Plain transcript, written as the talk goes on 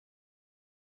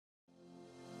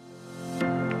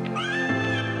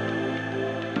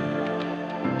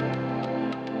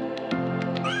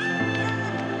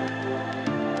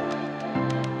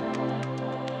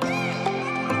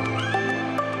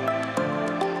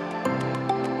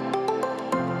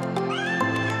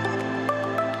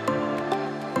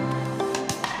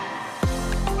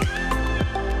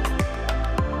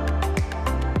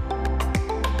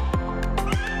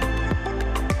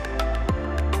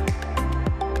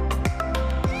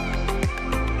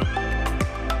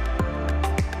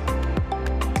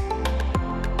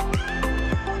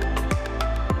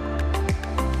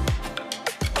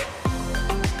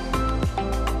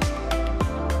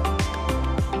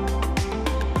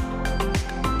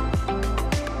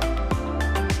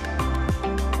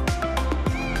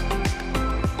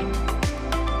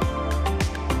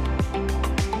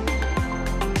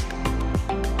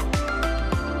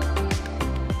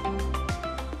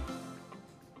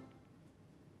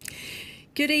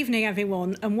Good evening,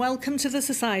 everyone, and welcome to the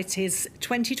Society's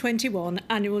 2021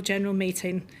 Annual General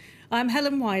Meeting. I'm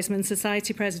Helen Wiseman,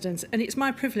 Society President, and it's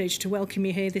my privilege to welcome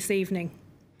you here this evening.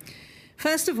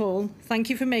 First of all, thank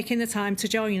you for making the time to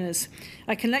join us.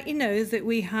 I can let you know that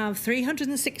we have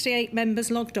 368 members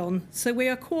logged on, so we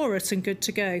are quorate and good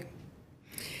to go.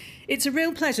 It's a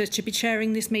real pleasure to be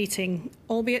chairing this meeting,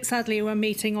 albeit sadly we're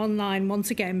meeting online once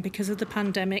again because of the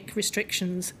pandemic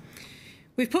restrictions.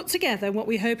 We've put together what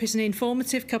we hope is an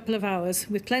informative couple of hours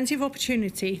with plenty of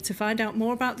opportunity to find out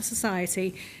more about the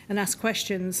Society and ask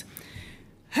questions.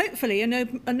 Hopefully,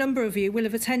 a number of you will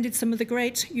have attended some of the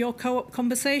great Your Co-op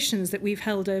conversations that we've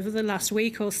held over the last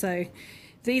week or so.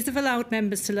 These have allowed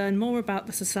members to learn more about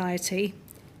the Society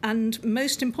and,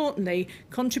 most importantly,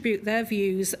 contribute their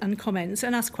views and comments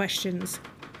and ask questions.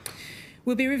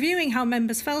 We'll be reviewing how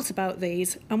members felt about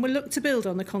these and we'll look to build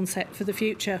on the concept for the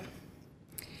future.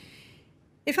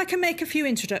 If I can make a few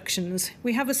introductions,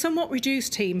 we have a somewhat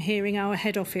reduced team here in our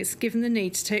head office, given the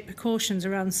need to take precautions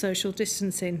around social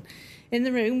distancing. In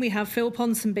the room, we have Phil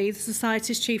Ponsonby, the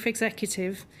Society's Chief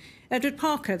Executive, Edward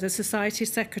Parker, the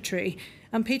Society's Secretary,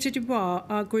 and Peter Dubois,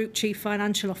 our Group Chief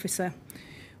Financial Officer.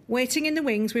 Waiting in the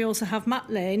wings, we also have Matt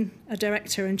Lane, a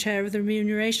Director and Chair of the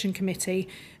Remuneration Committee,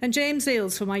 and James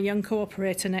Eales from our Young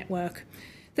Co-operator network.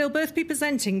 They'll both be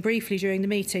presenting briefly during the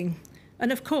meeting.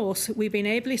 And of course, we've been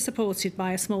ably supported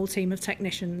by a small team of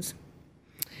technicians.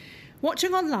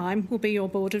 Watching online will be your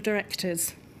Board of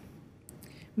Directors,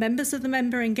 members of the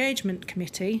Member Engagement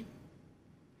Committee,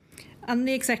 and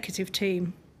the executive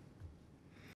team.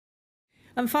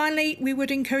 And finally, we would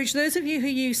encourage those of you who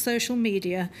use social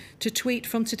media to tweet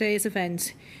from today's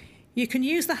event. You can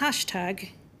use the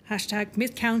hashtag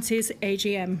Mid-Counties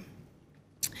AGM.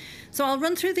 So I'll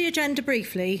run through the agenda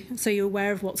briefly so you're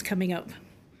aware of what's coming up.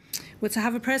 We're to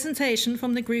have a presentation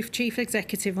from the Group Chief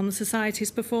Executive on the Society's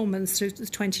performance through the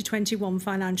 2021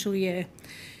 financial year.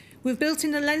 We've built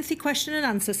in a lengthy question and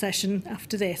answer session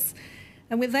after this,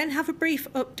 and we'll then have a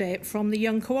brief update from the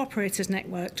Young Co-operators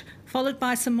network, followed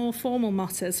by some more formal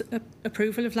matters,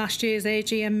 approval of last year's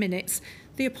AGM minutes,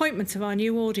 the appointment of our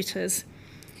new auditors,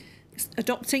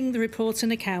 adopting the report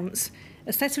and accounts,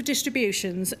 a set of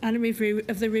distributions, and a review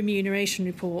of the Remuneration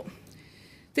Report.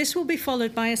 This will be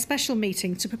followed by a special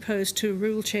meeting to propose 2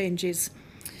 rule changes.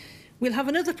 We'll have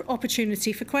another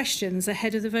opportunity for questions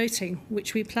ahead of the voting,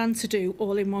 which we plan to do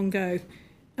all in one go.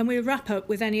 And we'll wrap up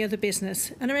with any other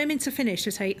business and are aiming to finish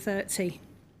at 8:30.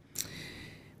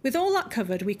 With all that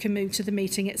covered, we can move to the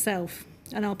meeting itself.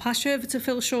 And I'll pass you over to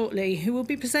Phil shortly, who will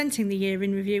be presenting the year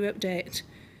in review update.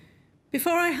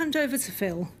 Before I hand over to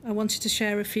Phil, I wanted to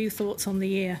share a few thoughts on the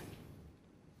year.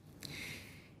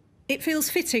 It feels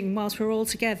fitting, whilst we're all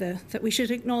together, that we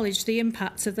should acknowledge the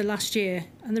impacts of the last year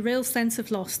and the real sense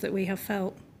of loss that we have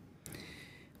felt.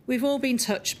 We've all been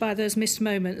touched by those missed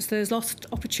moments, those lost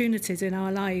opportunities in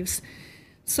our lives.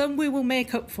 Some we will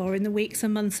make up for in the weeks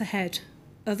and months ahead.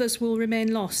 Others will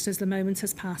remain lost as the moment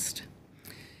has passed.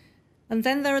 And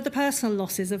then there are the personal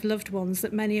losses of loved ones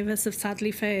that many of us have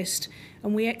sadly faced,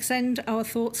 and we extend our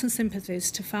thoughts and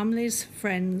sympathies to families,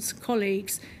 friends,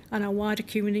 colleagues, and our wider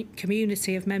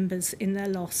community of members in their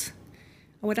loss.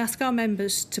 I would ask our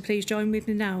members to please join with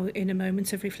me now in a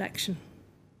moment of reflection.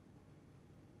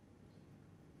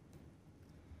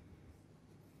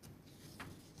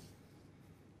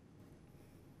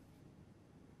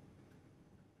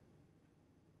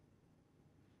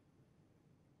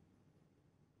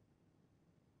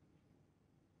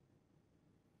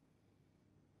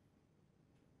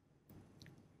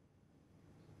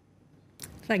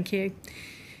 Thank you.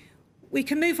 We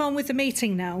can move on with the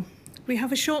meeting now. We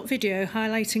have a short video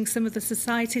highlighting some of the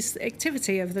Society's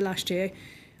activity over the last year.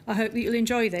 I hope that you'll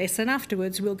enjoy this, and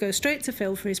afterwards we'll go straight to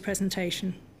Phil for his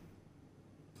presentation.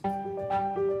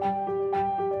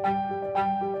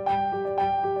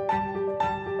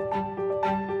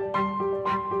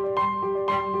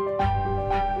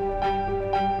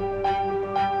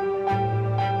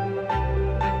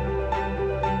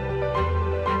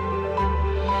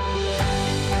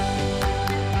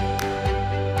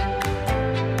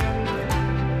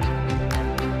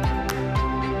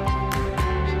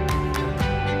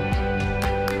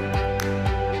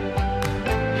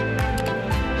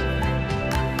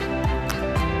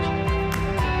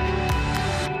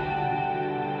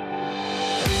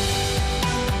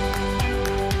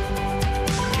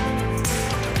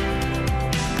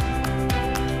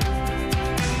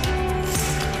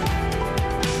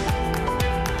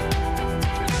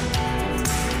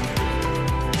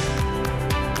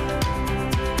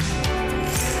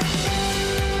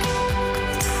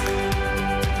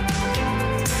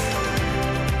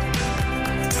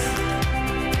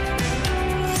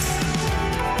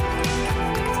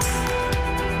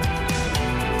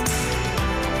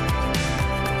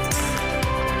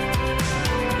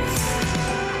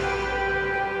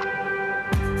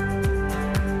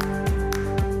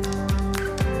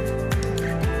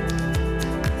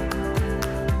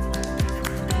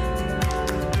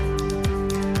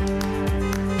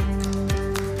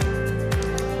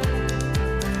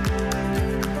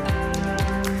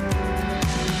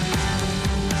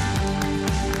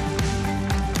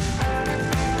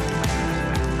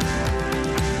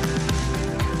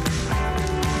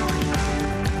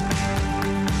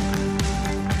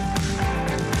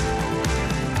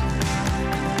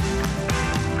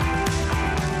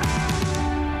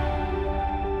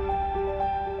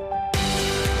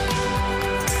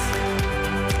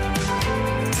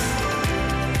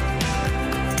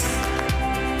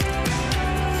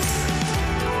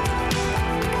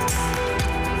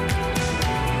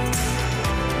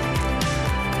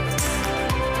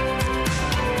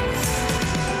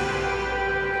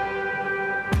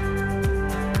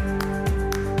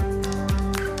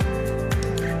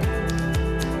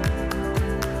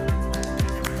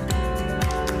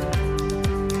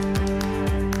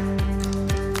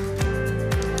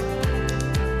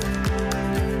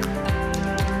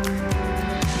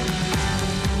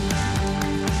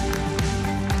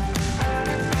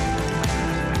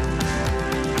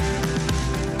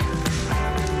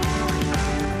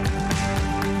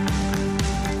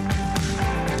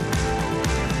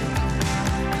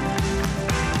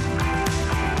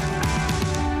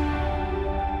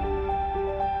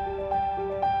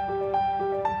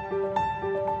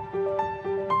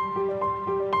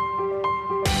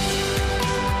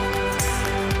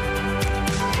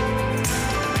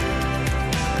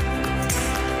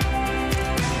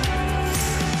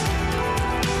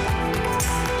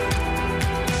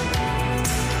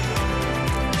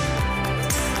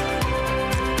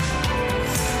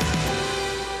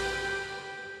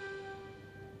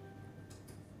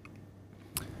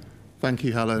 Thank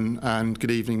you, Helen, and good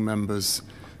evening, members.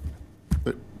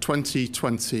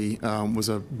 2020 was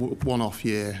a one-off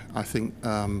year. I think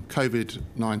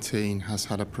COVID-19 has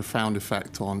had a profound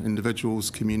effect on individuals,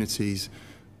 communities,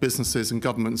 businesses and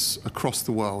governments across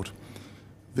the world.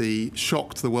 The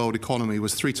shock to the world economy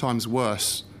was 3 times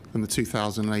worse than the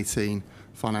 2018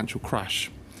 financial crash.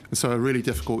 And so a really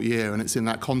difficult year, and it's in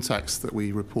that context that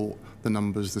we report the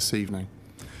numbers this evening.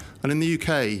 And in the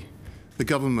UK, the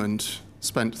government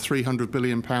spent £300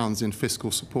 billion in fiscal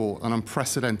support, an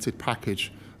unprecedented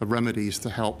package of remedies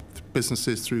to help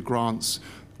businesses through grants,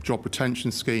 job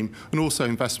retention scheme, and also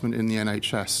investment in the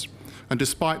NHS. And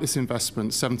despite this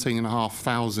investment,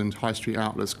 17,500 high street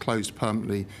outlets closed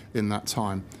permanently in that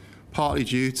time, partly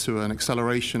due to an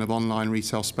acceleration of online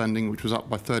retail spending, which was up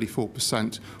by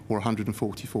 34% or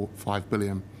 145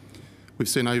 billion. We've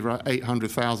seen over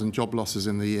 800,000 job losses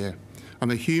in the year. And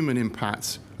the human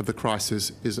impact of the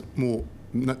crisis is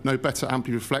no better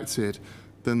amply reflected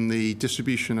than the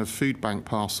distribution of food bank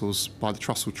parcels by the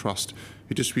Trussell Trust,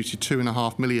 who distributed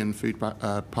 2.5 million food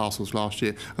parcels last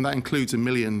year, and that includes 1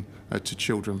 million to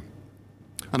children.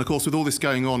 And of course, with all this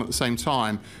going on at the same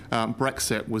time,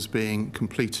 Brexit was being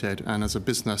completed, and as a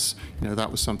business,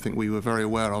 that was something we were very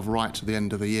aware of right to the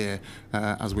end of the year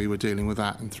as we were dealing with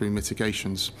that and through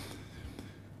mitigations.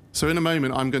 So in a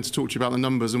moment, I'm going to talk to you about the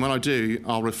numbers, and when I do,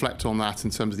 I'll reflect on that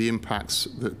in terms of the impacts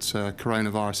that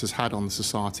coronavirus has had on the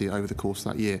society over the course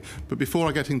of that year. But before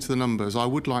I get into the numbers, I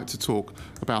would like to talk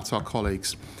about our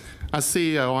colleagues. As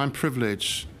CEO, I'm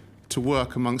privileged to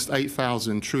work amongst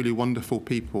 8,000 truly wonderful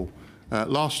people.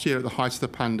 Last year, at the height of the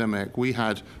pandemic, we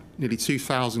had nearly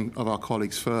 2,000 of our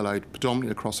colleagues furloughed,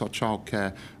 predominantly across our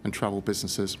childcare and travel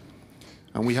businesses.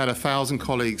 And we had 1,000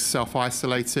 colleagues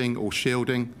self-isolating or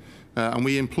shielding. And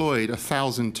we employed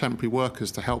 1,000 temporary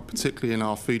workers to help, particularly in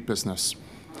our food business.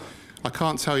 I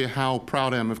can't tell you how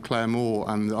proud I am of Claire Moore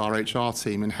and our HR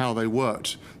team and how they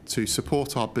worked to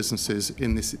support our businesses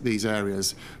in these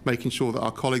areas, making sure that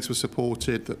our colleagues were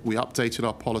supported, that we updated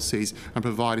our policies and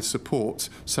provided support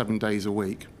 7 days a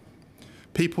week.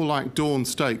 People like Dawn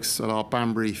Stokes at our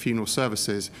Banbury Funeral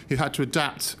Services, who had to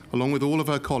adapt, along with all of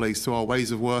her colleagues, to our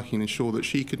ways of working and ensure that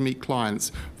she could meet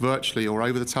clients virtually or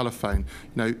over the telephone,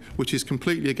 which is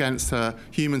completely against her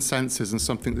human senses and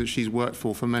something that she's worked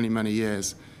for many, many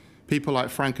years. People like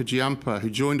Franca Giampa, who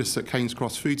joined us at Keynes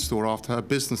Cross Food Store after her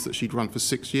business that she'd run for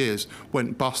 6 years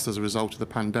went bust as a result of the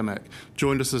pandemic,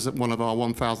 joined us as one of our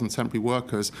 1,000 temporary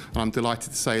workers, and I'm delighted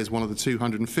to say is one of the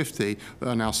 250 that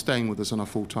are now staying with us on a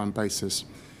full-time basis.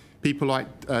 People like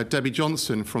Debbie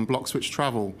Johnson from Blockswitch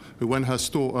Travel, who when her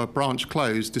branch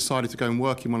closed, decided to go and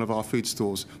work in one of our food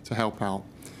stores to help out.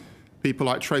 People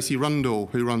like Tracy Rundle,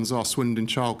 who runs our Swindon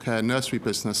childcare nursery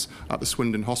business at the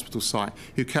Swindon Hospital site,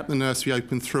 who kept the nursery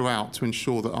open throughout to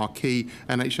ensure that our key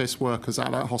NHS workers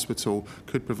at that hospital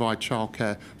could provide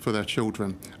childcare for their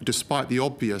children, despite the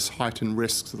obvious heightened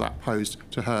risks that posed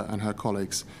to her and her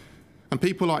colleagues. And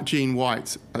people like Jean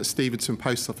White at Stevenson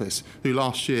Post Office, who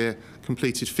last year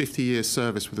completed 50 years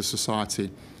service with the Society.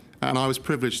 And I was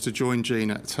privileged to join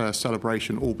Jean at her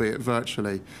celebration, albeit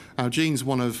virtually. Jean's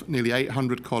one of nearly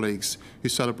 800 colleagues who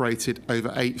celebrated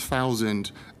over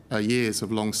 8,000 years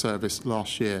of long service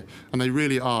last year. And they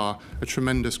really are a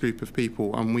tremendous group of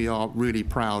people, and we are really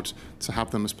proud to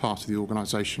have them as part of the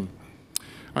organisation.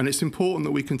 And it's important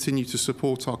that we continue to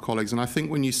support our colleagues. And I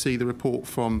think when you see the report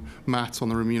from Matt on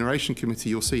the Remuneration Committee,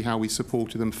 you'll see how we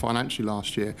supported them financially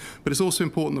last year. But it's also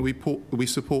important that we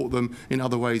support them in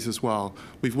other ways as well.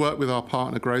 We've worked with our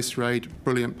partner, Grocery Aid,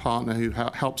 brilliant partner who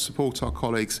helped support our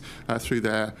colleagues through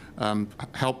their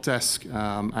help desk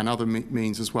and other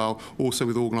means as well, also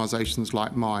with organisations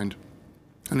like Mind.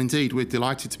 And indeed, we're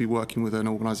delighted to be working with an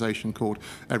organisation called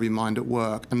Every Mind at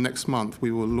Work. And next month,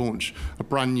 we will launch a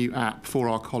brand new app for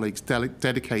our colleagues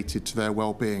dedicated to their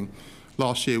well-being.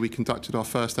 Last year, we conducted our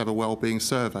first ever wellbeing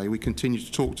survey. We continued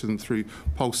to talk to them through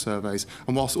pulse surveys.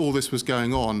 And whilst all this was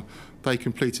going on, they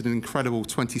completed an incredible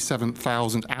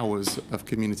 27,000 hours of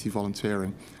community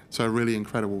volunteering. So a really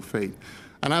incredible feat.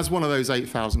 And as one of those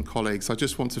 8,000 colleagues, I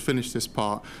just want to finish this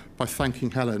part by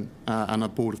thanking Helen and our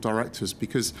board of directors,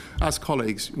 because as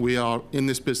colleagues, we are in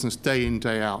this business day in,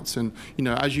 day out. And,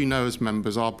 as you know, as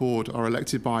members, our board are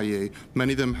elected by you.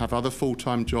 Many of them have other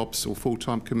full-time jobs or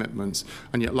full-time commitments.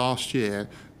 And yet last year,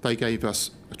 they gave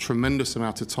us a tremendous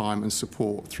amount of time and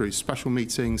support through special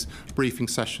meetings, briefing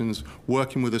sessions,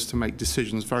 working with us to make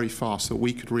decisions very fast so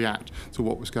we could react to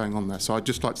what was going on there. So I'd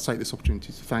just like to take this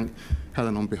opportunity to thank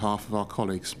Helen on behalf of our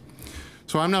colleagues.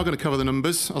 So I'm now going to cover the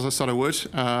numbers, as I said I would,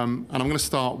 and I'm going to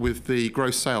start with the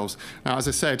gross sales. Now, as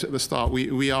I said at the start,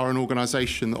 we are an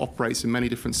organisation that operates in many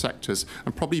different sectors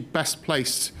and probably best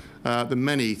placed than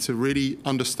many to really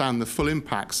understand the full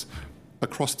impacts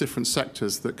across different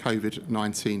sectors that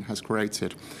COVID-19 has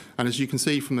created. And as you can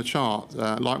see from the chart,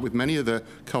 like with many of the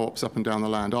co-ops up and down the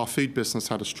land, our food business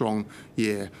had a strong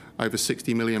year, over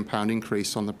 £60 million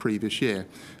increase on the previous year.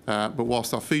 But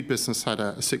whilst our food business had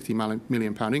a £60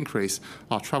 million increase,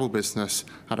 our travel business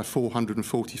had a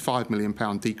 £445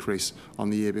 million decrease on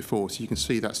the year before. So you can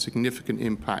see that significant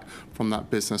impact from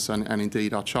that business, and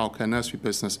indeed our childcare nursery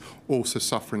business also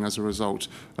suffering as a result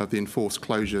of the enforced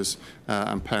closures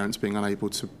and parents being unable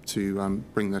to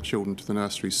bring their children to the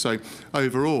nurseries. So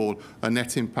overall, a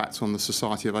net impact on the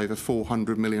society of over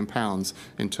 £400 million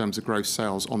in terms of gross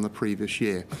sales on the previous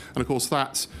year. And of course,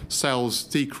 that sales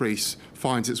decrease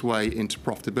finds its way into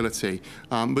profitability.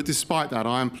 But despite that,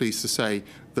 I am pleased to say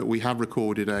that we have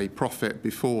recorded a profit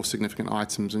before significant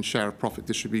items and share of profit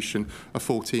distribution of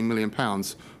 £14 million.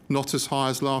 Not as high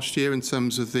as last year in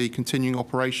terms of the continuing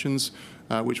operations,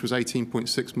 which was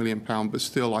 £18.6 million, but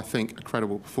still, I think, a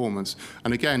credible performance.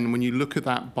 And again, when you look at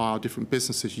that by our different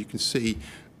businesses, you can see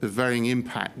the varying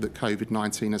impact that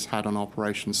COVID-19 has had on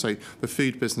operations. So the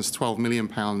food business, £12 million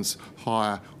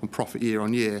higher on profit year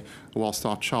on year, whilst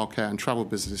our childcare and travel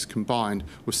business combined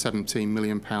was £17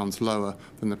 million lower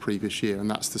than the previous year, and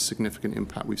that's the significant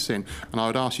impact we've seen. And I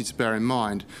would ask you to bear in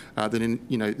mind that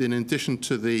in addition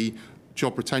to the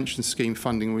job retention scheme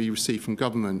funding we received from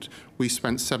government, we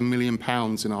spent £7 million in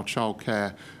our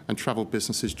childcare and travel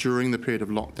businesses during the period of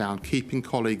lockdown, keeping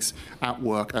colleagues at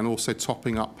work and also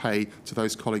topping up pay to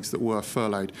those colleagues that were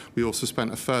furloughed. We also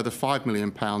spent a further £5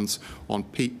 million on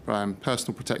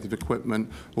personal protective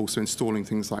equipment, also installing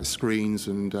things like screens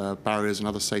and barriers and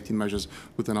other safety measures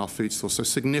within our food stores. So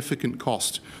significant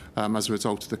cost as a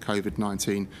result of the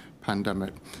COVID-19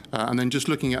 pandemic. And then just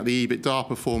looking at the EBITDA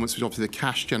performance, which is obviously the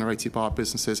cash generated by our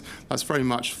businesses, that's very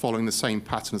much following the same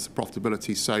pattern as the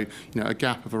profitability. So, a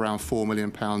gap of around £4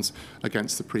 million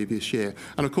against the previous year.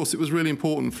 And of course, it was really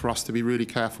important for us to be really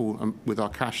careful with our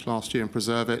cash last year and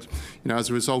preserve it. As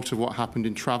a result of what happened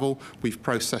in travel, we've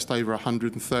processed over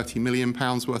 £130 million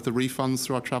worth of refunds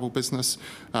through our travel business.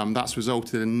 That's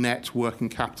resulted in a net working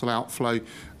capital outflow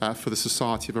for the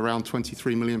society of around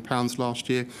 £23 million last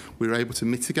year. We were able to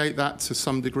mitigate that to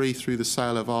some degree through the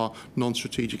sale of our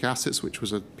non-strategic assets, which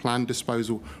was a planned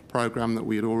disposal programme that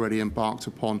we had already embarked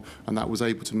upon, and that was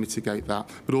able to mitigate that.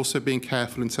 But also being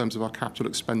careful in terms of our capital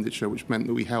expenditure, which meant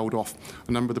that we held off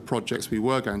a number of the projects we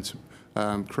were going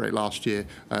to create last year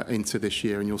into this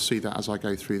year, and you'll see that as I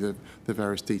go through the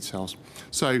various details.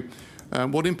 So,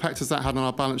 what impact has that had on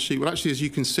our balance sheet? Well, actually, as you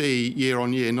can see, year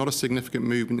on year, not a significant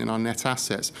movement in our net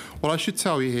assets. What I should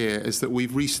tell you here is that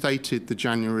we've restated the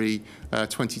January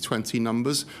 2020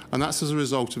 numbers, and that's as a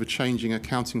result of a changing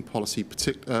accounting policy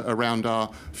around our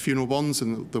funeral bonds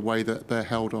and the way that they're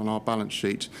held on our balance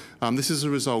sheet. This is a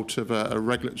result of a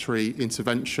regulatory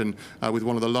intervention with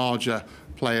one of the larger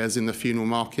players in the funeral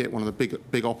market, one of the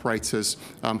big operators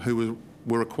who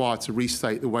were required to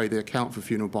restate the way they account for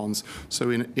funeral bonds.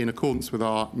 So in accordance with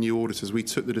our new auditors, we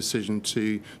took the decision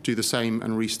to do the same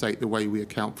and restate the way we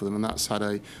account for them, and that's had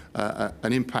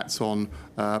an impact on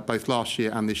both last year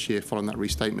and this year following that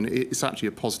restatement. It's actually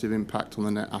a positive impact on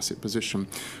the net asset position.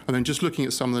 And then just looking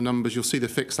at some of the numbers, you'll see the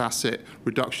fixed asset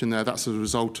reduction there. That's as a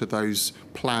result of those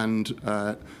planned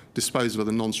disposal of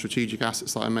the non-strategic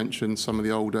assets that I mentioned, some of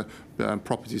the older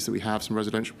properties that we have, some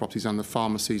residential properties and the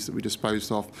pharmacies that we disposed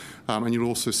of. And you'll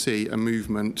also see a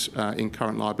movement in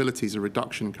current liabilities, a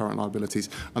reduction in current liabilities,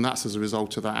 and that's as a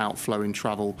result of that outflow in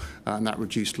travel and that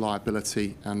reduced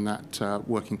liability and that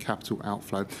working capital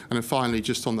outflow. And then finally,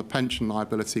 just on the pension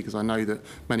liability, because I know that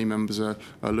many members are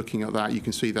looking at that, you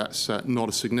can see that's not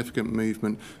a significant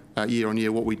movement year on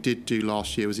year. What we did do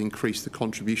last year was increase the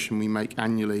contribution we make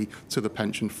annually to the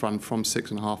pension fund from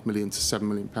 £6.5 million to £7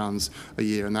 million a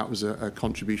year, and that was a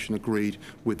contribution agreed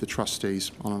with the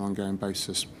trustees on an ongoing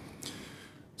basis.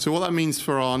 So what that means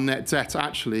for our net debt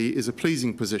actually is a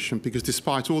pleasing position, because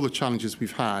despite all the challenges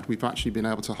we've had, we've actually been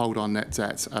able to hold our net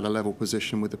debt at a level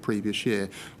position with the previous year.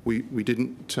 We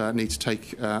didn't need to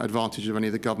take advantage of any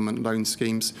of the government loan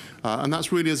schemes, and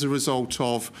that's really as a result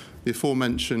of the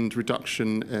aforementioned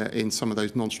reduction in some of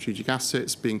those non-strategic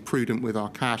assets, being prudent with our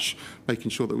cash,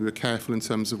 making sure that we were careful in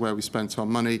terms of where we spent our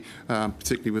money,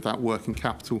 particularly with that working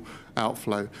capital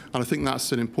outflow. And I think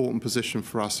that's an important position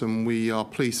for us, and we are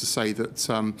pleased to say that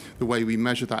the way we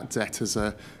measure that debt as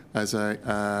a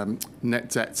net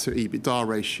debt to EBITDA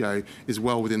ratio is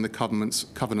well within the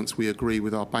covenants we agree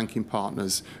with our banking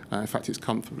partners. In fact, it's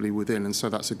comfortably within, and so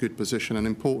that's a good position. And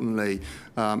importantly,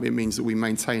 it means that we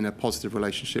maintain a positive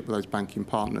relationship with those banking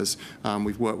partners.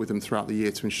 We've worked with them throughout the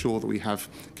year to ensure that we have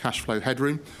cash flow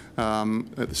headroom.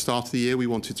 At the start of the year, we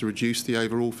wanted to reduce the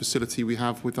overall facility we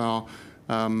have with our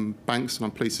banks, and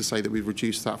I'm pleased to say that we've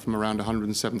reduced that from around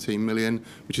 117 million,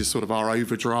 which is sort of our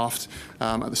overdraft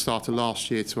at the start of last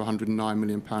year, to 109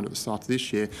 million pound at the start of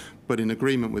this year. But in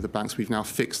agreement with the banks, we've now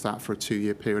fixed that for a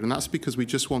 2-year period, and that's because we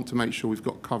just want to make sure we've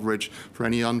got coverage for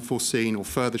any unforeseen or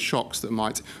further shocks that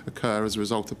might occur as a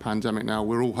result of the pandemic. Now,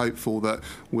 we're all hopeful that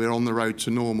we're on the road to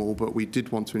normal, but we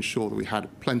did want to ensure that we had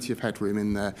plenty of headroom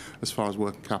in there as far as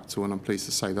working capital, and I'm pleased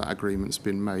to say that agreement's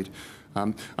been made.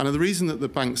 And the reason that the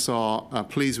banks are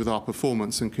pleased with our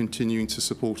performance and continuing to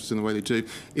support us in the way they do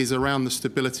is around the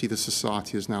stability the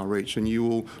society has now reached. And you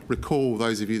will recall,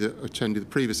 those of you that attended the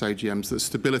previous AGMs, that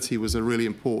stability was a really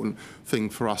important thing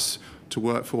for us to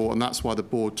work for, and that's why the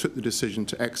board took the decision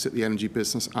to exit the energy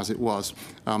business as it was,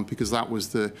 because that was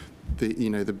the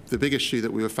big issue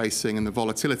that we were facing and the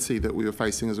volatility that we were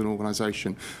facing as an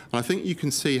organisation. And I think you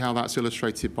can see how that's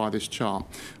illustrated by this chart.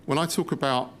 When I talk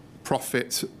about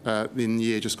profit in the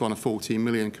year just gone of 14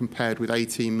 million compared with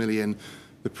 18 million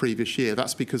the previous year,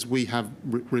 that's because we have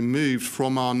removed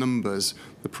from our numbers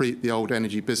the old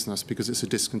energy business because it's a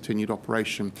discontinued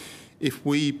operation. If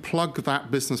we plug that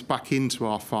business back into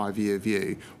our 5-year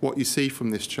view, what you see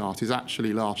from this chart is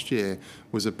actually last year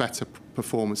was a better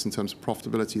performance in terms of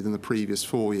profitability than the previous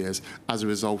 4 years as a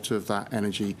result of that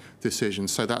energy decision.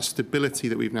 So that stability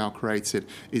that we've now created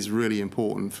is really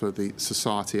important for the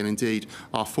society, and indeed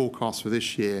our forecast for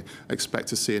this year expect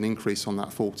to see an increase on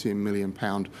that 14 million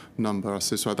pound number.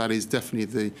 So that is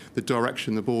definitely the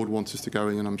direction the board wants us to go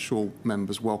in, and I'm sure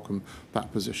members welcome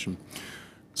that position.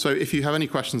 So if you have any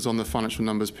questions on the financial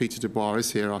numbers, Peter Dubois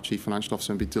is here, our Chief Financial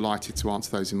Officer, and be delighted to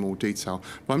answer those in more detail.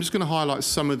 But I'm just going to highlight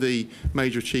some of the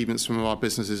major achievements from our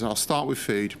businesses. I'll start with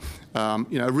food. A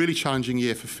really challenging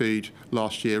year for food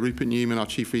last year. Rupert Newman, our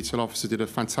Chief Retail Officer, did a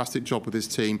fantastic job with his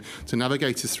team to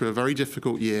navigate us through a very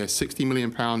difficult year. £60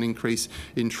 million increase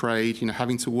in trade,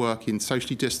 having to work in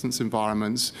socially distanced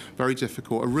environments, very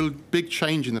difficult. A real big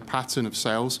change in the pattern of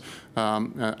sales.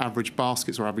 Average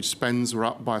baskets or average spends were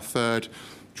up by a third.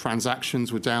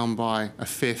 Transactions were down by a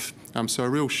fifth, so a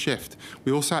real shift.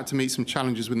 We also had to meet some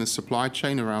challenges within the supply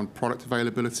chain around product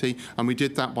availability, and we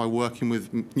did that by working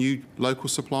with new local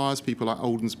suppliers, people like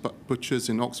Alden's Butchers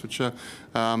in Oxfordshire,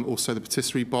 also the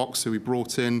Patisserie Box, who we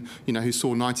brought in, who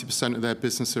saw 90% of their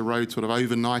business erode sort of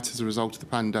overnight as a result of the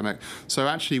pandemic. So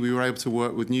actually we were able to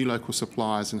work with new local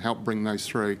suppliers and help bring those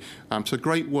through. So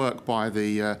great work by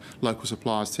the local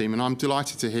suppliers team, and I'm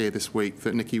delighted to hear this week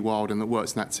that Nikki Wilden, that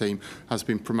works in that team, has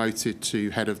been promoted to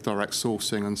head of direct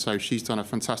sourcing, and so she's done a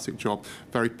fantastic job,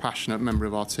 very passionate member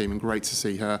of our team, and great to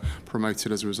see her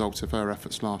promoted as a result of her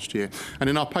efforts last year. And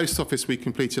in our post office, we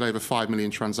completed over 5 million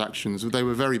transactions. They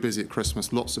were very busy at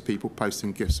Christmas, lots of people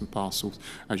posting gifts and parcels,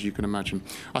 as you can imagine.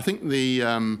 I think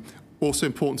also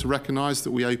important to recognise that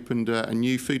we opened a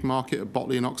new food market at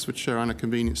Botley in Oxfordshire and a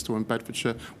convenience store in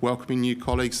Bedfordshire, welcoming new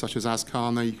colleagues such as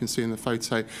Azkar there, you can see in the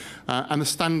photo. And the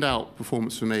standout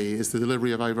performance for me is the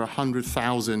delivery of over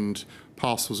 100,000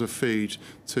 parcels of food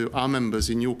to our members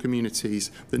in your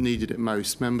communities that needed it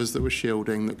most, members that were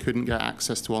shielding, that couldn't get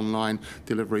access to online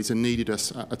deliveries and needed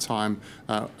us at a time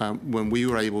when we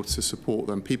were able to support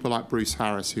them. People like Bruce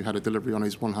Harris, who had a delivery on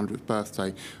his 100th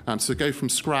birthday. So to go from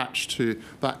scratch to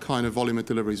that kind of volume of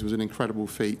deliveries was an incredible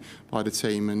feat by the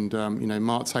team, and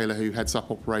Mark Taylor, who heads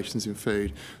up operations in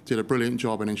food, did a brilliant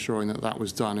job in ensuring that that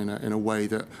was done in a way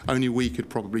that only we could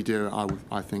probably do it,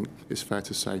 I think it's fair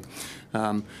to say.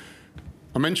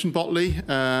 I mentioned Botley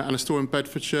and a store in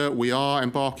Bedfordshire. We are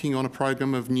embarking on a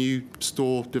programme of new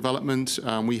store development.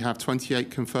 We have 28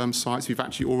 confirmed sites. We've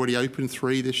actually already opened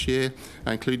 3 this year,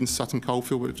 including Sutton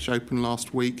Coldfield, which opened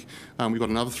last week. We've got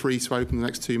another 3 to open in the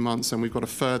next 2 months, and we've got a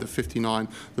further 59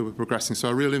 that we're progressing. So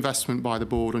a real investment by the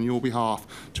board on your behalf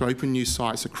to open new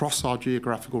sites across our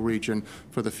geographical region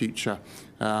for the future.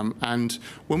 And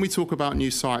when we talk about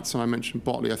new sites, and I mentioned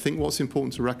Botley, I think what's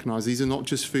important to recognise, these are not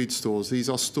just food stores. These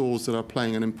are stores that are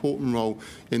playing an important role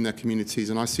in their communities,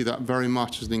 and I see that very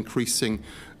much as an increasing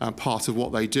part of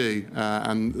what they do,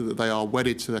 and that they are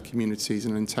wedded to their communities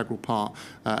and an integral part.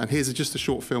 And here's just a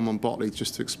short film on Botley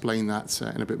just to explain that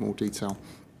in a bit more detail.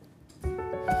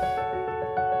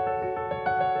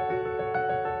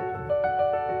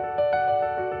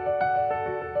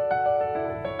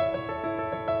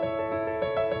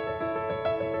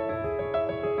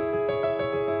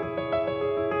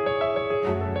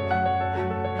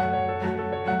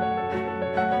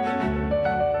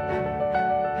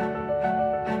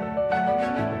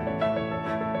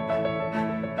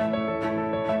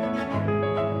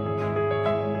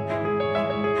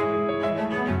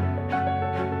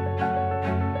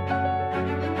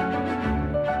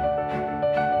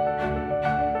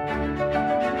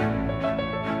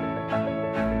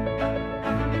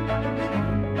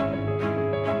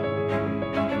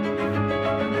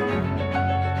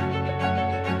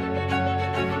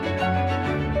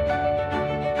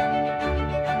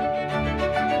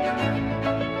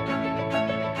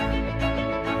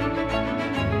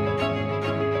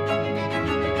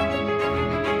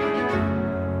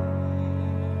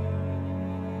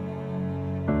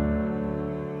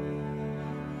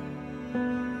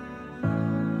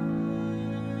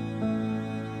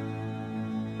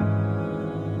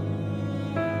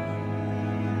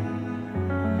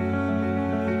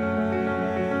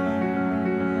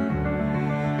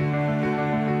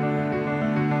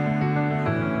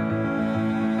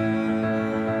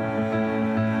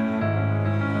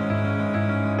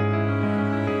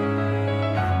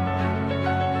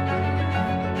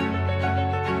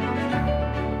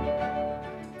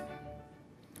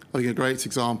 I think a great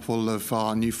example of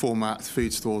our new format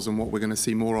food stores and what we're going to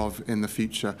see more of in the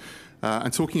future.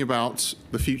 And talking about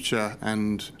the future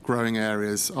and growing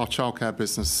areas, our childcare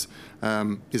business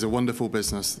is a wonderful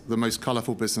business, the most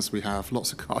colourful business we have,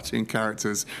 lots of cartoon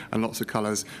characters and lots of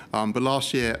colours. But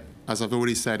last year, as I've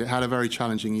already said, it had a very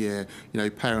challenging year.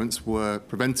 Parents were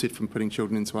prevented from putting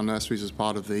children into our nurseries as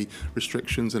part of the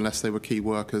restrictions unless they were key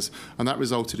workers, and that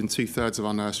resulted in 2/3 of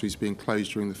our nurseries being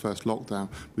closed during the first lockdown.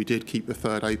 We did keep the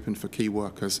third open for key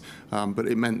workers, but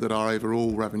it meant that our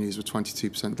overall revenues were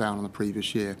 22% down on the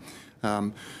previous year.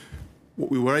 What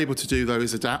we were able to do, though,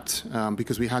 is adapt,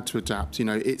 because we had to adapt.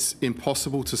 It's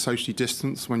impossible to socially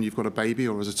distance when you've got a baby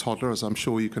or as a toddler, as I'm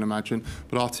sure you can imagine,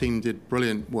 but our team did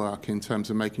brilliant work in terms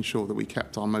of making sure that we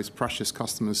kept our most precious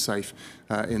customers safe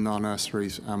in our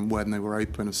nurseries when they were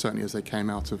open, and certainly as they came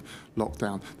out of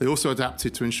lockdown. They also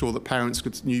adapted to ensure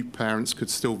that new parents could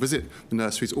still visit the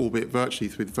nurseries, albeit virtually,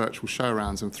 through virtual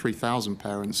show-arounds, and 3,000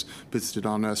 parents visited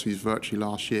our nurseries virtually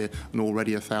last year, and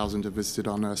already 1,000 have visited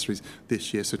our nurseries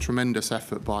this year. So tremendous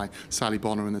effort by Sally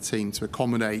Bonner and the team to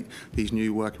accommodate these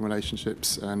new working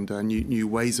relationships and new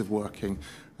ways of working.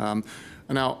 And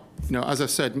now, as I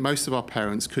said, most of our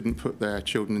parents couldn't put their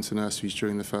children into nurseries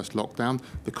during the first lockdown.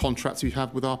 The contracts we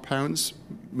had with our parents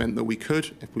meant that we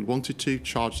could, if we wanted to,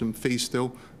 charge them fees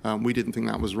still. We didn't think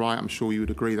that was right. I'm sure you would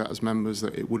agree that as members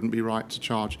that it wouldn't be right to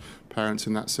charge parents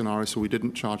in that scenario, so we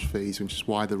didn't charge fees, which is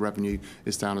why the revenue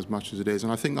is down as much as it is.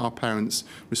 And I think our parents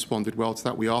responded well to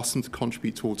that. We asked them to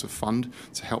contribute towards a fund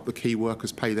to help the key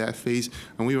workers pay their fees,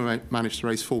 and we managed to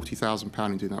raise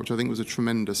 £40,000 in doing that, which I think was a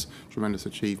tremendous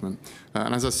achievement.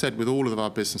 And as I said, with all of our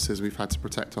businesses, we've had to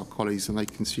protect our colleagues, and they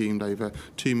consumed over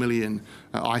 2 million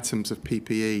items of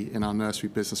PPE in our nursery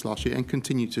business last year and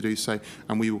continue to do so,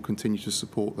 and we will continue to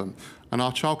support them. And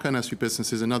our childcare nursery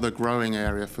business is another growing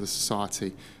area for the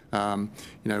society.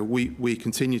 We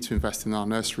continue to invest in our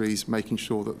nurseries, making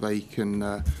sure that they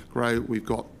can grow. We've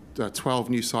got 12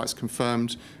 new sites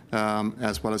confirmed,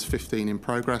 as well as 15 in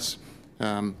progress.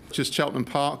 Just Cheltenham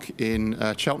Park in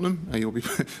Cheltenham, you'll be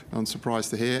unsurprised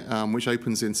to hear, which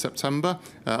opens in September.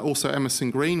 Also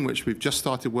Emerson Green, which we've just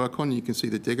started work on. You can see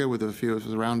the digger with a few of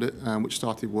us around it, which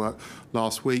started work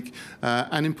last week.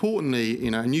 And importantly,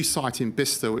 a new site in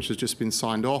Bicester, which has just been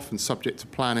signed off and subject to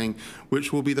planning,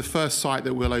 which will be the first site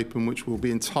that we'll open, which will be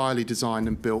entirely designed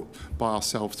and built by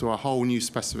ourselves to a whole new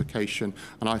specification.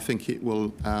 And I think it will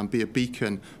be a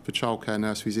beacon for childcare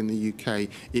nurseries in the UK.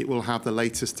 It will have the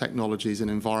latest technology and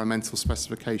environmental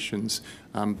specifications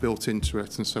built into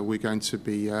it, and so we're going to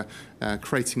be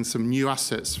creating some new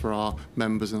assets for our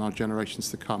members and our generations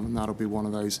to come, and that'll be one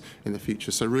of those in the future.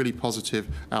 So really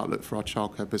positive outlook for our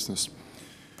childcare business.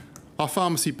 Our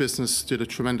pharmacy business did a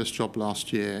tremendous job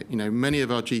last year. Many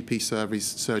of our GP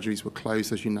surgeries were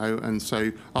closed, as you know, and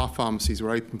so our pharmacies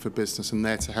were open for business and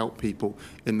there to help people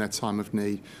in their time of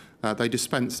need. They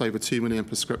dispensed over 2 million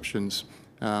prescriptions.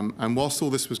 And whilst all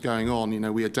this was going on,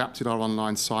 we adapted our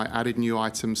online site, added new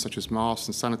items such as masks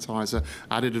and sanitizer,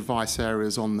 added advice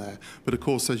areas on there. But of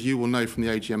course, as you will know from the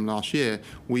AGM last year,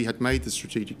 we had made the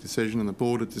strategic decision and the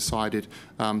board had decided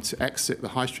to exit the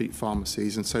high street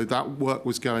pharmacies. And so that work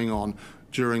was going on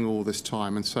during all this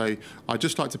time. And so I'd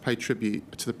just like to pay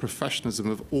tribute to the professionalism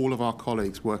of all of our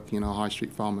colleagues working in our high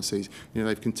street pharmacies.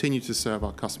 They've continued to serve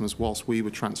our customers whilst we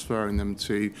were transferring them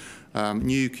to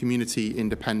new community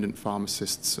independent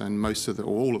pharmacists, and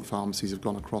all of the pharmacies have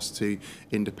gone across to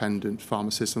independent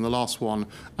pharmacists, and the last one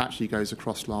actually goes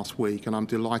across last week, and I'm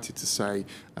delighted to say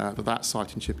that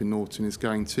site in Chipping Norton is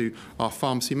going to our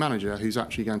pharmacy manager, who's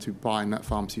actually going to be buying that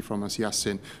pharmacy from us,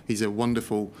 Yasin. He's a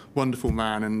wonderful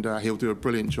man, and he'll do a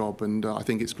brilliant job, and I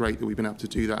think it's great that we've been able to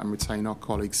do that and retain our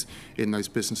colleagues in those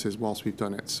businesses whilst we've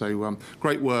done it. So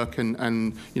great work,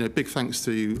 and big thanks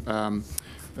to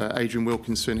Adrian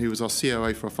Wilkinson, who was our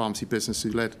COO for our pharmacy business,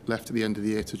 who left at the end of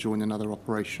the year to join another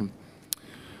operation.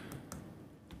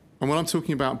 And when I'm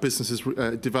talking about businesses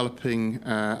developing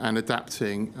and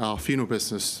adapting, our funeral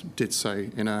business did so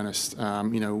in earnest.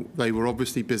 They were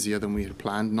obviously busier than we had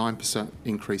planned, 9%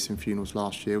 increase in funerals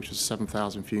last year, which was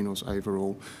 7,000 funerals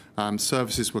overall.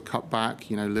 Services were cut back,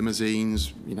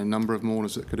 limousines, number of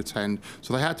mourners that could attend.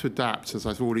 So they had to adapt. As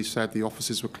I've already said, the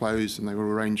offices were closed and they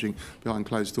were arranging behind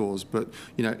closed doors. But,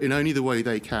 in only the way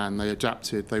they can, they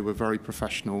adapted. They were very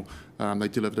professional. They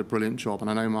delivered a brilliant job.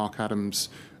 And I know Mark Adams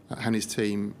and his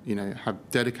team, have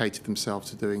dedicated themselves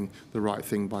to doing the right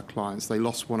thing by clients. They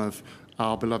lost one of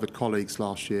our beloved colleagues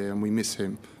last year, and we miss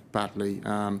him badly.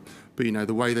 But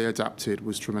the way they adapted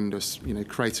was tremendous.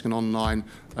 Creating an online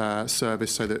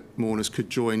service so that mourners could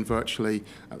join virtually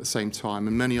at the same time,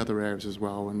 and many other areas as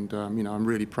well. And I'm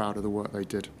really proud of the work they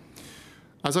did.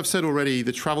 As I've said already,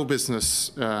 the travel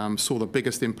business saw the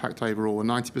biggest impact overall, a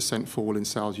 90% fall in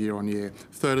sales year on year.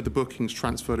 A third of the bookings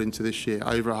transferred into this year,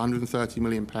 over £130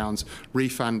 million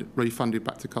refunded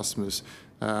back to customers.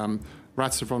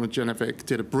 Radza Genevic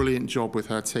did a brilliant job with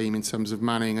her team in terms of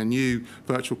manning a new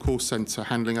virtual call centre,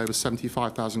 handling over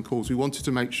 75,000 calls. We wanted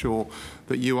to make sure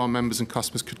that you, our members and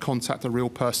customers, could contact a real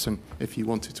person if you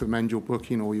wanted to amend your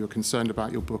booking or you were concerned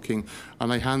about your booking. And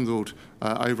they handled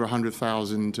over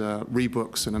 100,000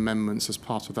 rebooks and amendments as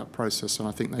part of that process. And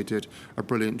I think they did a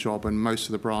brilliant job. And most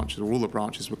of the branches, or all the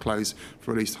branches, were closed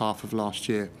for at least half of last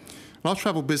year. Our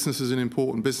travel business is an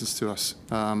important business to us.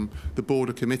 The board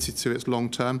are committed to its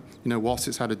long term. Whilst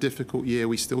it's had a difficult year,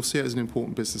 we still see it as an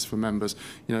important business for members.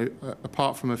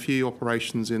 Apart from a few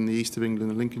operations in the east of England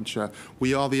and Lincolnshire,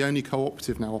 we are the only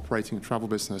cooperative now operating a travel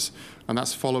business, and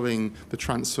that's following the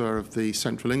transfer of the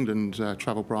Central England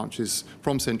travel branches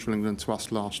from Central England to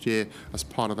us last year as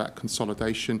part of that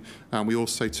consolidation. We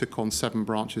also took on 7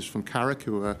 branches from Carrick,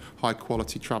 who are a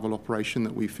high-quality travel operation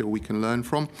that we feel we can learn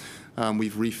from.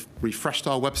 We've refreshed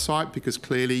our website because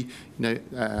clearly,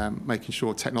 making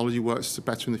sure technology works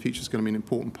better in the future is going to be an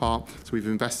important part. So we've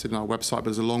invested in our website, but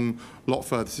there's a lot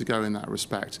further to go in that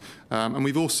respect. And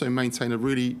we've also maintained a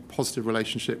really positive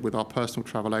relationship with our personal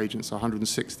travel agents,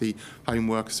 160 home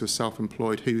workers who are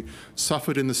self-employed, who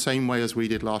suffered in the same way as we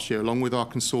did last year, along with our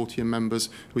consortium members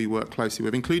who we work closely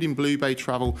with, including Blue Bay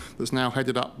Travel, that's now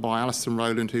headed up by Alison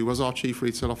Rowland, who was our Chief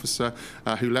Retail Officer,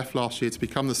 who left last year to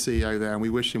become the CEO there, and we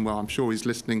wish him well. I'm sure he's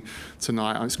listening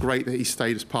tonight. And it's great that he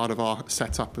stayed as part of our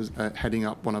setup, as heading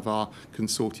up one of our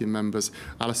consortium members.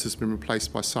 Alice has been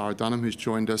replaced by Sarah Dunham, who's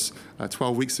joined us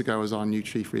 12 weeks ago as our new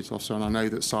Chief Retail Officer, and I know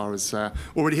that Sarah's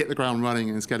already hit the ground running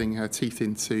and is getting her teeth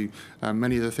into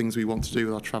many of the things we want to do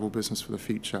with our travel business for the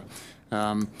future.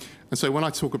 And so when I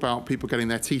talk about people getting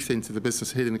their teeth into the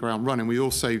business, hitting the ground running, we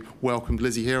also welcomed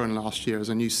Lizzie Heron last year as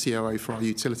a new COO for our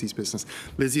utilities business.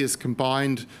 Lizzie has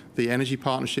combined the energy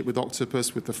partnership with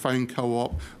Octopus, with the phone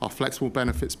co-op, our flexible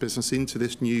benefits business into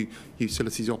this new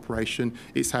utilities operation.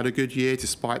 It's had a good year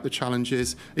despite the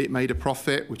challenges. It made a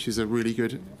profit, which is a really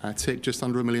good tick, just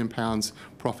under £1 million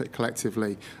profit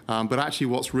collectively. But actually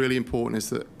what's really important is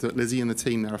that Lizzie and the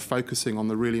team there are focusing on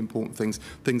the really important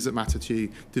things that matter to you,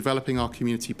 developing our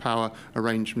community power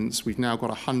arrangements. We've now got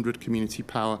 100 community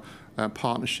power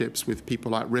partnerships with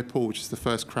people like Ripple, which is the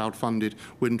first crowd-funded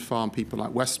wind farm, people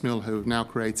like Westmill, who have now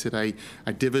created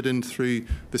a dividend through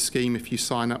the scheme if you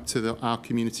sign up to our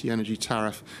community energy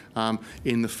tariff.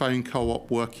 In the phone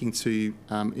co-op, working to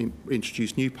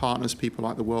introduce new partners, people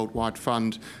like the Worldwide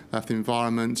Fund for the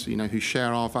Environment, who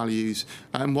share our values.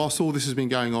 And whilst all this has been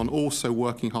going on, also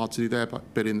working hard to do their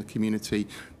bit in the community.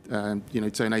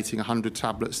 Donating 100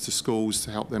 tablets to schools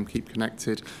to help them keep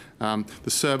connected. The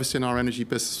service in our energy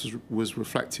business was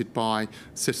reflected by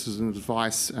Citizen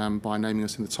Advice by naming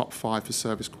us in the top 5 for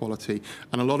service quality.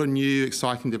 And a lot of new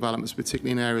exciting developments,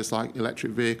 particularly in areas like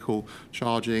electric vehicle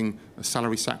charging, a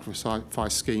salary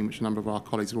sacrifice scheme, which a number of our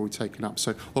colleagues have already taken up.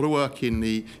 So a lot of work in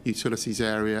the utilities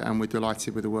area, and we're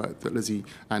delighted with the work that Lizzie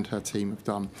and her team have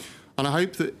done. And I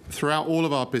hope that throughout all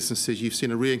of our businesses, you've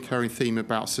seen a recurring theme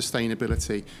about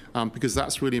sustainability, because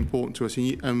that's really important to us.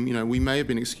 And we may have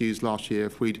been excused last year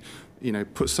if we'd,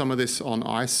 put some of this on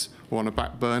ice or on a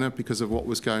back burner because of what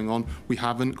was going on. We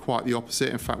haven't, quite the opposite.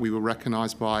 In fact, we were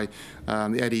recognised by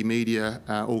the Eddie Media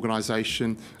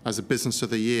organisation as a Business of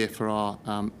the Year for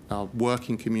our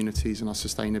working communities and our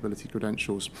sustainability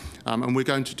credentials. And we're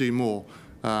going to do more.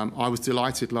 I was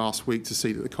delighted last week to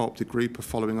see that the Co-operative Group are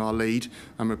following our lead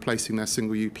and replacing their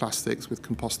single-use plastics with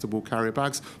compostable carrier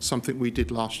bags, something we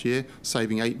did last year,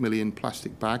 saving 8 million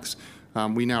plastic bags.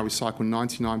 We now recycle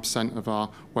 99% of our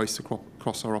waste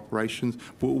across our operations,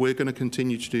 but we're going to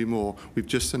continue to do more. We've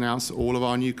just announced that all of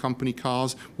our new company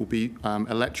cars will be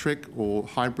electric or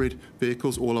hybrid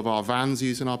vehicles. All of our vans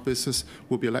used in our business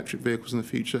will be electric vehicles in the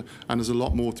future, and there's a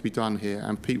lot more to be done here.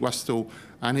 And Pete Westall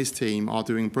and his team are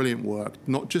doing brilliant work,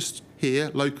 not just here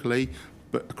locally,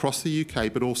 but across the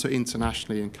UK, but also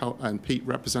internationally. And Pete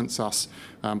represents us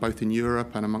both in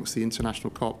Europe and amongst the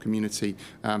international co-op community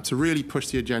to really push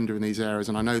the agenda in these areas.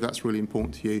 And I know that's really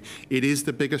important to you. It is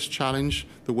the biggest challenge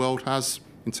the world has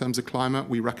in terms of climate.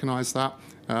 We recognise that.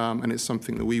 and it's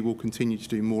something that we will continue to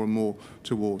do more and more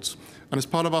towards. And as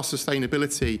part of our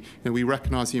sustainability, we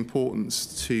recognise the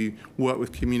importance to work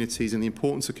with communities and the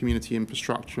importance of community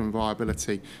infrastructure and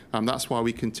viability. That's why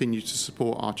we continue to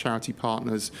support our charity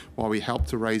partners, why we help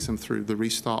to raise them through the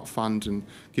Restart Fund and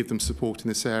give them support in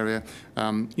this area.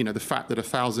 The fact that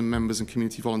 1,000 members and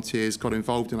community volunteers got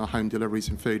involved in our home deliveries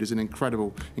and food is an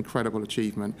incredible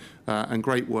achievement, and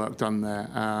great work done there.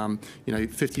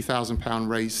 £50,000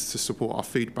 raised to support our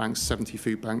food banks, 70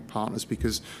 food bank partners,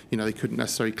 because they couldn't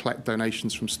necessarily collect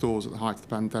donations from stores at the height of the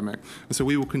pandemic. And so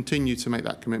we will continue to make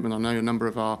that commitment. I know a number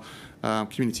of our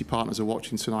community partners are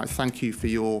watching tonight. Thank you for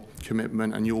your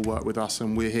commitment and your work with us,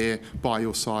 and we're here by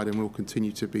your side and we'll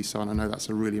continue to be so. And I know that's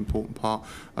a really important part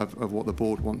of what the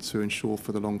board wants to ensure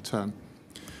for the long term.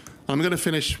 I'm going to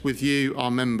finish with you,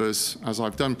 our members, as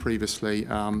I've done previously.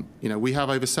 We have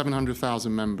over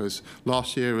 700,000 members.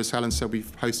 Last year, as Helen said,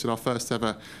 we've hosted our first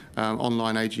ever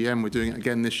online AGM. We're doing it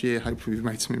again this year. Hopefully we've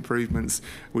made some improvements.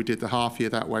 We did the half year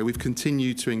that way. We've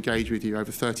continued to engage with you.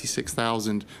 Over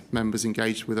 36,000 members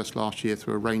engaged with us last year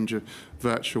through a range of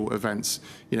virtual events.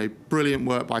 Brilliant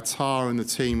work by Tara and the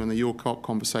team and the Your Co-op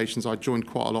conversations. I joined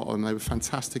quite a lot of them. They were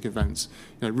fantastic events,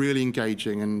 really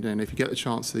engaging. And if you get the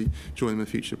chance to join them in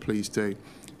the future, please do.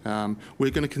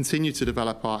 We're going to continue to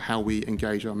develop how we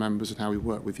engage our members and how we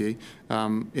work with you.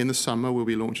 In the summer, we'll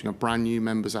be launching a brand new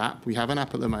members app. We have an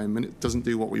app at the moment. It doesn't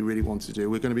do what we really want to do.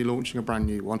 We're going to be launching a brand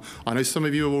new one. I know some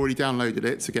of you have already downloaded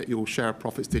it to get your share of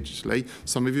profits digitally.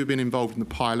 Some of you have been involved in the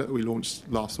pilot that we launched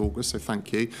last August, so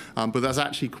thank you. But there's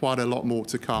actually quite a lot more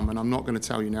to come, and I'm not going to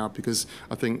tell you now because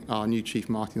I think our new Chief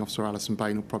Marketing Officer, Alison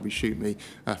Bain, will probably shoot me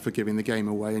for giving the game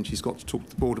away, and she's got to talk to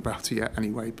the board about it yet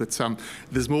anyway. But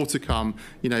there's more to come.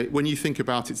 When you think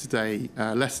about it today,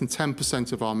 less than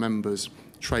 10% of our members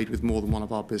trade with more than one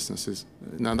of our businesses.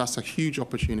 Now, that's a huge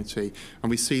opportunity, and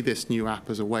we see this new app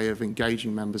as a way of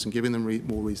engaging members and giving them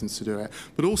more reasons to do it.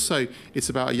 But also, it's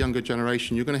about a younger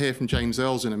generation. You're going to hear from James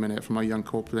Earls in a minute from our Young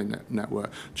Cooperative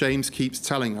Network. James keeps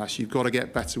telling us, you've got to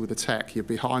get better with the tech. You're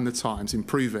behind the times.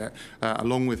 Improve it,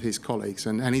 along with his colleagues.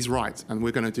 And he's right, and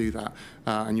we're going to do that.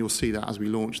 And you'll see that as we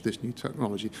launch this new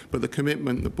technology. But the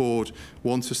commitment the board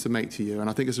wants us to make to you,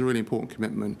 and I think it's a really important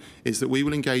commitment, is that we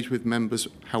will engage with members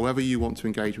however you want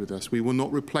to engage with us. We will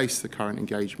not replace the current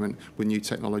engagement with new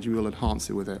technology. We will enhance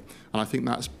it with it. And I think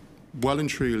that's well and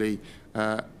truly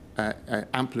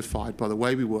amplified by the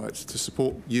way we worked to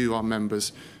support you, our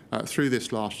members, through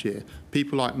this last year.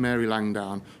 People like Mary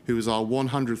Langdown, who was our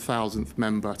 100,000th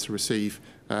member to receive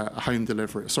a home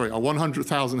delivery. Sorry, our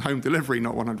 100,000 home delivery,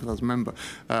 not 100,000 member.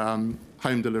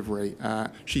 Home delivery.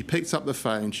 She picked up the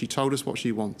phone, she told us what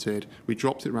she wanted, we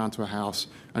dropped it round to her house,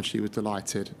 and she was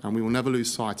delighted. And we will never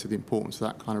lose sight of the importance of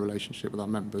that kind of relationship with our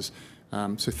members.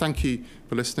 So thank you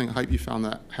for listening. I hope you found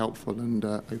that helpful, and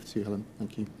over to you, Helen.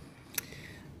 Thank you.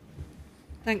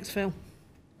 Thanks, Phil.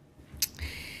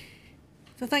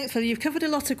 So thanks, Phil. You've covered a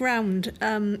lot of ground,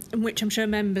 which I'm sure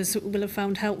members will have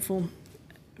found helpful.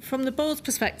 From the board's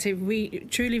perspective, we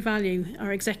truly value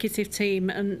our executive team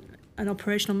and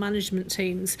operational management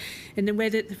teams in the way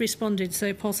that they've responded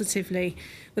so positively,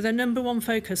 with our number one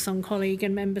focus on colleague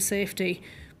and member safety,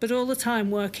 but all the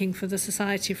time working for the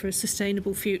society for a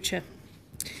sustainable future.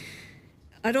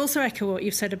 I'd also echo what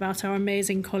you've said about our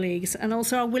amazing colleagues and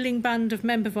also our willing band of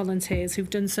member volunteers who've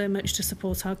done so much to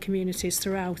support our communities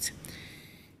throughout.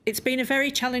 It's been a very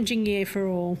challenging year for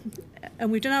all,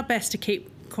 and we've done our best to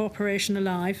keep cooperation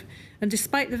alive, and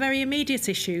despite the very immediate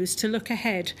issues, to look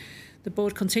ahead. The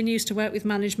board continues to work with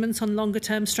management on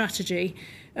longer-term strategy,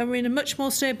 and we're in a much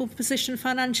more stable position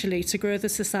financially to grow the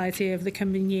society over the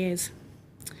coming years.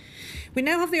 We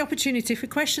now have the opportunity for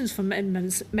questions from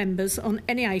members on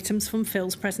any items from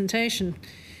Phil's presentation.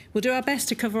 We'll do our best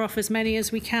to cover off as many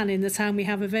as we can in the time we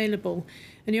have available,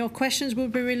 and your questions will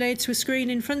be relayed to a screen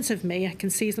in front of me. I can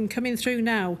see them coming through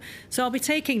now, so I'll be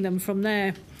taking them from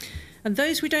there. And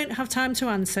those we don't have time to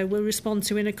answer, we'll respond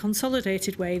to in a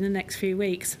consolidated way in the next few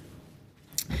weeks.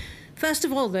 First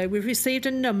of all, though, we've received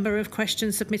a number of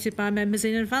questions submitted by members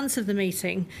in advance of the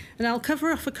meeting, and I'll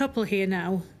cover off a couple here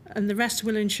now, and the rest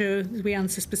will ensure that we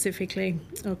answer specifically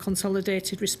or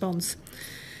consolidated response.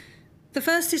 The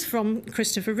first is from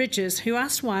Christopher Ridges, who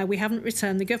asked why we haven't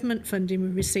returned the government funding we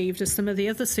received as some of the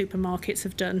other supermarkets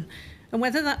have done, and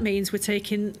whether that means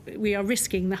we are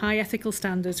risking the high ethical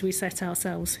standards we set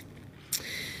ourselves.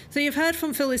 So you've heard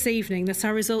from Phil this evening that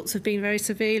our results have been very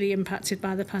severely impacted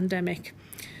by the pandemic.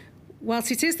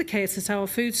 Whilst it is the case that our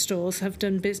food stores have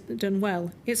done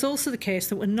well, it's also the case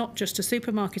that we're not just a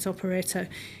supermarket operator.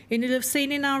 And you'll have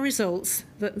seen in our results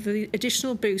that the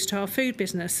additional boost to our food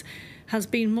business has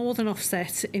been more than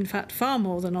offset, in fact far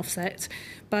more than offset,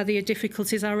 by the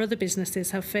difficulties our other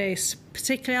businesses have faced,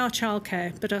 particularly our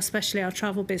childcare, but especially our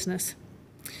travel business.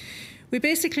 We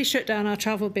basically shut down our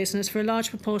travel business for a large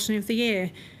proportion of the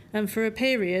year, and for a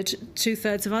period,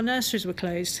 2/3 of our nurseries were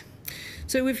closed.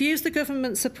 So we've used the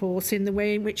government support in the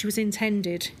way in which it was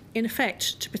intended, in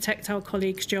effect, to protect our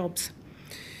colleagues' jobs.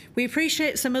 We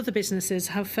appreciate some other businesses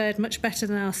have fared much better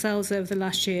than ourselves over the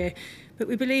last year, but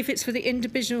we believe it's for the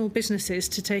individual businesses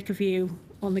to take a view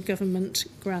on the government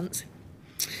grant.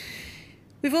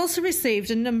 We've also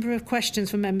received a number of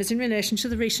questions from members in relation to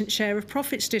the recent share of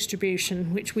profits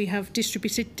distribution, which we have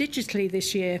distributed digitally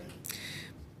this year.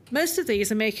 Most of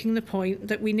these are making the point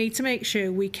that we need to make sure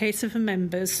we cater for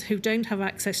members who don't have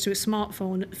access to a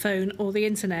phone or the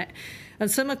internet,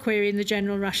 and some are querying the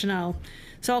general rationale.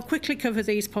 So I'll quickly cover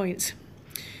these points.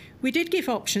 We did give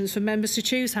options for members to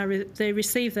choose how they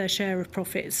receive their share of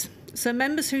profits. So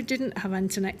members who didn't have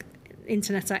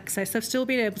internet access have still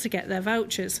been able to get their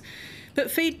vouchers.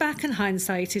 But feedback and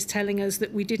hindsight is telling us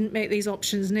that we didn't make these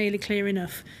options nearly clear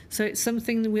enough, so it's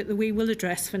something that we will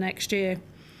address for next year.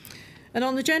 And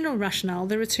on the general rationale,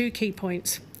 there are two key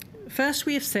points. First,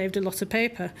 we have saved a lot of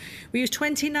paper. We used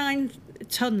 29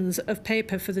 tonnes of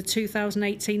paper for the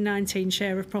 2018-19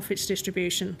 share of profits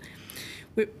distribution.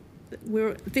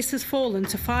 This has fallen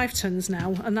to 5 tonnes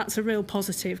now, and that's a real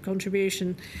positive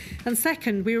contribution. And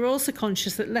second, we were also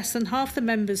conscious that less than half the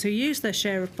members who used their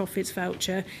share of profits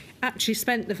voucher actually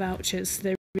spent the vouchers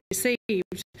they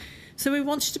received. So we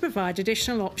wanted to provide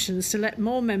additional options to let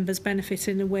more members benefit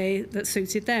in a way that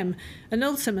suited them. And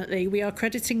ultimately, we are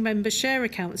crediting members' share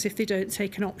accounts if they don't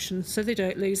take an option, so they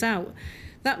don't lose out.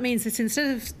 That means that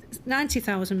instead of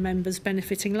 90,000 members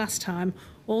benefiting last time,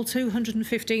 all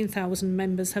 215,000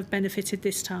 members have benefited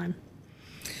this time.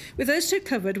 With those two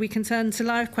covered, we can turn to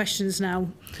live questions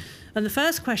now. And the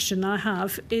first question I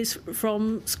have is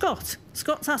from Scott.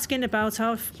 Scott's asking about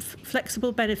our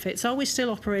flexible benefits. Are we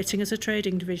still operating as a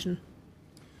trading division?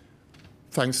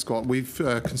 Thanks, Scott. We've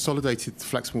consolidated the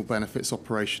flexible benefits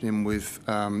operation in with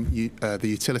the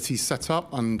utilities set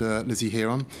up under Lizzie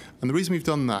Heron. And the reason we've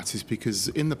done that is because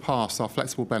in the past, our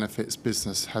flexible benefits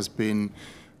business has been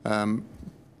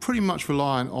pretty much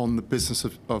reliant on the business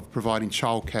of providing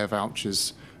childcare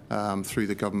vouchers through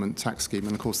the government tax scheme,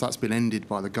 and of course that's been ended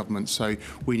by the government, so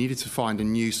we needed to find a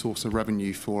new source of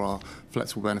revenue for our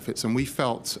flexible benefits, and we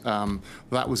felt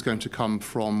that was going to come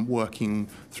from working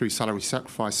through salary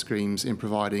sacrifice schemes in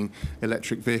providing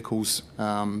electric vehicles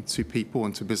to people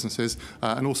and to businesses,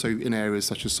 and also in areas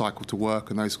such as cycle to work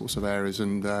and those sorts of areas,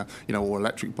 and or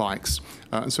electric bikes.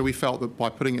 And so we felt that by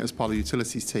putting it as part of the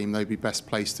utilities team, they'd be best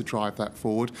placed to drive that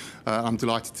forward. I'm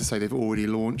delighted to say they've already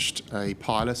launched a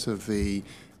pilot of the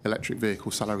electric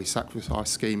vehicle salary sacrifice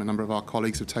scheme. A number of our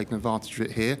colleagues have taken advantage of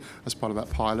it here as part of that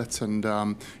pilot, and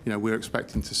we're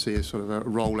expecting to see a sort of a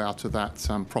rollout of that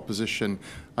proposition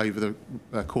over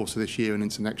the course of this year and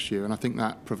into next year. And I think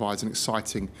that provides an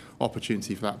exciting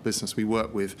opportunity for that business. We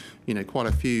work with quite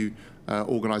a few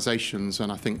organisations,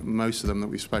 and I think most of them that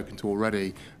we've spoken to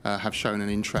already have shown an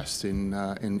interest in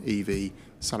EV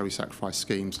salary sacrifice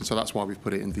schemes, and so that's why we've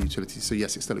put it in the utilities. So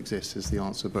yes, it still exists is the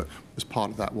answer, but as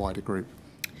part of that wider group.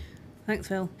 Thanks,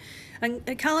 Phil. And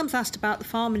Callum's asked about the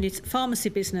pharmacy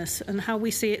business and how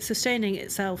we see it sustaining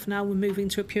itself now we're moving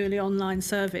to a purely online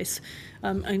service.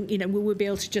 And will we be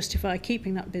able to justify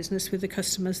keeping that business with the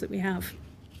customers that we have?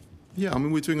 Yeah, I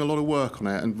mean, we're doing a lot of work on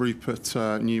it, and Rupert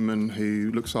Newman,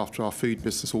 who looks after our food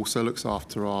business, also looks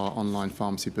after our online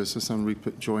pharmacy business. And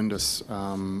Rupert joined us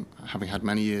having had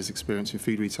many years' experience in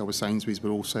food retail with Sainsbury's, but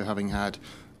also having had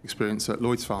experience at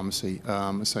Lloyd's Pharmacy,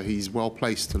 so he's well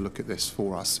placed to look at this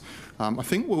for us. I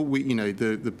think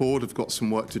the board have got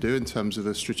some work to do in terms of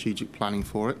the strategic planning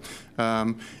for it.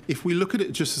 If we look at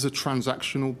it just as a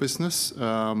transactional business,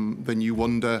 then you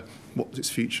wonder what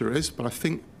its future is. But I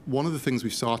think one of the things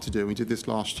we started to do, and we did this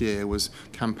last year, was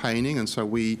campaigning. And so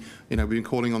we've been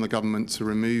calling on the government to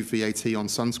remove VAT on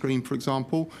sunscreen, for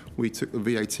example. We took the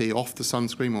VAT off the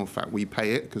sunscreen. Well, in fact, we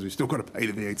pay it because we've still got to pay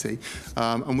the VAT.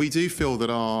 And we do feel that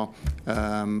our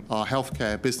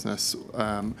healthcare business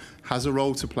has a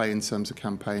role to play in terms of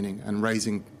campaigning and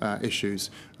raising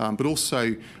issues, but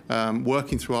also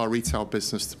working through our retail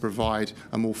business to provide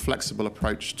a more flexible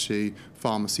approach to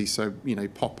pharmacy. So,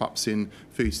 pop-ups in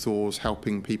food stores,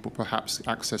 helping people perhaps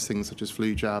access things such as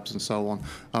flu jabs and so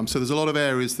on. So there's a lot of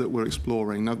areas that we're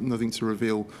exploring. Nothing to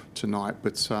reveal tonight,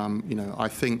 but I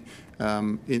think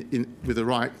with the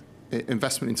right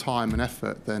investment in time and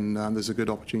effort, then there's a good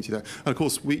opportunity there. And of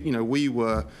course, we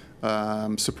were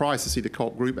surprised to see the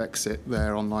Co-op Group exit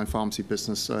their online pharmacy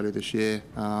business earlier this year,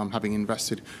 having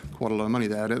invested quite a lot of money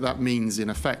there. That means, in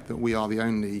effect, that we are the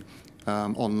only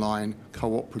online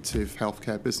cooperative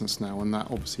healthcare business now, and that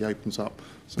obviously opens up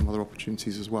some other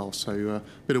opportunities as well. So a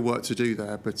bit of work to do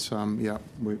there, but yeah,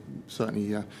 we're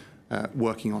certainly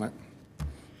working on it.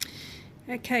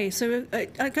 Okay, so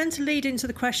I'm going to lead into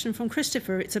the question from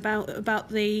Christopher. It's about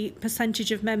the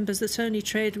percentage of members that only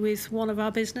trade with one of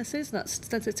our businesses. That's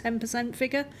a 10%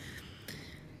 figure.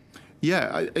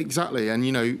 Yeah, exactly. And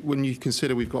when you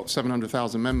consider we've got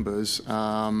 700,000 members,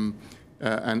 and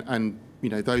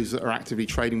those that are actively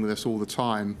trading with us all the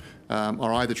time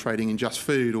are either trading in just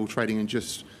food or trading in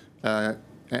just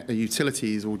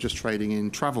utilities or just trading in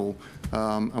travel,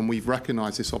 and we've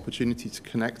recognised this opportunity to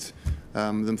connect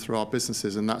them through our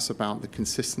businesses, and that's about the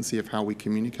consistency of how we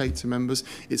communicate to members.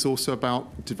 It's also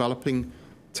about developing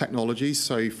technologies.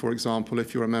 So, for example,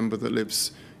 if you're a member that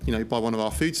lives by one of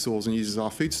our food stores and uses our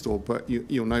food store, but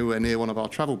you're nowhere near one of our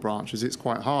travel branches, it's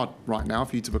quite hard right now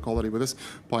for you to book holiday with us.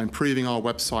 By improving our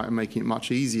website and making it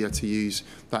much easier to use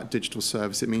that digital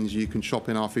service, it means you can shop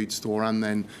in our food store and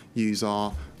then use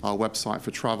our website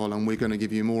for travel, and we're going to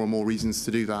give you more and more reasons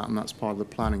to do that, and that's part of the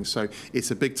planning. So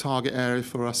it's a big target area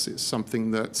for us. It's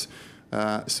something that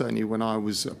certainly when I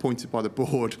was appointed by the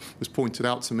board was pointed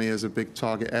out to me as a big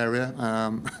target area.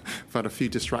 I've had a few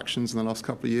distractions in the last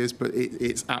couple of years, but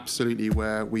it's absolutely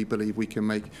where we believe we can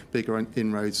make bigger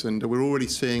inroads, and we're already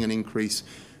seeing an increase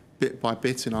bit by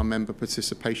bit in our member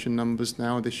participation numbers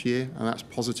now this year, and that's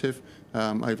positive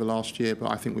over last year,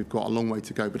 but I think we've got a long way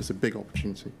to go, but it's a big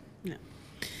opportunity. Yeah.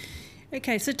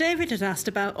 Okay, so David had asked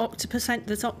about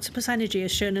that Octopus Energy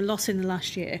has shown a loss in the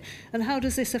last year, and how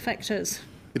does this affect us?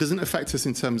 It doesn't affect us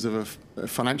in terms of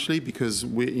financially, because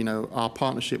our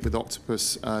partnership with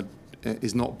Octopus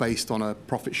is not based on a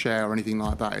profit share or anything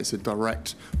like that. It's a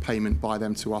direct payment by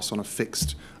them to us on a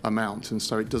fixed amount, and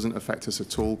so it doesn't affect us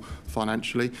at all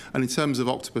financially. And in terms of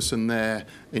Octopus and their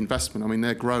investment, I mean,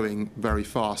 they're growing very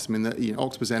fast. I mean,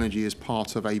 Octopus Energy is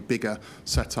part of a bigger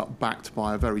setup backed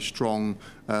by a very strong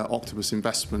Octopus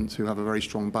Investment, who have a very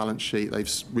strong balance sheet.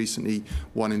 They've recently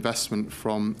won investment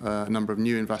from a number of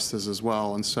new investors as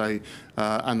well, and so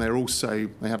and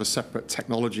they have a separate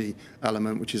technology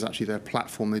element, which is actually their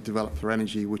platform they developed for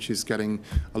energy, which is getting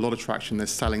a lot of traction. They're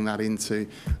selling that into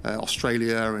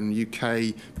Australia and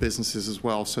UK businesses as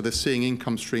well. So they're seeing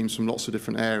income streams from lots of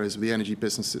different areas. The energy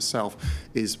business itself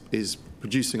is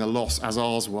producing a loss, as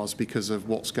ours was, because of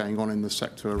what's going on in the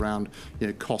sector around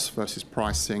cost versus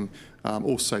pricing.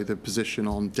 Also the position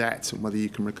on debt and whether you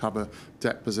can recover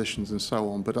debt positions and so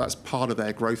on. But that's part of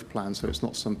their growth plan, so it's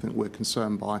not something we're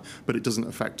concerned by, but it doesn't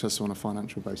affect us on a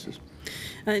financial basis.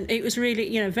 And it was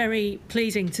really, very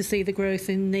pleasing to see the growth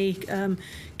in the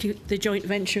joint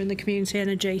venture and the community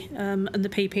energy and the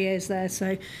PPAs there.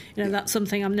 So, that's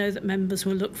something I know that members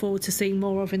will look forward to seeing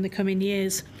more of in the coming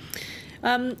years.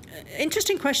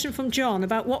 Interesting question from John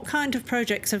about what kind of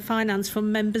projects are financed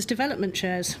from members' development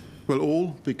shares. Well,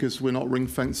 all, because we're not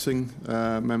ring-fencing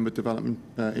member development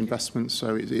investments,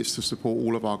 so it's to support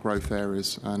all of our growth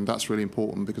areas, and that's really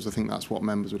important because I think that's what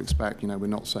members would expect. We're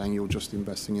not saying you're just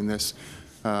investing in this,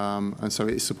 and so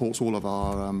it supports all of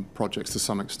our projects to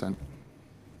some extent.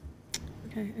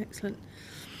 Okay, excellent.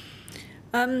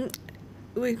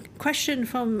 Question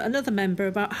from another member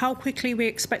about how quickly we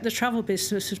expect the travel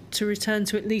business to return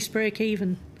to at least break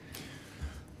even.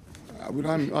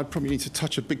 I'd probably need to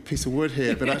touch a big piece of wood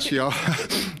here, but actually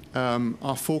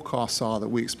our forecasts are that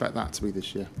we expect that to be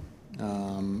this year.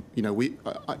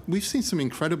 We've seen some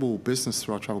incredible business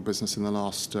through our travel business in the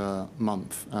last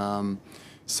month.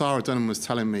 Sarah Dunham was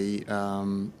telling me,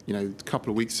 a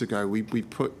couple of weeks ago, we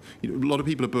put a lot of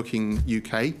people are booking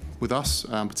UK with us,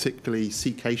 particularly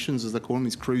Seacations, as they call them,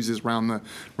 these cruises around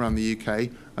the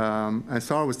UK. And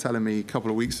Sarah was telling me a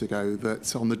couple of weeks ago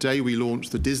that on the day we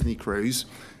launched the Disney cruise,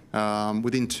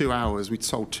 within 2 hours, we'd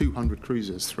sold 200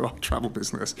 cruises through our travel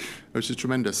business, which is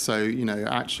tremendous. So,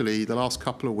 actually, the last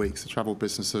couple of weeks, the travel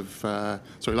business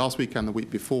last week and the week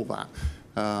before that,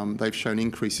 they've shown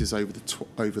increases over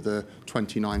the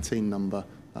 2019 number,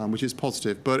 which is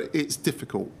positive. But it's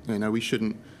difficult. We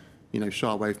shouldn't, shy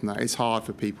away from that. It's hard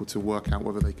for people to work out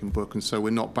whether they can book, and so we're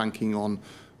not banking on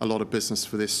a lot of business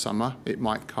for this summer. It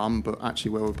might come, but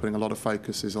actually, where we're putting a lot of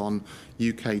focus is on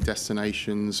UK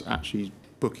destinations, actually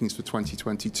bookings for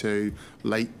 2022,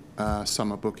 late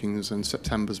summer bookings, and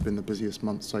September's been the busiest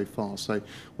month so far. So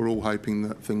we're all hoping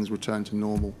that things return to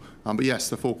normal. But yes,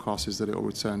 the forecast is that it will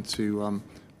return to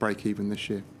break even this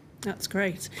year. That's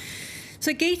great.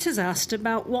 So Geeta's asked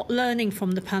about what learning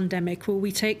from the pandemic will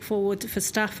we take forward for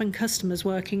staff and customers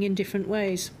working in different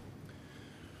ways?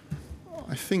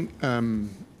 I think a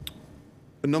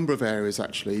number of areas,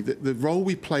 actually. The role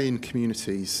we play in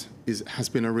communities has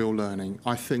been a real learning.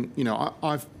 I think,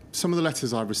 some of the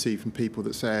letters I've received from people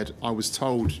that said, I was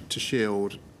told to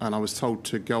shield and I was told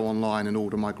to go online and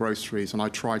order my groceries, and I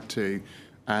tried to,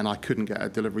 and I couldn't get a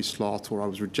delivery slot, or I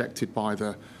was rejected by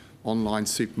the online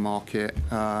supermarket,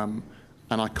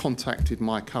 and I contacted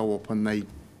my co-op and they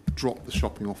dropped the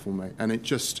shopping off for me. And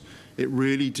it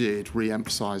really did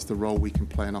re-emphasise the role we can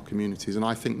play in our communities. And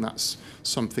I think that's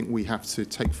something we have to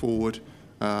take forward.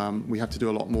 We have to do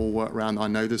a lot more work around. I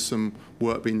know there's some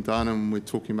work being done, and we're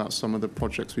talking about some of the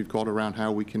projects we've got around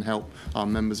how we can help our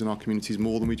members in our communities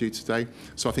more than we do today.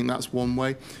 So I think that's one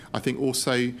way. I think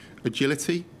also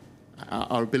agility,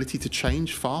 our ability to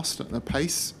change fast at a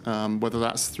pace, whether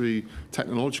that's through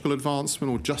technological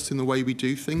advancement or just in the way we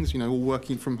do things, all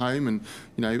working from home. And,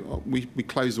 we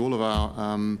closed all of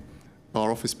our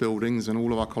office buildings, and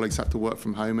all of our colleagues had to work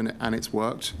from home, and it's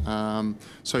worked.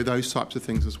 So those types of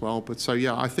things as well. But so,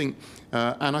 yeah, I think,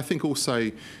 and I think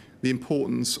also the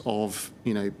importance of,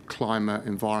 climate,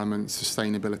 environment,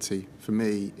 sustainability, for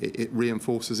me, it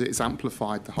reinforces it. It's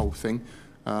amplified the whole thing.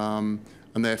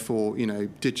 And therefore,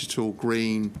 digital,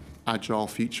 green, agile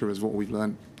future is what we've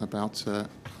learned about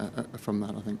from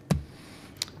that, I think.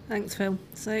 Thanks, Phil.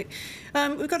 So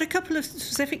we've got a couple of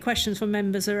specific questions from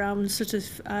members around sort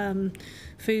of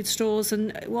food stores,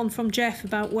 and one from Jeff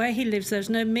about where he lives. There's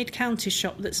no mid-county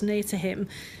shop that's near to him,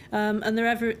 and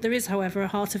there is, however, a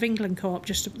Heart of England co-op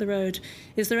just up the road.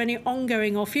 Is there any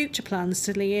ongoing or future plans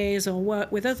to liaise or work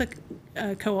with other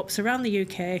co-ops around the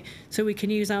UK so we can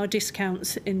use our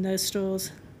discounts in those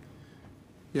stores?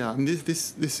 Yeah, and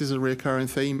this is a recurring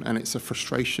theme, and it's a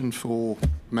frustration for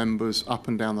members up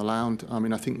and down the land. I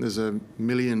mean, I think there's 1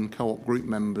 million co-op group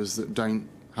members that don't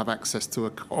have access to a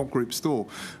co-op group store.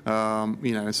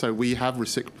 So we have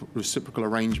reciprocal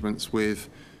arrangements with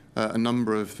a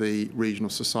number of the regional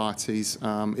societies.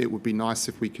 It would be nice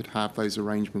if we could have those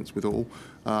arrangements with all.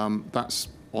 That's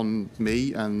on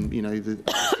me and the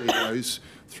CEOs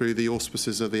through the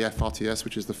auspices of the FRTS,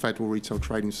 which is the Federal Retail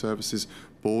Trading Services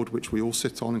Board, which we all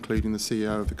sit on, including the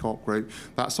CEO of the Co-op Group.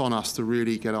 That's on us to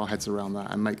really get our heads around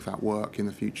that and make that work in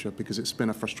the future, because it's been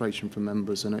a frustration for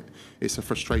members, and it's a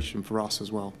frustration for us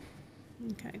as well.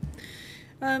 Okay.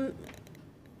 And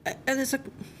there's a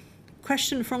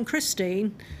question from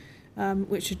Christine,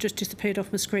 which has just disappeared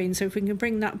off my screen. So if we can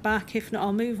bring that back, if not,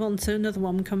 I'll move on to another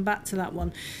one and come back to that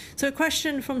one. So a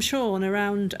question from Sean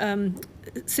around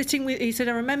he said,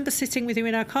 I remember sitting with you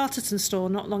in our Carterton store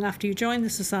not long after you joined the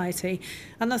Society,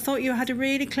 and I thought you had a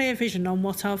really clear vision on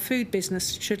what our food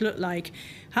business should look like.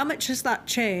 How much has that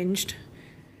changed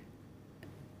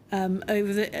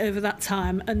over that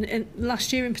time? And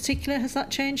last year in particular, has that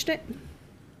changed it?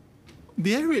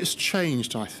 The area has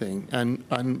changed, I think, and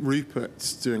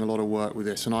Rupert's doing a lot of work with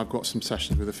this, and I've got some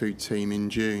sessions with the food team in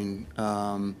June.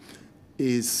 I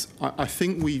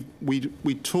think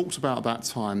we talked about that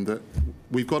time that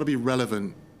we've got to be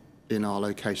relevant in our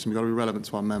location. We've got to be relevant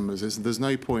to our members. There's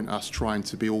no point us trying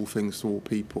to be all things to all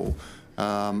people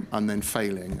and then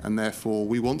failing. And therefore,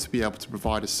 we want to be able to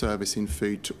provide a service in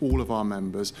food to all of our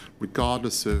members,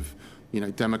 regardless of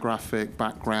demographic,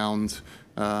 background,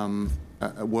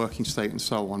 a working state and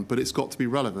so on, but it's got to be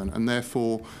relevant, and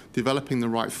therefore developing the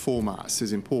right formats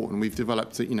is important. We've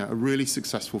developed a really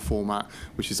successful format,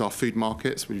 which is our food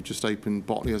markets. We've just opened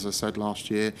Botley, as I said,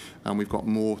 last year, and we've got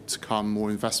more to come,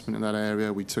 more investment in that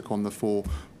area. We took on the 4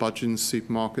 Budgeons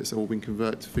supermarkets that have all been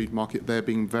converted to food market. They're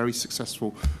being very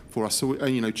successful for us. So,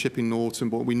 Chipping Norton,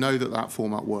 but we know that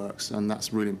format works, and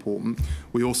that's really important.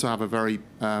 We also have a very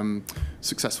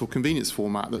successful convenience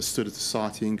format that stood at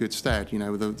Society in good stead,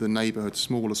 with the neighbourhood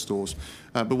smaller stores.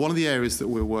 But one of the areas that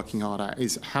we're working hard at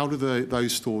is how do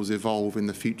those stores evolve in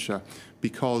the future?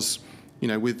 Because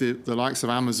with the likes of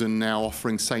Amazon now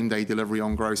offering same-day delivery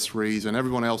on groceries and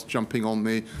everyone else jumping on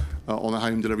the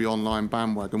home delivery online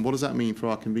bandwagon, what does that mean for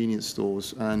our convenience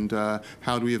stores? And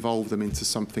how do we evolve them into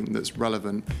something that's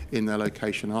relevant in their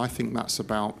location? And I think that's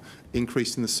about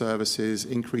increasing the services,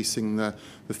 increasing the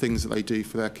things that they do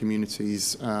for their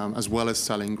communities, as well as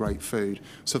selling great food.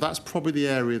 So that's probably the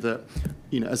area that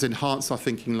has enhanced our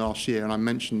thinking last year. And I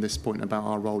mentioned this point about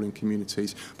our role in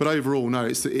communities. But overall, no,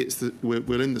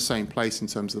 we're in the same place in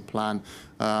terms of the plan.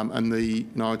 And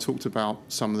I talked about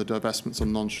some of the divestments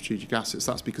on non-strategic assets.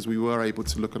 That's because we were able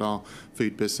to look at our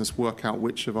food business, work out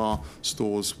which of our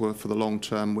stores were for the long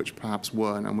term, which perhaps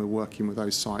weren't, and we're working with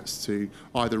those sites to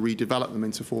either redevelop them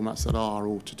into formats sites that are,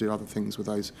 or to do other things with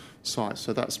those sites.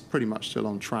 So that's pretty much still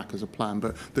on track as a plan.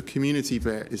 But the community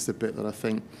bit is the bit that I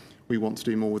think we want to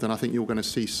do more with, and I think you're going to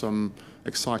see some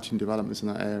exciting developments in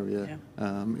that area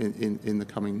in the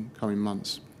coming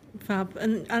months. Fab.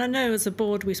 And I know as a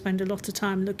board we spend a lot of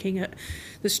time looking at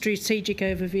the strategic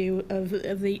overview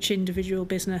of each individual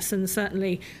business, and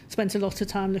certainly spent a lot of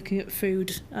time looking at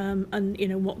food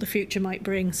and what the future might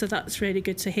bring. So that's really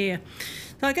good to hear.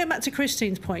 Now I go back to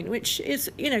Christine's point, which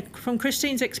is from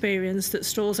Christine's experience that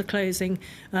stores are closing,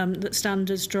 that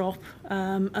standards drop,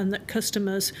 and that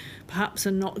customers perhaps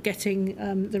are not getting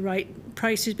the right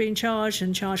prices being charged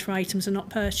and charged for items are not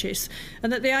purchased,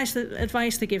 and that the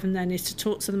advice they're given then is to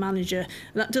talk to the manager.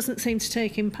 That doesn't seem to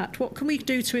take impact. What can we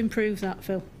do to improve that,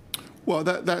 Phil? Well,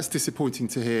 that's disappointing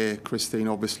to hear, Christine,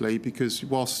 obviously, because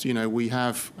whilst we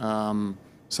have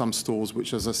some stores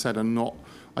which, as I said, are not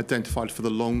identified for the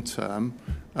long term,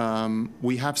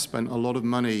 we have spent a lot of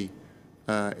money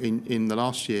in the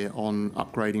last year on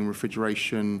upgrading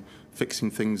refrigeration,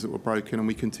 fixing things that were broken, and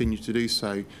we continue to do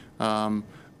so.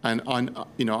 And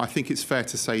I think it's fair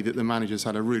to say that the managers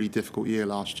had a really difficult year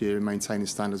last year in maintaining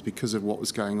standards because of what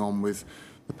was going on with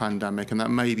the pandemic, and that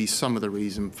may be some of the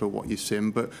reason for what you've seen,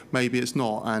 but maybe it's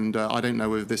not. And I don't know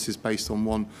whether this is based on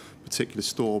one particular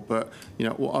store, but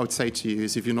what I would say to you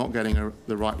is if you're not getting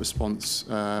the right response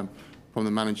from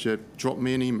the manager, drop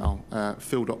me an email,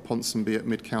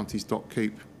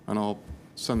 phil.ponsonby@midcounties.coop, and I'll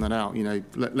send that out.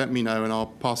 Let me know, and I'll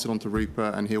pass it on to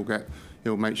Rupert, and he'll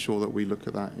make sure that we look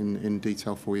at that in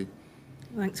detail for you.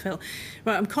 Thanks, Phil.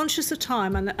 Right, I'm conscious of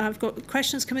time, and I've got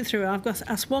questions coming through. I've got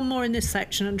to ask one more in this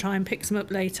section and try and pick some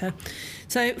up later.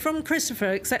 So from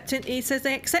Christopher, he says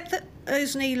they accept that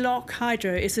Osney Lock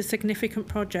Hydro is a significant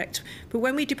project, but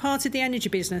when we departed the energy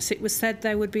business, it was said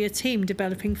there would be a team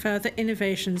developing further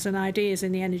innovations and ideas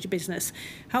in the energy business.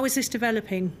 How is this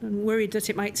developing? I'm worried that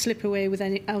it might slip away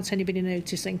without anybody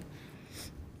noticing.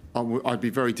 I'd be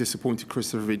very disappointed,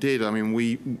 Christopher, if he did. I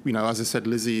mean, as I said,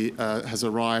 Lizzie has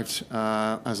arrived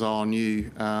as our new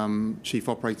Chief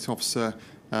Operating Officer.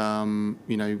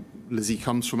 Lizzie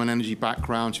comes from an energy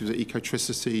background. She was at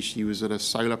Ecotricity. She was at a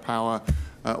solar power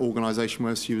organisation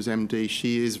where she was MD.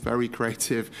 She is very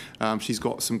creative. She's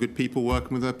got some good people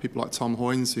working with her, people like Tom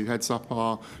Hoynes, who heads up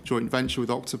our joint venture with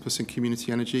Octopus and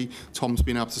Community Energy. Tom's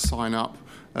been able to sign up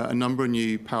a number of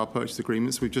new power purchase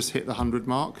agreements. We've just hit the 100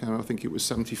 mark. I think it was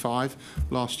 75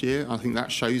 last year. I think that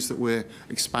shows that we're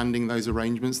expanding those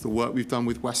arrangements. The work we've done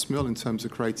with Westmill in terms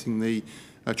of creating the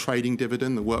trading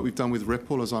dividend, the work we've done with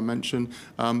Ripple, as I mentioned.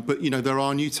 But there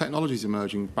are new technologies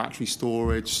emerging, battery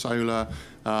storage, solar,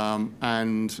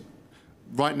 and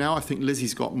right now, I think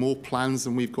Lizzie's got more plans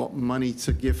than we've got money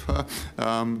to give her.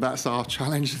 That's our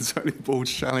challenge, it's certainly the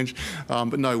board's challenge.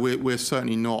 But no, we're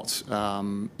certainly not,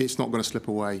 it's not going to slip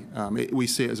away. We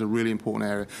see it as a really important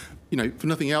area. For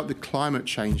nothing else, the climate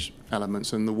change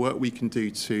elements and the work we can do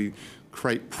to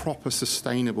create proper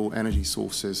sustainable energy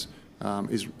sources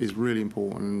is really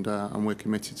important, and we're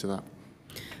committed to that.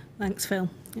 Thanks, Phil.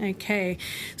 Okay,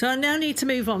 so I now need to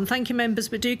move on. Thank you, members,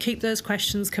 but do keep those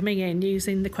questions coming in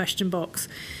using the question box.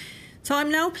 So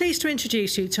I'm now pleased to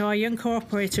introduce you to our Young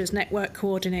Co-operators Network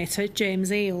Coordinator,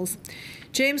 James Eales.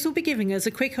 James will be giving us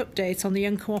a quick update on the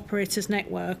Young Co-operators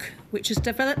Network, which has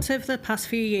developed over the past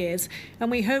few years, and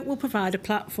we hope will provide a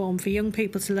platform for young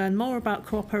people to learn more about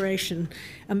cooperation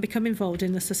and become involved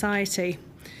in the society.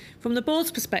 From the board's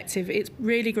perspective, it's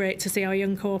really great to see our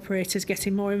young co-operators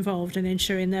getting more involved and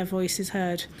ensuring their voice is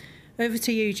heard. Over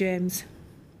to you, James.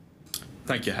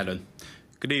 Thank you, Helen.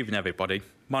 Good evening, everybody.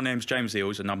 My name's James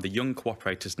Eales, and I'm the Young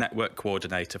Co-operators Network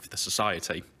Coordinator for the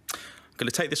Society. I'm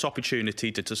going to take this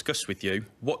opportunity to discuss with you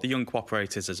what the Young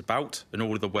Co-operators is about and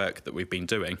all of the work that we've been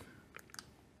doing.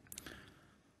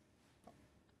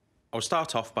 I'll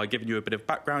start off by giving you a bit of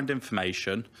background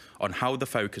information on how the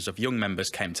focus of young members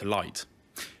came to light.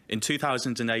 In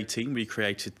 2018, we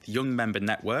created the Young Member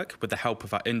Network with the help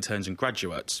of our interns and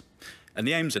graduates. And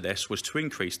the aims of this was to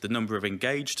increase the number of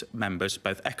engaged members,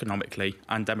 both economically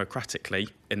and democratically,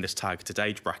 in this targeted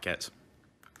age bracket.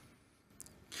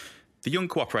 The Young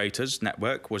Co-operators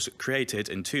Network was created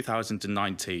in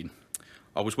 2019.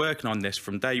 I was working on this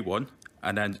from day one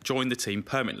and then joined the team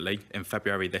permanently in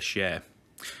February this year.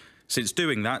 Since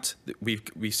doing that, we've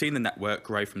seen the network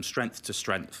grow from strength to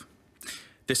strength.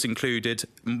 This included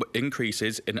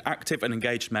increases in active and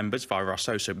engaged members via our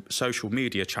social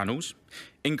media channels,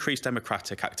 increased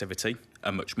democratic activity,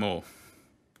 and much more.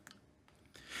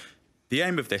 The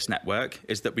aim of this network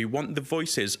is that we want the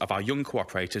voices of our young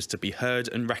co-operators to be heard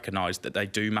and recognised that they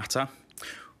do matter.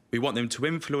 We want them to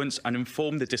influence and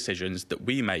inform the decisions that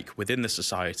we make within the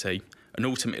society and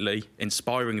ultimately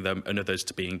inspiring them and others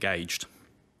to be engaged.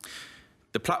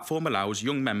 The platform allows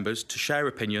young members to share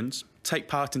opinions, take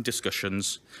part in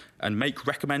discussions, and make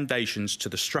recommendations to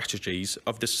the strategies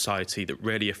of the society that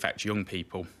really affect young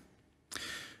people.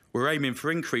 We're aiming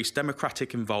for increased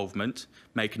democratic involvement,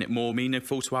 making it more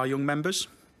meaningful to our young members.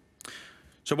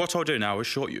 So what I'll do now is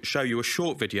show you a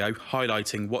short video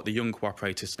highlighting what the Young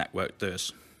Co-operators Network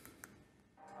does.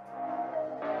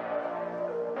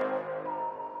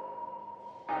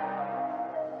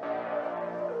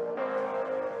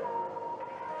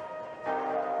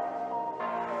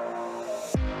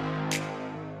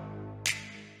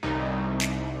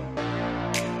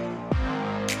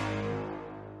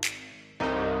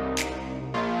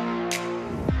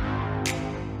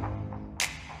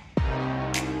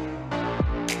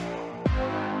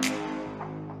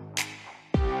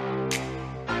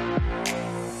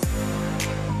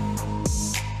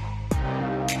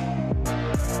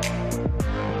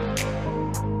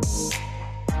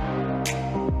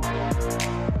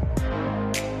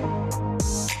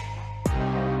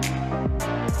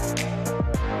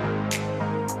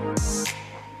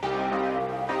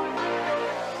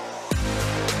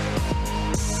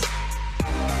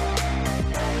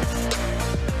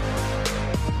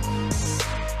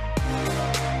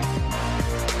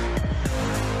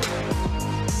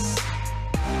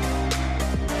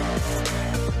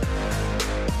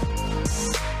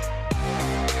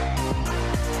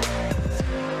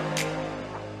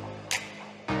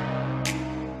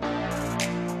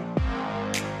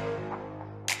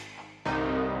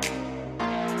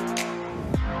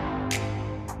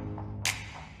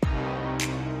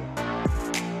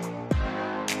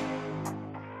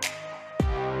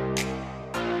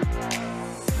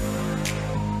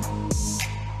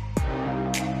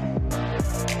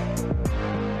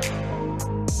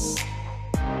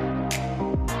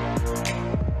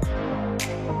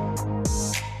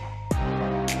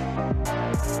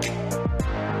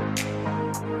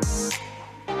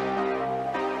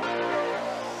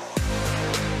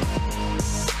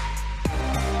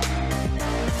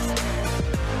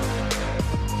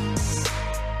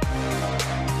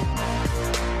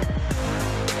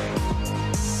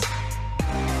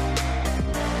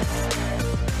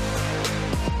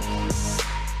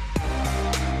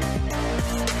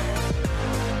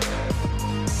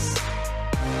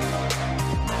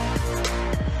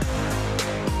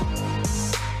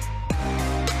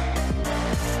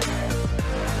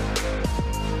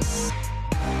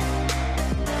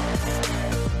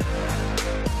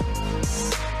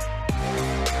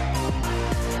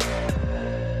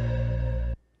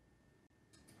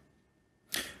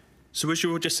 So as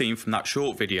you all just seen from that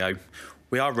short video,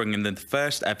 we are running the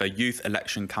first ever youth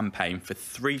election campaign for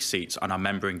 3 seats on our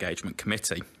Member Engagement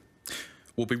Committee.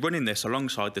 We'll be running this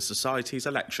alongside the Society's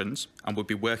elections, and we'll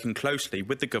be working closely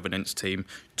with the governance team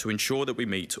to ensure that we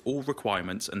meet all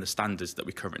requirements and the standards that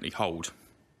we currently hold.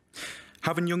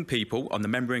 Having young people on the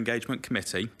Member Engagement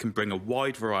Committee can bring a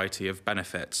wide variety of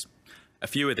benefits. A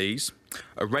few of these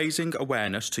are raising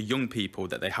awareness to young people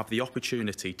that they have the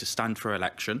opportunity to stand for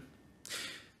election.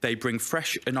 They bring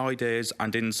fresh ideas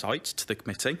and insights to the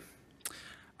committee.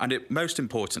 And most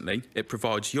importantly, it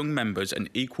provides young members an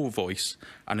equal voice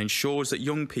and ensures that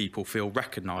young people feel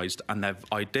recognised and their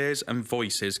ideas and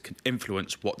voices can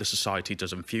influence what the society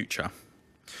does in future.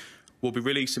 We'll be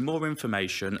releasing more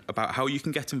information about how you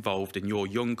can get involved in your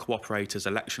Young Co-operators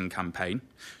election campaign,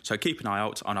 so keep an eye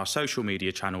out on our social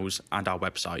media channels and our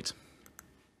website.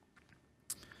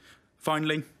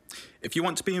 Finally, if you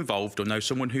want to be involved or know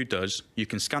someone who does, you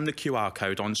can scan the QR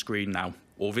code on screen now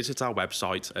or visit our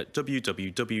website at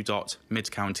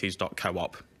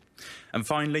www.midcounties.coop. And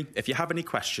finally, if you have any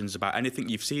questions about anything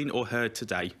you've seen or heard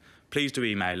today, please do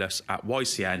email us at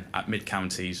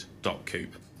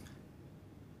ycn@midcounties.coop.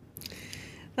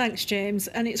 Thanks, James,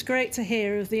 and it's great to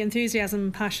hear of the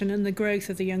enthusiasm, passion and the growth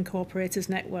of the Young Co-operators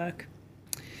Network.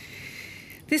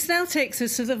 This now takes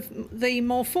us to the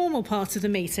more formal part of the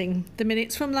meeting, the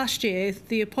minutes from last year,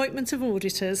 the appointment of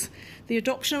auditors, the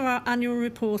adoption of our annual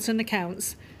report and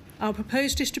accounts, our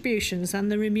proposed distributions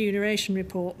and the remuneration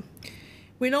report.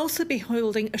 We'll also be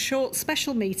holding a short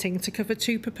special meeting to cover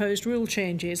 2 proposed rule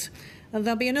changes, and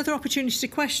there'll be another opportunity to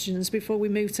questions before we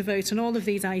move to vote on all of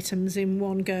these items in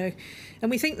one go.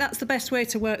 And we think that's the best way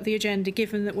to work the agenda,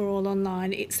 given that we're all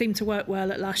online. It seemed to work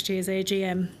well at last year's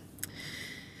AGM.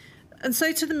 And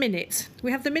so to the minutes.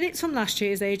 We have the minutes from last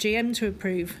year's AGM to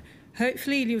approve.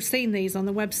 Hopefully you've seen these on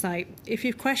the website. If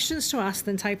you have questions to ask,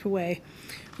 then type away.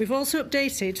 We've also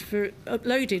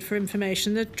uploaded for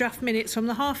information the draft minutes from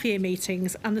the half-year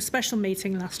meetings and the special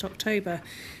meeting last October,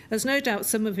 as no doubt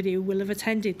some of you will have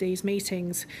attended these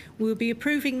meetings. We'll be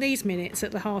approving these minutes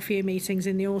at the half-year meetings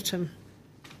in the autumn.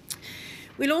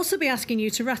 We'll also be asking you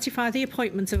to ratify the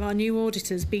appointment of our new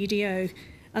auditors, BDO,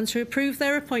 and to approve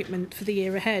their appointment for the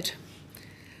year ahead.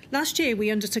 Last year,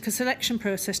 we undertook a selection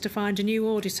process to find a new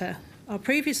auditor. Our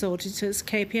previous auditors,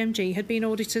 KPMG, had been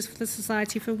auditors for the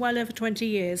Society for well over 20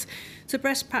 years, so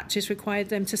best practice required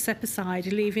them to step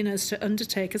aside, leaving us to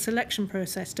undertake a selection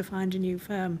process to find a new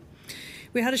firm.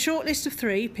 We had a short list of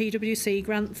 3, PwC,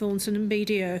 Grant Thornton and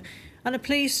BDO, and are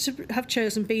pleased to have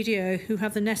chosen BDO, who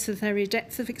have the necessary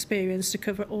depth of experience to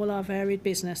cover all our varied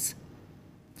business.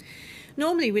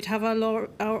 Normally, we'd have our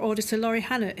auditor, Laurie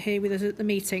Hannett, here with us at the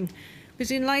meeting, but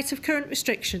in light of current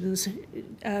restrictions,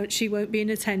 she won't be in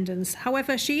attendance.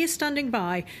 However, she is standing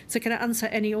by to answer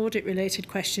any audit-related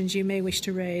questions you may wish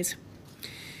to raise.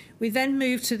 We then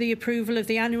move to the approval of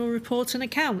the annual report and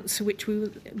accounts, which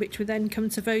we then come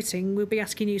to voting. We'll be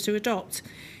asking you to adopt.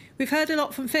 We've heard a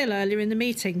lot from Phil earlier in the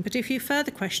meeting, but if you have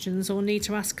further questions or need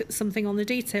to ask something on the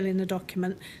detail in the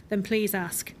document, then please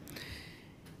ask.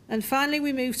 And finally,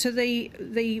 we move to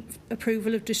the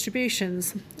approval of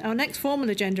distributions. Our next formal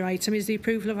agenda item is the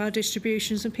approval of our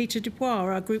distributions, and Peter Dubois,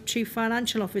 our Group Chief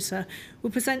Financial Officer, will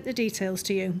present the details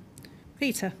to you.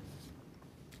 Peter.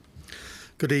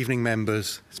 Good evening,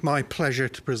 members. It's my pleasure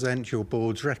to present your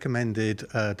board's recommended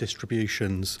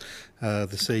distributions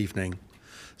this evening.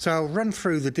 So I'll run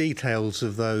through the details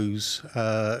of those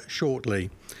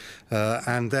shortly,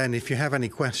 and then if you have any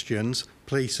questions,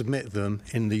 please submit them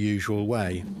in the usual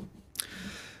way.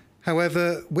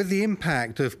 However, with the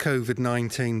impact of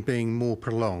COVID-19 being more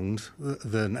prolonged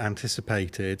than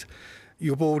anticipated,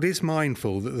 your board is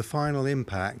mindful that the final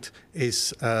impact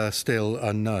is still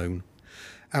unknown.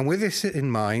 And with this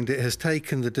in mind, it has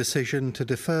taken the decision to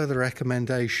defer the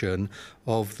recommendation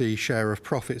of the share of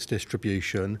profits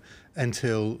distribution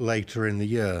until later in the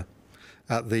year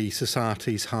at the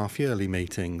Society's half-yearly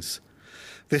meetings.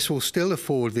 This will still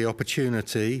afford the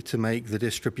opportunity to make the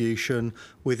distribution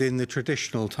within the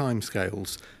traditional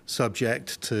timescales,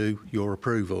 subject to your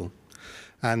approval.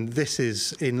 And this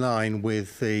is in line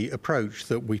with the approach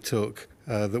that we took,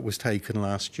 that was taken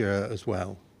last year as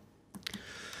well.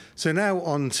 So now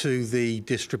on to the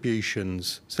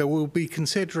distributions. So we'll be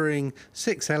considering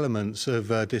 6 elements of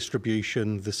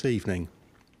distribution this evening.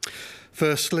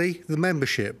 Firstly, the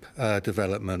membership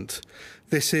development.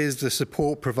 This is the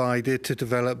support provided to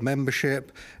develop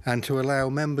membership and to allow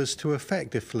members to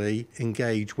effectively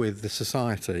engage with the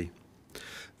Society.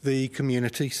 The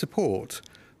community support,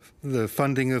 the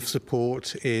funding of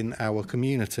support in our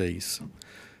communities.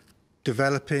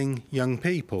 Developing young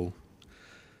people.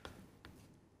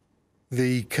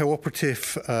 The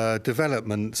cooperative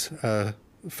development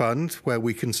fund, where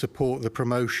we can support the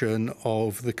promotion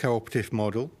of the cooperative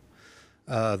model.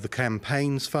 The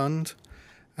campaigns fund,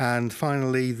 and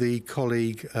finally the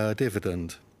colleague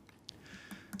dividend.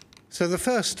 So the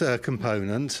first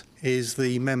component is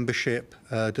the membership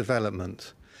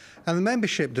development. And the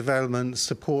membership development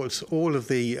supports all of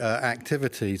the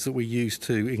activities that we use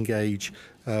to engage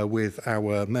with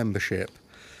our membership,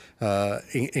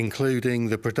 including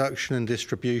the production and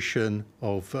distribution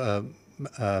of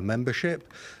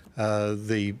membership,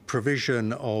 the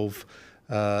provision of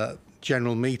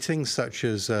general meetings such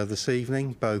as this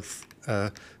evening, both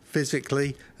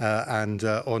physically and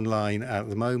online at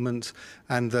the moment,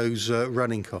 and those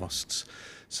running costs.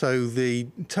 So the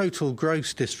total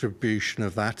gross distribution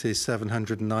of that is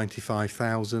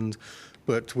 795,000,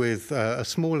 but with a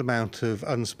small amount of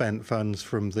unspent funds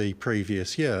from the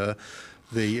previous year,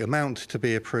 the amount to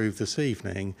be approved this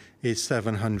evening is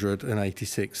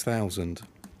 786,000.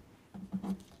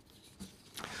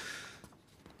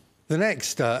 The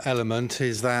next element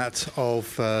is that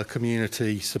of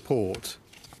community support.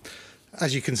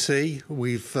 As you can see,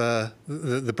 we've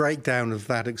the breakdown of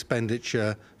that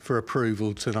expenditure for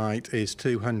approval tonight is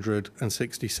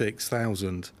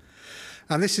 266,000.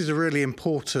 And this is a really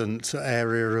important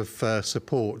area of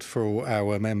support for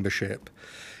our membership.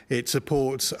 It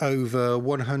supports over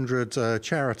 100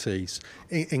 charities,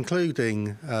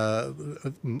 including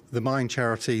the Mind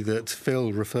charity that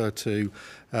Phil referred to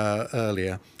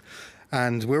earlier.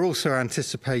 And we're also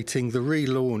anticipating the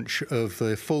relaunch of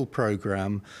the full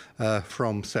programme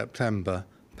from September,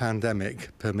 pandemic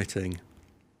permitting.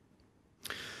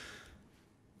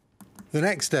 The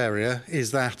next area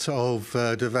is that of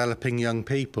developing young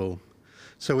people.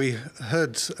 So we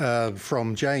heard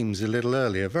from James a little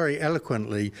earlier, very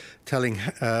eloquently telling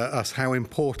us how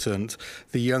important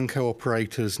the Young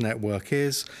Co-operators network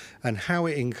is and how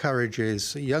it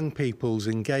encourages young people's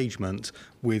engagement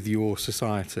with your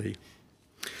society.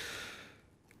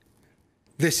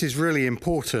 This is really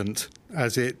important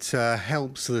as it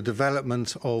helps the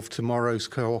development of tomorrow's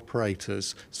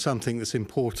co-operators, something that's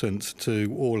important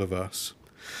to all of us.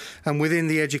 And within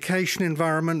the education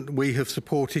environment, we have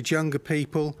supported younger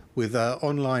people with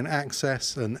online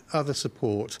access and other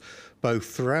support, both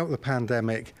throughout the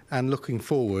pandemic and looking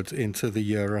forward into the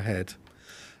year ahead.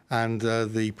 And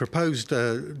the proposed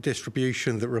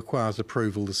distribution that requires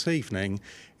approval this evening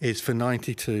is for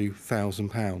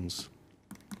 £92,000.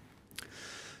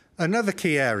 Another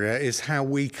key area is how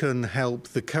we can help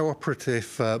the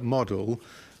cooperative model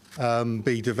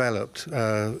be developed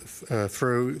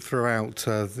throughout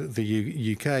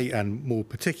the UK and more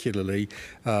particularly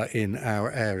in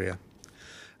our area.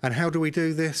 And how do we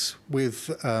do this? With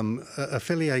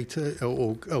affiliated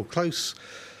or close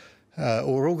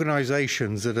or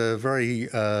organisations that are very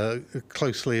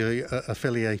closely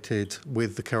affiliated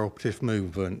with the cooperative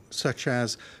movement, such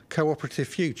as Cooperative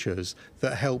Futures,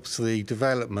 that helps the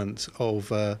development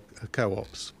of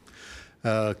co-ops.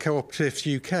 Cooperatives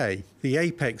UK, the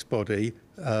apex body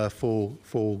for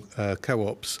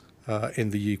co-ops in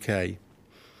the UK.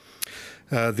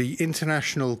 The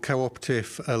International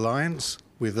Cooperative Alliance,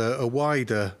 with a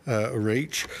wider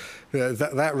reach,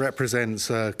 that represents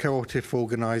cooperative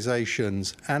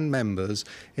organisations and members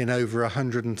in over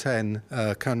 110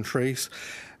 countries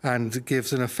and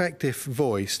gives an effective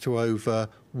voice to over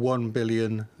 1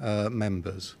 billion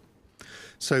members.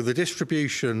 So the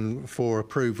distribution for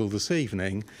approval this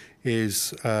evening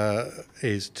is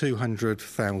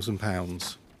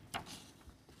 £200,000.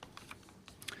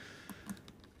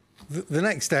 The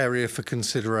next area for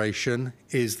consideration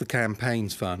is the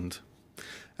Campaigns Fund.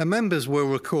 And members will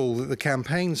recall that the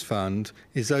Campaigns Fund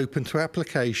is open to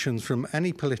applications from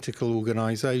any political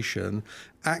organisation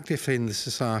active in the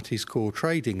society's core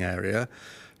trading area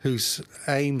whose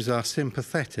aims are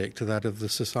sympathetic to that of the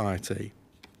society.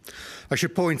 I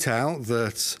should point out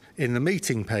that in the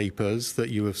meeting papers that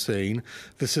you have seen,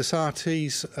 the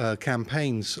Society's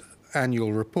campaigns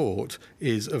annual report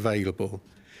is available.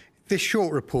 This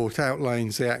short report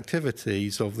outlines the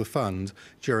activities of the fund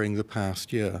during the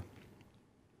past year.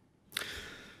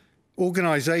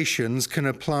 Organisations can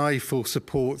apply for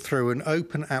support through an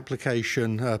open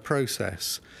application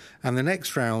process, and the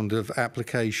next round of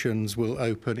applications will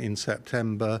open in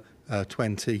September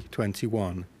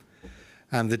 2021.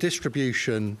 And the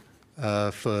distribution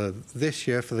for this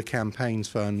year for the Campaigns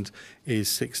Fund is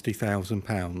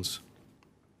 £60,000.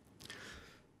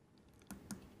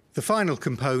 The final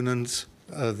component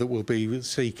that we'll be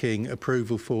seeking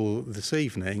approval for this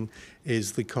evening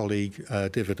is the colleague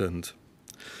dividend.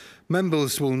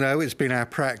 Members will know it's been our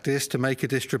practice to make a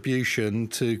distribution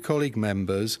to colleague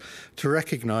members to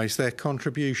recognise their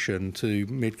contribution to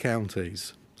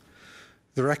mid-counties.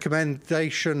 The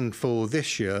recommendation for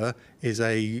this year is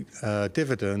a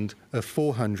dividend of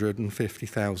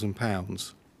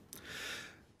 £450,000.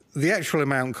 The actual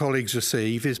amount colleagues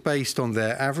receive is based on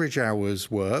their average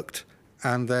hours worked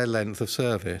and their length of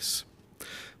service.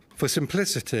 For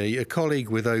simplicity, a colleague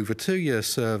with over 2 years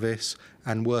service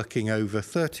and working over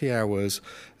 30 hours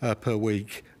per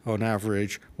week on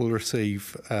average will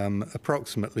receive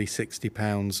approximately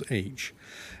 £60 each.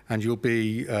 And you'll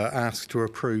be asked to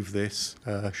approve this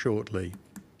shortly.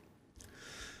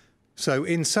 So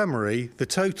in summary, the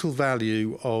total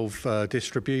value of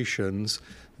distributions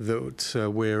that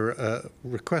we're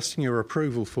requesting your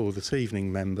approval for this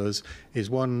evening, members, is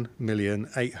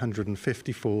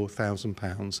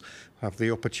 £1,854,000. I have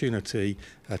the opportunity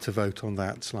to vote on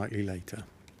that slightly later.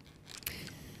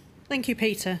 Thank you,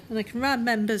 Peter. And I can remind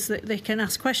members that they can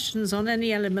ask questions on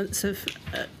any elements of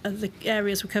the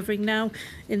areas we're covering now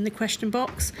in the question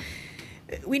box.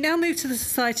 We now move to the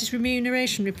Society's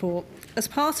Remuneration Report. As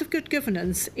part of good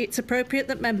governance, it's appropriate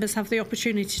that members have the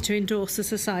opportunity to endorse the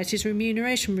Society's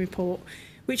Remuneration Report,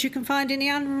 which you can find in the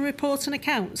annual report and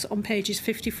accounts on pages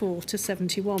 54 to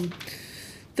 71.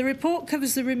 The report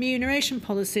covers the remuneration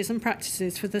policies and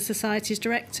practices for the Society's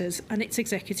directors and its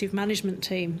executive management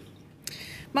team.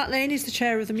 Matt Lane is the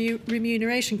chair of the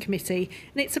Remuneration Committee,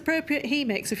 and it's appropriate he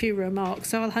makes a few remarks,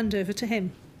 so I'll hand over to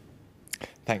him.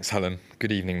 Thanks, Helen.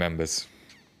 Good evening, members.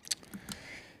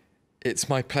 It's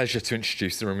my pleasure to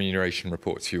introduce the Remuneration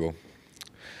Report to you all.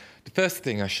 The first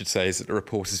thing I should say is that the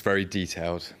report is very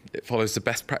detailed. It follows the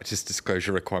best practice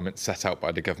disclosure requirements set out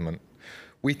by the government.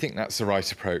 We think that's the right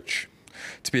approach,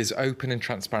 to be as open and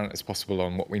transparent as possible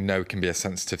on what we know can be a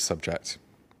sensitive subject.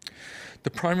 The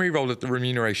primary role of the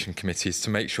Remuneration Committee is to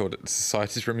make sure that the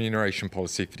Society's remuneration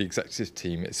policy for the executive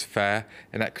team is fair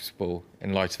and equitable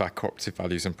in light of our cooperative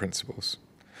values and principles.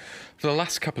 For the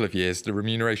last couple of years, the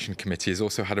Remuneration Committee has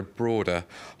also had a broader,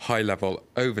 high-level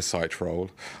oversight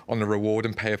role on the reward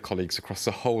and pay of colleagues across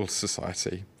the whole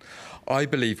Society. I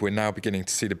believe we're now beginning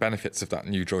to see the benefits of that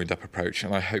new joined-up approach,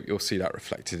 and I hope you'll see that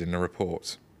reflected in the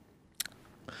report.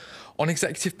 On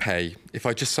executive pay, if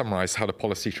I just summarise how the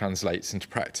policy translates into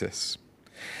practice.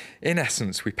 In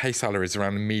essence, we pay salaries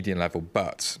around the median level,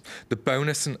 but the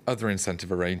bonus and other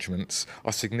incentive arrangements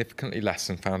are significantly less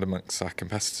than found amongst our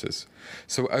competitors.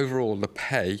 So overall, the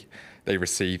pay they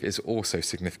receive is also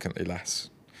significantly less.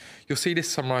 You'll see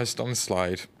this summarised on the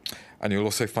slide, and you'll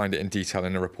also find it in detail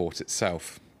in the report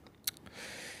itself.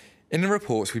 In the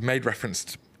report, we've made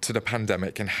reference to the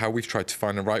pandemic and how we've tried to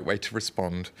find the right way to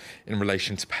respond in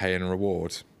relation to pay and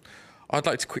reward. I'd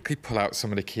like to quickly pull out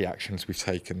some of the key actions we've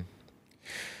taken.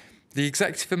 The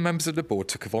executive and members of the board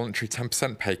took a voluntary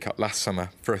 10% pay cut last summer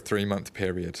for a 3-month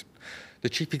period. The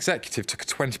chief executive took a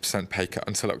 20% pay cut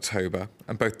until October,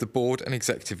 and both the board and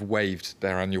executive waived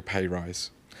their annual pay rise.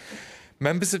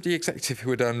 Members of the executive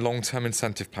who had earned long-term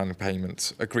incentive plan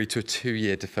payments agreed to a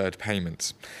 2-year deferred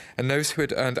payment, and those who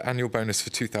had earned annual bonus for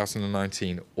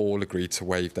 2019 all agreed to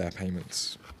waive their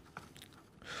payments.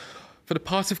 For the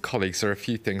part of colleagues, there are a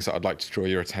few things that I'd like to draw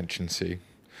your attention to.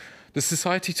 The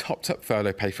Society topped up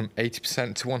furlough pay from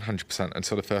 80% to 100%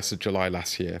 until the 1st of July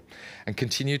last year, and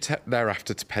continued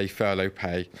thereafter to pay furlough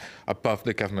pay above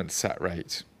the government's set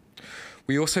rate.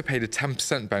 We also paid a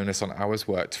 10% bonus on hours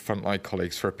worked to frontline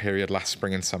colleagues for a period last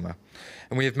spring and summer,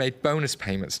 and we have made bonus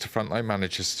payments to frontline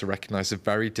managers to recognise a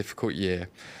very difficult year,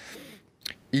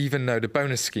 even though the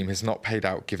bonus scheme has not paid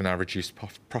out given our reduced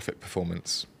profit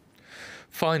performance.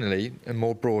 Finally, and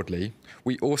more broadly,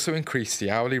 we also increased the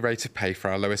hourly rate of pay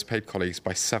for our lowest paid colleagues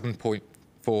by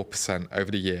 7.4%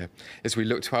 over the year as we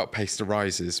look to outpace the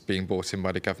rises being brought in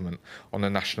by the government on the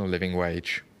national living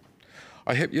wage.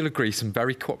 I hope you'll agree some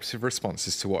very cooperative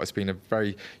responses to what has been a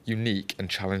very unique and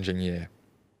challenging year.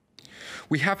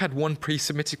 We have had one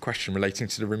pre-submitted question relating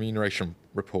to the remuneration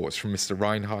reports from Mr.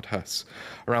 Reinhard Huss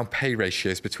around pay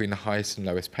ratios between the highest and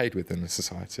lowest paid within the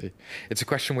Society. It's a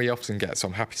question we often get, so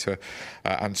I'm happy to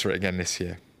answer it again this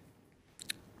year.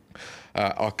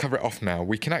 I'll cover it off now.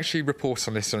 We actually report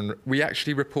on this in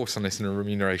a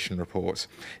remuneration report.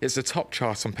 It's the top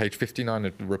chart on page 59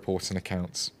 of the report and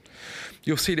accounts.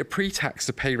 You'll see that pre-tax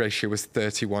the pay ratio was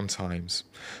 31 times.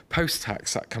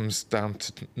 Post-tax that comes down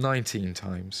to 19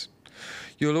 times.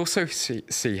 You'll also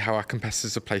see how our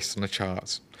competitors are placed on the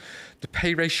chart. The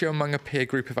pay ratio among a peer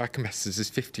group of our competitors is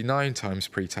 59 times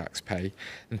pre-tax pay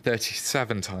and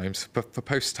 37 times for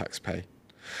post-tax pay.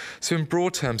 So in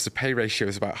broad terms, the pay ratio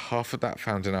is about half of that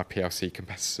found in our PLC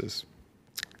competitors.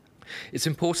 It's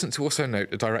important to also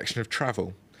note the direction of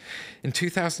travel. In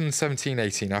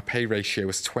 2017-18, our pay ratio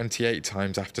was 28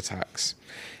 times after tax.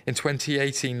 In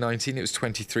 2018-19, it was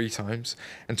 23 times,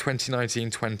 and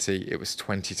 2019-20, it was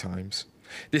 20 times.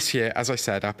 This year, as I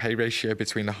said, our pay ratio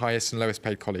between the highest and lowest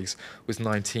paid colleagues was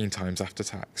 19 times after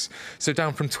tax. So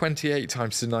down from 28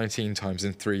 times to 19 times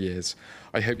in 3 years.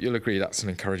 I hope you'll agree that's an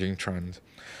encouraging trend.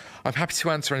 I'm happy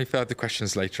to answer any further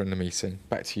questions later in the meeting.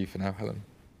 Back to you for now, Helen.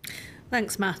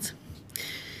 Thanks, Matt.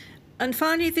 And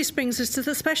finally, this brings us to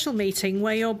the special meeting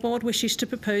where your board wishes to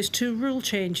propose 2 rule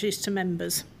changes to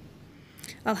members.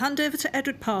 I'll hand over to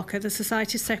Edward Parker, the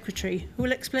Society's Secretary, who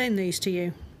will explain these to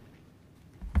you.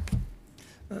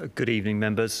 Good evening,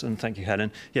 members, and thank you,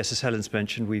 Helen. Yes, as Helen's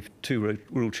mentioned, we've 2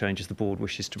 rule changes the board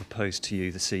wishes to propose to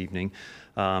you this evening.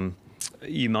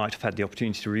 You might have had the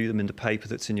opportunity to review them in the paper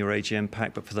that's in your AGM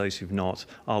pack, but for those who've not,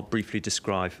 I'll briefly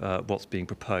describe what's being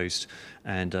proposed,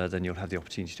 and then you'll have the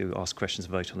opportunity to ask questions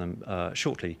and vote on them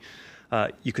shortly.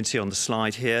 You can see on the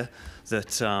slide here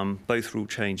that both rule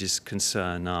changes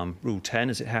concern Rule 10,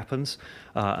 as it happens,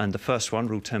 and the first one,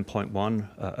 Rule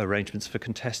 10.1, arrangements for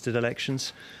contested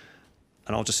elections.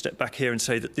 And I'll just step back here and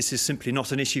say that this is simply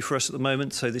not an issue for us at the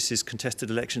moment. So this is contested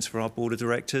elections for our board of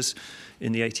directors.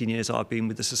 In the 18 years I've been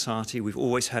with the Society, we've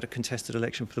always had a contested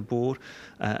election for the board.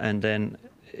 And then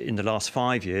in the last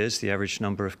 5 years, the average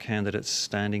number of candidates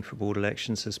standing for board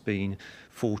elections has been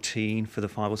 14 for the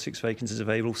 5 or 6 vacancies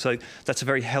available. So that's a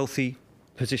very healthy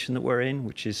position that we're in,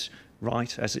 which is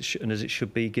right, as it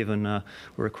should be, given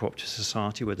we're a cooperative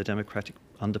society where the democratic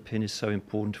underpin is so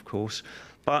important, of course.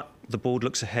 But the board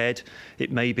looks ahead.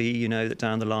 It may be, that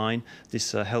down the line,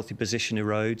 this healthy position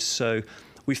erodes. So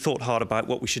we've thought hard about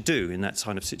what we should do in that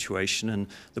kind of situation, and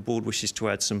the board wishes to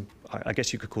add some, I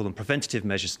guess you could call them preventative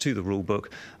measures to the rule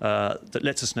book that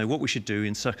lets us know what we should do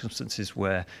in circumstances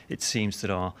where it seems that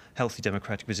our healthy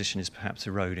democratic position is perhaps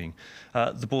eroding.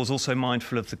 The board's also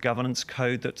mindful of the governance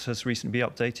code that has recently been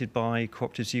updated by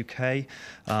Cooperatives UK.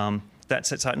 That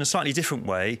sets out in a slightly different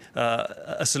way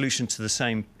a solution to the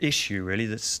same issue, really.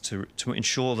 That's to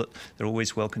ensure that there are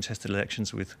always well-contested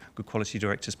elections with good quality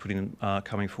directors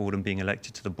coming forward and being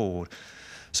elected to the board.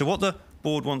 So what the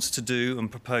board wants to do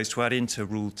and propose to add into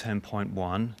Rule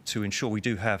 10.1 to ensure we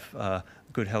do have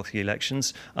good, healthy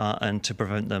elections and to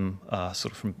prevent them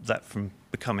from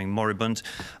becoming moribund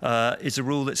is a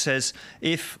rule that says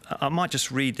if, I might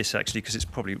just read this actually because it's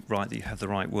probably right that you have the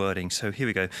right wording. So here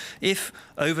we go. If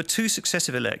over 2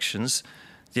 successive elections,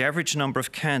 the average number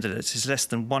of candidates is less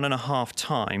than 1.5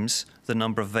 times the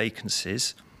number of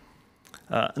vacancies,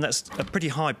 and that's a pretty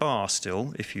high bar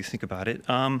still, if you think about it,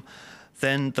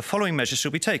 then the following measures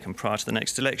shall be taken prior to the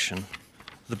next election.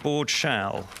 The board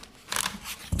shall,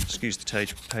 excuse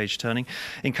the page turning,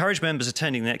 encourage members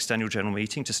attending the next annual general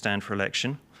meeting to stand for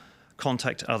election,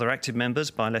 contact other active members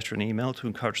by letter and email to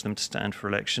encourage them to stand for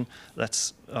election.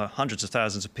 That's hundreds of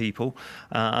thousands of people,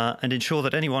 and ensure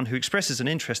that anyone who expresses an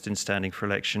interest in standing for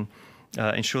election,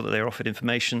 ensure that they are offered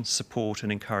information, support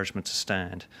and encouragement to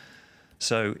stand.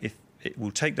 So if it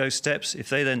will take those steps. If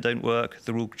they then don't work,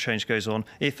 the rule change goes on.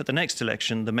 If at the next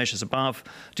election the measures above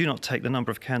do not take the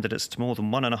number of candidates to more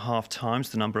than 1.5 times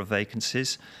the number of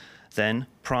vacancies, then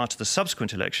prior to the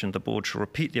subsequent election the board shall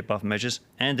repeat the above measures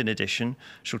and in addition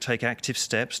shall take active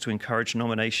steps to encourage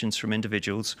nominations from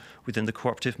individuals within the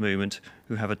cooperative movement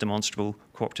who have a demonstrable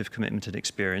cooperative commitment and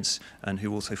experience and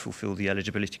who also fulfil the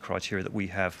eligibility criteria that we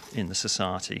have in the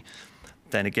society.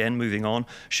 Then again, moving on,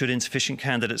 should insufficient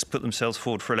candidates put themselves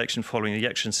forward for election following the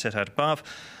actions set out above,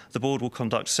 the board will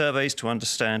conduct surveys to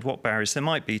understand what barriers there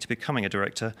might be to becoming a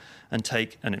director and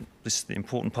take, and this is the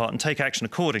important part, and take action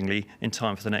accordingly in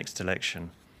time for the next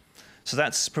election. So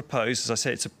that's proposed. As I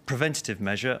say, it's a preventative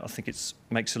measure. I think it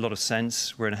makes a lot of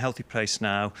sense. We're in a healthy place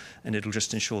now, and it'll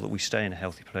just ensure that we stay in a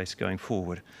healthy place going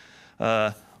forward.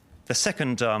 The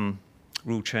second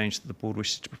rule change that the board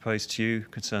wishes to propose to you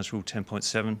concerns Rule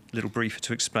 10.7, a little briefer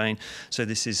to explain. So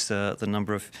this is the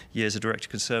number of years a director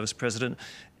can serve as president.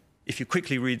 If you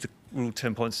quickly read the Rule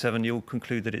 10.7, you'll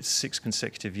conclude that it's 6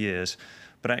 consecutive years.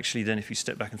 But actually then if you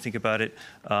step back and think about it,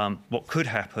 what could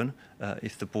happen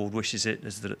if the board wishes it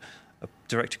is that a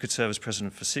director could serve as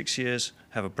president for 6 years,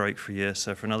 have a break for a year,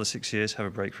 serve for another 6 years, have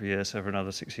a break for a year, serve for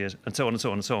another 6 years, and so on and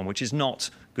so on and so on, which is not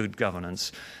good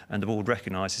governance, and the board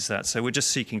recognises that. So we're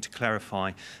just seeking to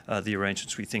clarify the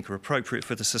arrangements we think are appropriate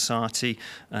for the society,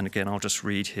 and again, I'll just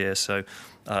read here. So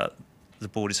the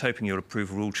board is hoping you'll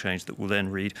approve a rule change that will then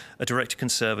read, a director can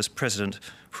serve as president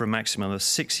for a maximum of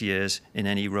 6 years in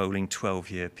any rolling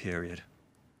 12-year period.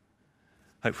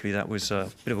 Hopefully that was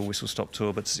a bit of a whistle-stop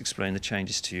tour, but to explain the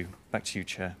changes to you. Back to you,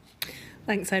 Chair.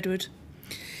 Thanks, Edward.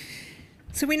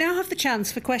 So we now have the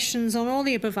chance for questions on all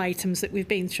the above items that we've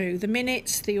been through: the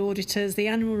minutes, the auditors, the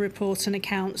annual report and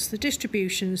accounts, the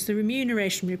distributions, the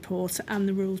remuneration report and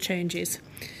the rule changes.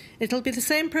 It'll be the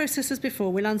same process as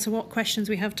before. We'll answer what questions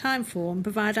we have time for and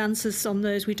provide answers on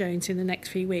those we don't in the next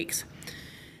few weeks.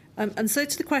 And so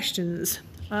to the questions.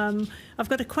 I've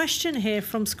got a question here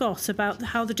from Scott about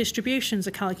how the distributions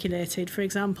are calculated, for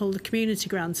example, the community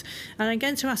grants. And I'm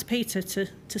going to ask Peter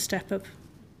to step up.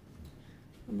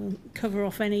 And we'll cover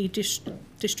off any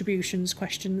distributions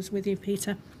questions with you,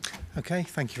 Peter. Okay,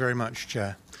 thank you very much,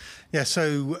 Chair. Yeah,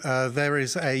 so there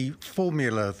is a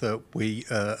formula that we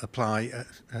apply,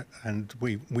 and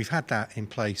we've had that in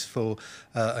place for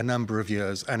a number of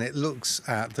years, and it looks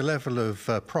at the level of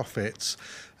profits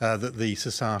that the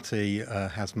society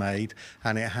has made,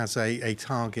 and it has a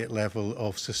target level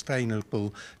of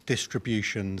sustainable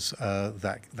distributions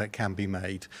that can be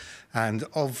made. And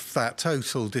of that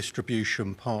total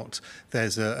distribution pot,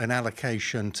 there's an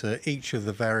allocation to each of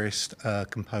the various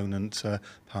component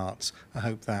parts. I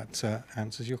hope that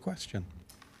answers your question.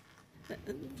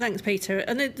 Thanks, Peter.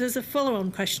 And there's a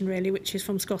follow-on question, really, which is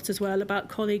from Scott as well, about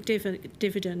colleague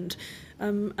dividend.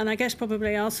 And I guess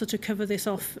probably also to cover this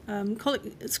off,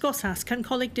 Scott asked, can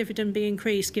colleague dividend be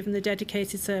increased given the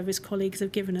dedicated service colleagues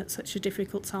have given at such a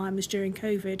difficult time as during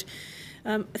COVID?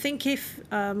 I think if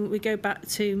we go back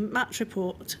to Matt's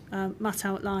report, Matt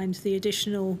outlined the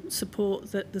additional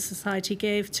support that the society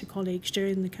gave to colleagues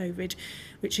during the COVID,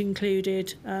 which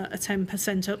included a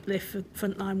 10% uplift for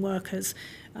frontline workers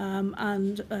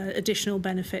and additional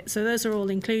benefits. So those are all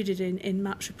included in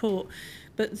Matt's report.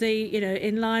 But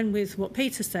in line with what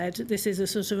Peter said, this is a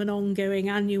sort of an ongoing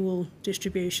annual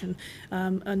distribution,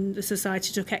 and the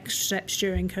Society took extra steps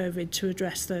during COVID to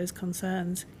address those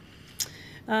concerns.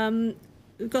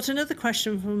 We've got another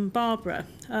question from Barbara,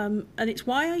 and it's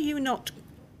why are you not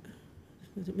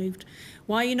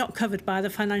covered by the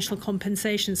financial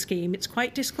compensation scheme? It's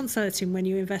quite disconcerting when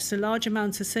you invest a large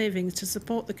amount of savings to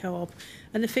support the co-op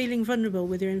and are feeling vulnerable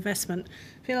with your investment.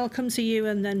 Phil, I'll come to you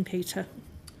and then Peter.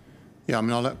 Yeah, I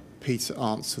mean, I'll let Peter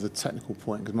answer the technical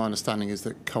point, because my understanding is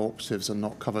that cooperatives are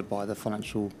not covered by the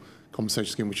financial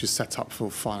compensation scheme, which is set up for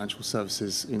financial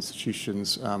services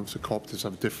institutions. So cooperatives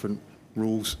have different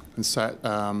rules and set.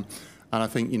 And I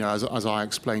think, as I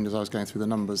explained as I was going through the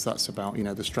numbers, that's about,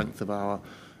 the strength of our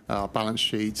balance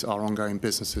sheets, our ongoing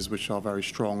businesses, which are very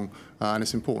strong. And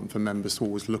it's important for members to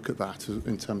always look at that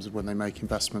in terms of when they make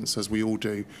investments, as we all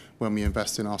do when we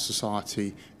invest in our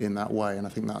society in that way. And I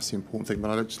think that's the important thing.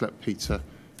 But I'll just let Peter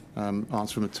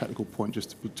answer from a technical point,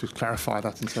 just to clarify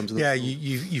that in terms of the... Yeah,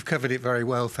 you've covered it very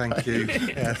well, thank you.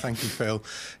 Yeah, thank you, Phil.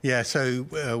 Yeah, so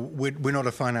we're not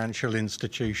a financial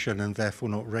institution and therefore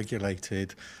not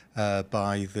regulated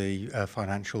by the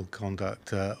Financial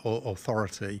Conduct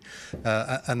Authority,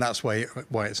 and that's why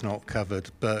it's not covered.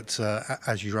 But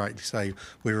as you rightly say,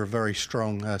 we're a very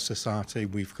strong society.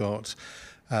 We've got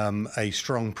a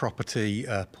strong property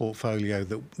portfolio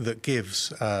that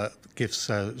gives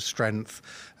strength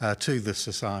to the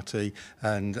society,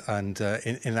 and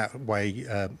in that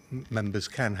way members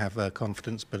can have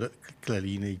confidence, but clearly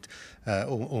you need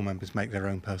all members make their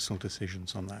own personal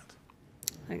decisions on that.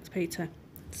 Thanks, Peter.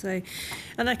 So,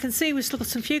 and I can see we've still got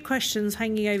some few questions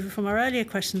hanging over from our earlier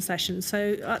question session,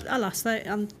 so I'll ask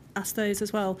those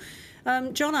as well.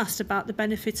 John asked about the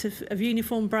benefit of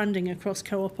uniform branding across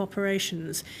co-op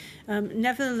operations.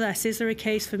 Nevertheless, is there a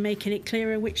case for making it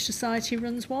clearer which society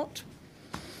runs what?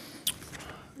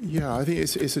 Yeah, I think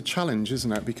it's a challenge,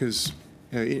 isn't it? Because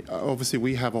obviously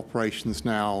we have operations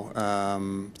now,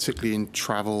 particularly in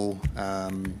travel,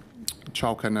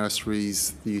 childcare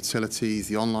nurseries, the utilities,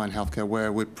 the online healthcare,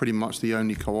 where we're pretty much the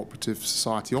only cooperative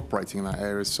society operating in that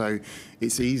area. So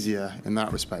it's easier in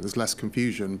that respect. There's less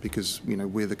confusion because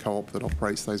we're the co-op that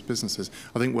operates those businesses.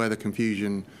 I think where the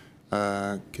confusion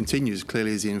continues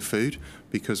clearly is in food,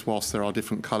 because whilst there are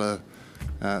different colour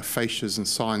fascias and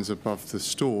signs above the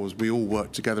stores, we all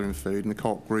work together in food, and the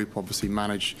co-op group obviously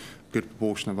manage a good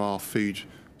proportion of our food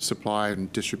supply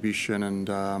and distribution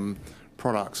and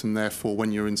products, and therefore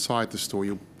when you're inside the store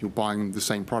you're buying the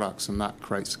same products, and that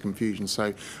creates confusion. So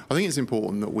I think it's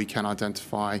important that we can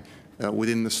identify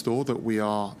within the store that we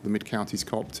are the Mid-Counties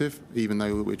Cooperative, even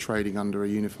though we're trading under a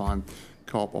unified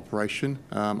co-op operation.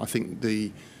 I think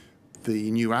the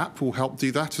new app will help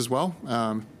do that as well,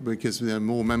 because the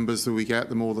more members that we get,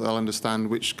 the more that they'll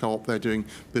understand which co-op they're doing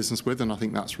business with, and I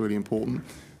think that's really important.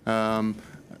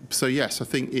 So yes, I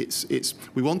think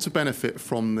we want to benefit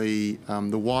from the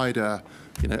wider,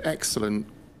 excellent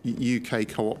UK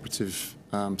cooperative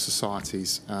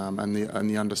societies and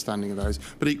the understanding of those,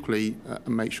 but equally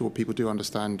make sure people do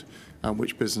understand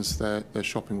which business they're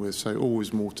shopping with. So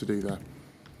always more to do there.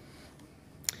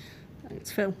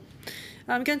 Thanks, Phil.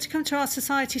 I'm going to come to our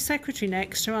Society Secretary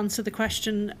next to answer the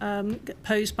question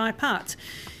posed by Pat.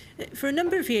 For a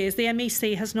number of years, the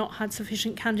MEC has not had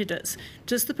sufficient candidates.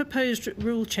 Does the proposed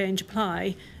rule change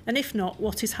apply? And if not,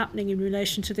 what is happening in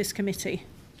relation to this committee?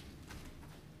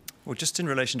 Well, just in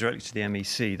relation directly to the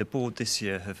MEC, the board this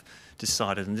year have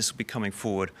decided, and this will be coming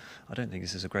forward, I don't think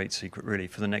this is a great secret really,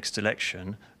 for the next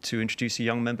election, to introduce a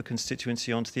young member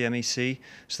constituency onto the MEC.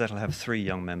 So that'll have 3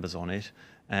 young members on it.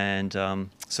 And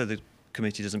so the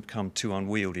committee doesn't become too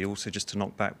unwieldy. Also, just to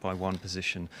knock back by 1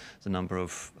 position the number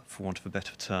of, for want of a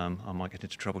better term, I might get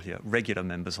into trouble here, regular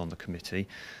members on the committee,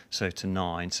 so to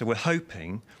 9. So we're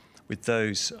hoping with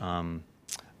those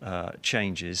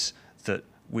changes that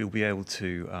we'll be able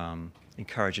to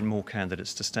encourage more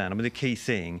candidates to stand. I mean, the key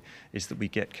thing is that we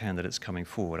get candidates coming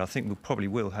forward. I think we probably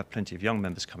will have plenty of young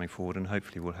members coming forward, and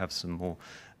hopefully we'll have some more,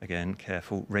 again,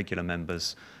 careful, regular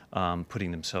members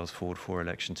putting themselves forward for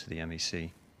election to the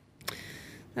MEC.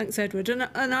 Thanks, Edward. And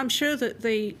I'm sure that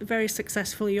the very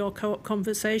successful Your Co-op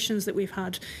conversations that we've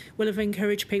had will have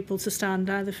encouraged people to stand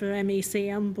either for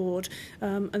MEC and board.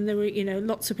 And there were,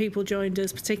 lots of people joined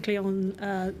us, particularly on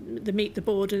the Meet the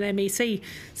Board and MEC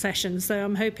sessions. So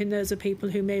I'm hoping those are people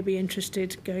who may be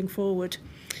interested going forward.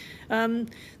 The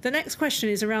next question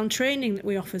is around training that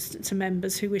we offer to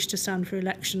members who wish to stand for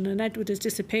election. And Edward has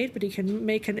disappeared, but he can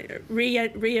make a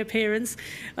reappearance.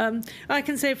 I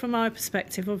can say from our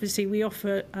perspective, obviously, we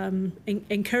offer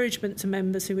encouragement to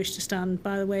members who wish to stand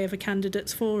by the way of a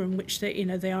candidates forum, which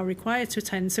they are required to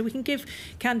attend. So we can give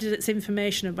candidates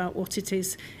information about what it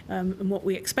is and what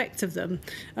we expect of them.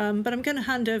 But I'm going to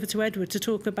hand over to Edward to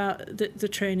talk about the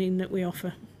training that we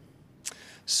offer.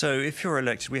 So if you're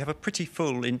elected, we have a pretty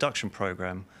full induction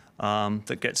programme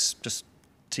that gets just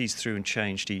teased through and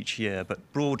changed each year.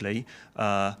 But broadly,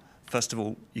 first of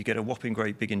all, you get a whopping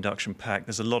great big induction pack.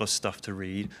 There's a lot of stuff to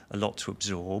read, a lot to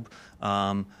absorb.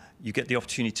 You get the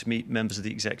opportunity to meet members of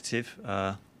the executive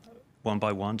one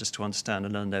by one, just to understand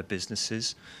and learn their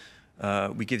businesses.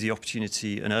 We give the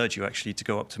opportunity and urge you actually to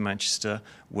go up to Manchester,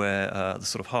 where the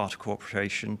sort of heart of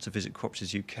cooperation, to visit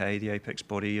Cooperatives UK, the apex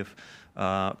body of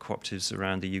cooperatives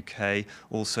around the UK.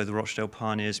 Also the Rochdale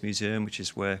Pioneers Museum, which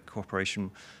is where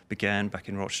cooperation began back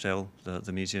in Rochdale.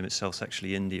 The museum itself is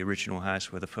actually in the original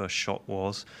house where the first shop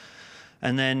was.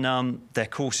 And then there are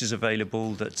courses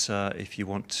available that if you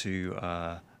want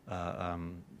to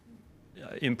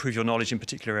improve your knowledge in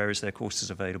particular areas, there are courses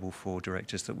available for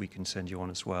directors that we can send you on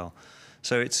as well.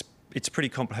 So it's pretty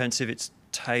comprehensive, it's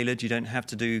tailored, you don't have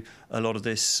to do a lot of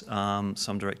this.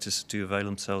 Some directors do avail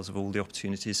themselves of all the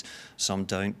opportunities, some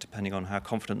don't, depending on how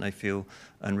confident they feel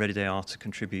and ready they are to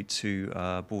contribute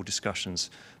to board discussions.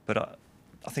 But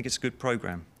I think it's a good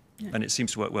programme, yeah. And it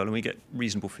seems to work well, and we get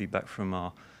reasonable feedback from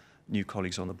our new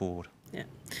colleagues on the board. Yeah.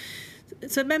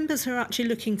 So members who are actually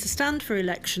looking to stand for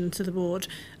election to the board,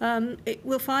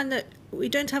 we'll find that we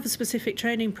don't have a specific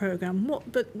training programme,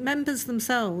 but members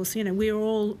themselves, we are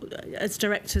all, as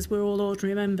directors, we're all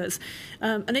ordinary members.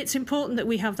 And it's important that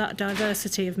we have that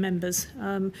diversity of members.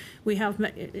 We have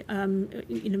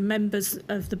members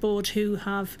of the board who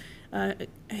have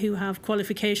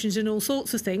qualifications in all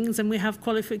sorts of things, and we have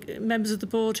members of the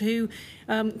board who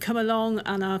come along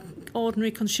and are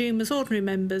ordinary consumers, ordinary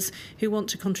members who want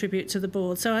to contribute to the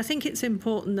board. So I think it's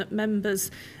important that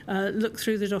members look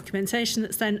through the documentation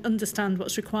that's then understand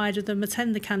what's required of them,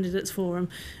 attend the candidates forum,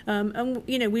 and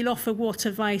we'll offer what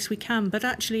advice we can, but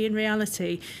actually in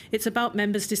reality it's about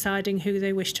members deciding who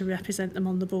they wish to represent them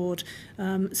on the board.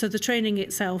 So the training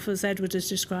itself, as Edward has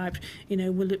described,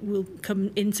 will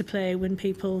come into play when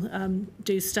people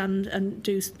do stand and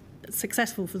do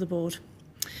successful for the board.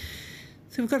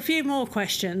 So we've got a few more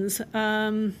questions.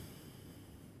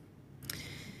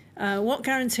 What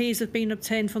guarantees have been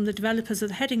obtained from the developers of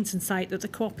the Headington site that the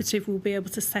cooperative will be able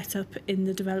to set up in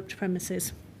the developed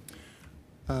premises?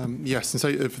 Yes, and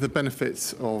so for the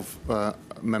benefits of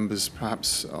members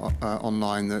perhaps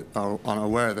online that are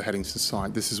unaware of the Headington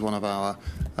site, this is one of our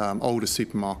older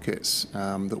supermarkets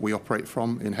that we operate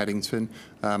from in Headington,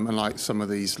 and like some of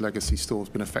these legacy stores,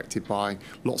 been affected by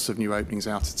lots of new openings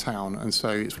out of town, and so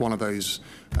it's one of those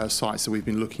sites that we've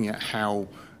been looking at how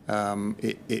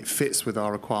it fits with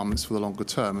our requirements for the longer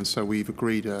term, and so we've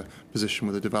agreed a position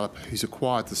with a developer who's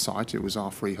acquired the site, it was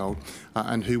our freehold,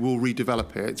 and who will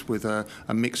redevelop it with a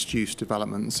mixed-use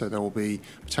development, so there will be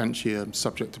potentially,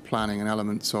 subject to planning, and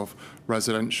elements of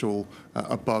residential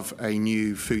above a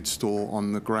new food store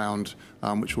on the ground,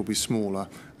 which will be smaller,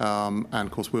 and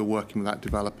of course we're working with that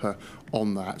developer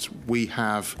on that. We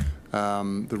have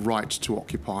the right to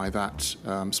occupy that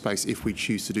space if we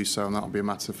choose to do so, and that will be a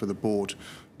matter for the board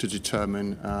to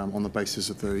determine on the basis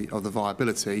of the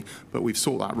viability. But we've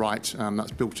sought that right.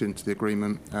 That's built into the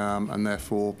agreement, and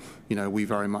therefore, we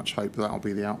very much hope that will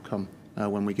be the outcome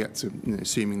when we get to,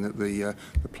 assuming that the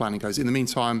planning goes. In the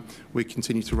meantime, we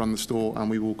continue to run the store,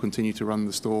 and we will continue to run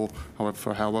the store,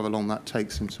 for however long that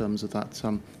takes in terms of that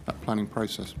planning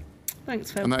process.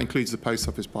 Thanks, Phil. And that includes the post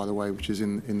office, by the way, which is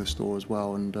in the store as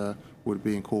well, and would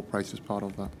be incorporated as part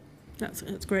of that.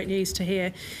 That's great news to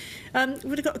hear.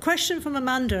 We've got a question from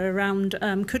Amanda around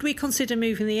could we consider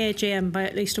moving the AGM by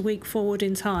at least a week forward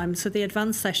in time so the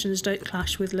advanced sessions don't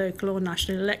clash with local or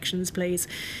national elections, please?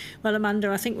 Well,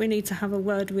 Amanda, I think we need to have a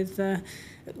word with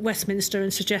Westminster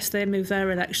and suggest they move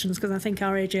their elections, because I think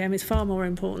our AGM is far more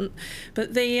important.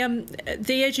 But the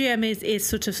AGM is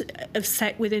sort of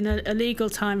set within a legal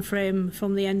time frame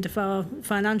from the end of our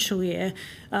financial year,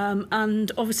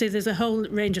 and obviously there's a whole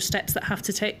range of steps that have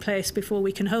to take place before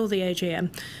we can hold the AGM.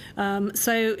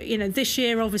 So this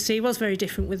year obviously was very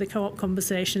different with the co-op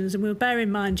conversations, and we'll bear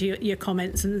in mind your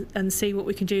comments and see what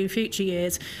we can do in future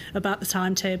years about the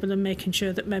timetable and making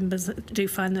sure that members do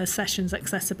find their sessions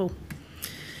accessible.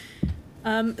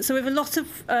 So we have a lot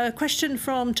of question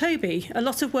from Toby. A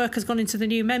lot of work has gone into the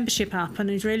new membership app,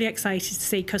 and he's really excited to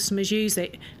see customers use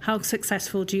it. How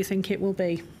successful do you think it will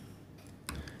be?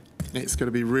 It's going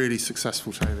to be really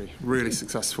successful, Toby, really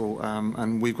successful.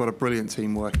 And we've got a brilliant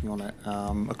team working on it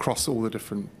across all the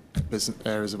different business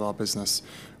areas of our business.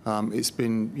 It's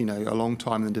been, a long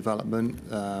time in development.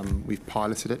 We've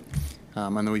piloted it,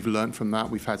 and then we've learned from that.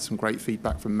 We've had some great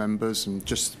feedback from members, and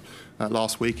just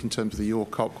last week, in terms of the Your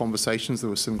Co-op conversations, there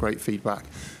was some great feedback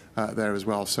there as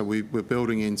well. So we're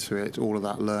building into it all of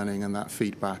that learning and that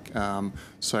feedback.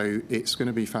 So it's going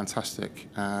to be fantastic,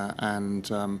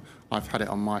 and I've had it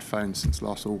on my phone since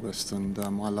last August, and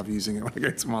I love using it when I go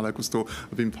to my local store.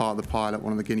 I've been part of the pilot,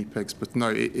 one of the guinea pigs, but no,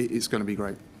 it's going to be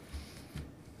great.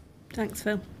 Thanks,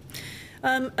 Phil.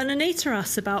 And Anita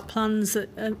asks about plans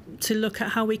to look at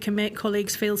how we can make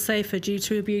colleagues feel safer due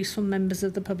to abuse from members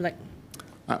of the public.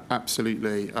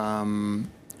 Absolutely.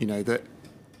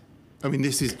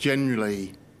 This is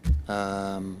generally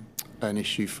an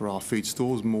issue for our food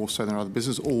stores, more so than other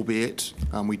businesses, albeit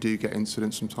we do get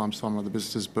incidents from time to time in other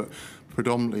businesses, but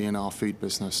predominantly in our food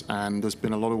business. And there's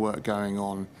been a lot of work going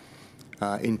on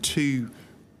in two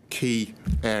key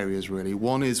areas, really.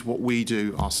 One is what we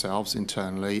do ourselves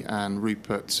internally, and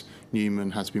Rupert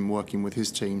Newman has been working with his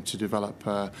team to develop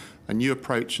a new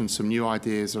approach and some new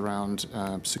ideas around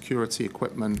security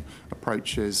equipment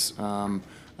approaches.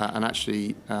 And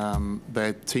actually,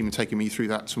 their team are taking me through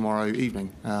that tomorrow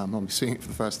evening. I'll be seeing it for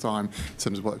the first time in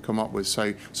terms of what they've come up with.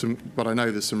 But I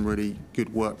know there's some really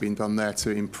good work being done there to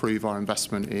improve our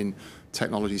investment in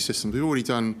technology systems. We've already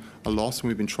done a lot, and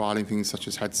we've been trialling things such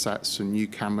as headsets and new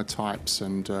camera types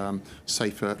and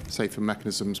safer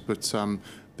mechanisms. But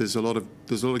there's a lot of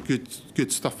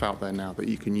good stuff out there now that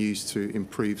you can use to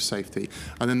improve safety.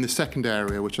 And then the second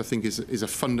area, which I think is a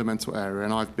fundamental area,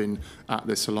 and I've been at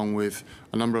this along with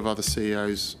a number of other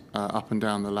CEOs up and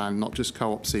down the land, not just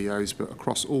co-op CEOs, but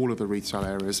across all of the retail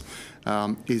areas,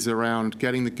 is around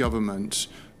getting the government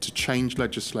to change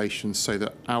legislation so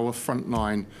that our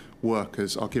frontline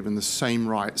workers are given the same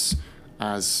rights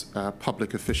as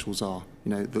public officials are.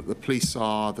 That the police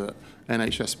are, that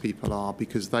NHS people are,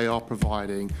 because they are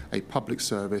providing a public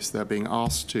service. They're being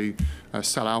asked to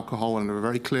sell alcohol under a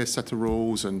very clear set of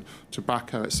rules, and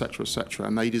tobacco, etc.,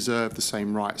 and they deserve the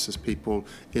same rights as people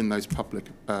in those public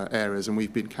areas. And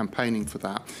we've been campaigning for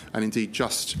that. And indeed,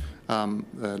 just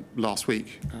last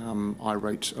week, I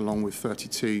wrote, along with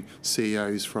 32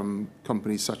 CEOs from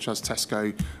companies such as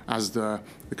Tesco, Asda,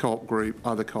 the Co-op Group,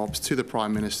 other co-ops, to the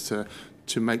Prime Minister,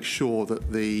 to make sure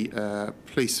that the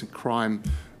police and crime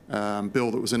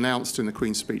bill that was announced in the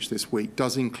Queen's speech this week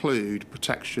does include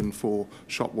protection for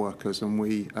shop workers. And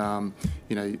we've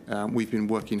been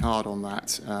working hard on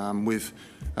that with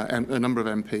a number of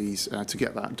MPs to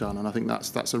get that done. And I think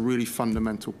that's a really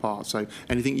fundamental part. So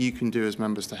anything you can do as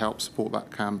members to help support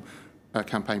that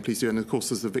campaign, please do. And of course,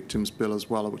 there's the Victims Bill as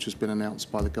well, which has been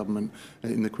announced by the government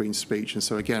in the Queen's speech. And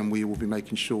so again, we will be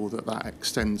making sure that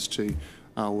extends to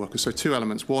our workers. So two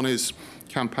elements. One is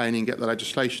campaigning, get the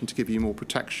legislation to give you more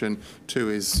protection. Two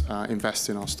is invest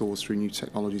in our stores through new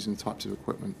technologies and types of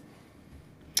equipment.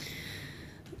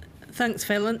 Thanks,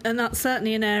 Phil. And that's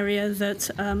certainly an area that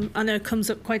I know comes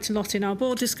up quite a lot in our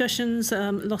board discussions.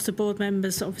 A lot of board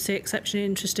members obviously exceptionally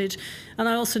interested. And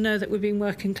I also know that we've been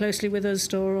working closely with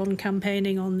Usdaw on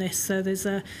campaigning on this. So there's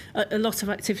a lot of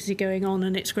activity going on,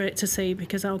 and it's great to see,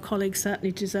 because our colleagues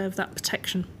certainly deserve that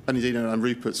protection. And indeed, and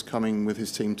Rupert's coming with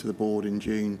his team to the board in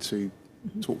June to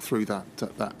talk through that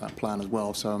plan as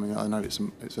well. So I know it's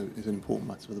an important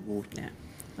matter for the board. Yeah,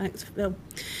 thanks, Phil.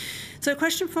 So a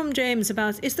question from James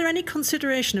about, is there any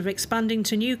consideration of expanding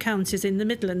to new counties in the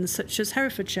Midlands, such as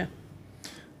Herefordshire?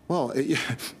 Well,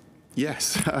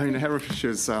 yes. Herefordshire,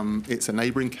 it's a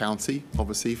neighbouring county,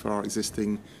 obviously, for our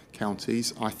existing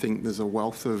counties. I think there's a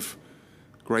wealth of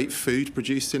great food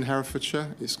produced in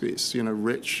Herefordshire. It's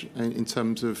rich in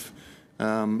terms of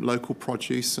local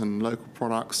produce and local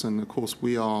products. And, of course,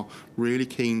 we are really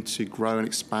keen to grow and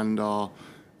expand our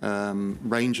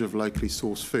range of locally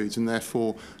sourced foods, and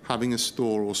therefore having a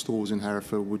store or stores in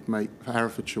Herefordshire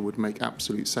would make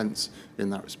absolute sense in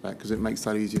that respect, because it makes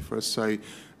that easier for us. So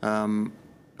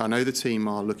I know the team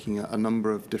are looking at a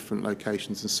number of different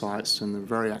locations and sites, and they're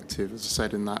very active, as I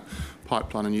said, in that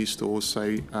pipeline of new stores.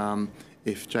 So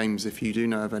if you do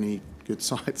know of any good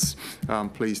sites,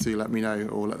 please do let me know,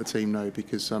 or let the team know,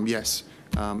 because yes,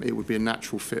 it would be a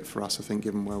natural fit for us, I think,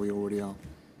 given where we already are.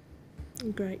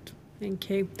 Great.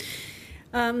 Thank you.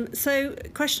 So,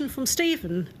 question from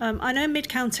Stephen. I know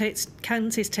Mid-Counties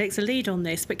takes a lead on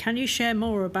this, but can you share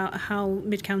more about how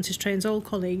Mid-Counties trains all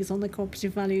colleagues on the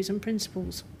cooperative values and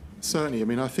principles? Certainly. I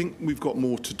mean, I think we've got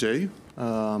more to do.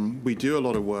 We do a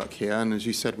lot of work here, and as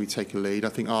you said, we take a lead. I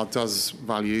think our DOES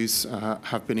values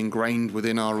have been ingrained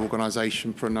within our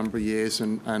organisation for a number of years,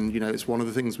 and you know, it's one of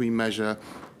the things we measure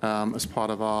as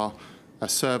part of our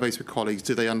surveys with colleagues.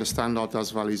 Do they understand our DOES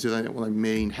values? Do they know what they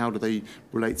mean? How do they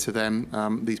relate to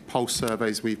them? These pulse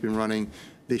surveys we've been running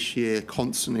this year,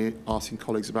 constantly asking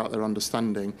colleagues about their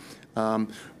understanding.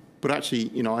 But actually,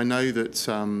 you know, I know that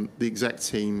the exec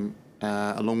team,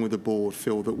 along with the board,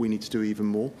 feel that we need to do even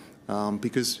more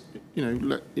because, you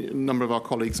know, a number of our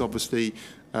colleagues obviously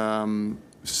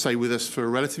stay with us for a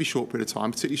relatively short period of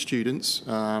time, particularly students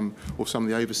or some of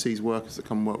the overseas workers that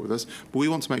come and work with us. But we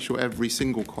want to make sure every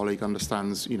single colleague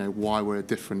understands, you know, why we're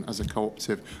different as a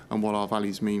cooperative and what our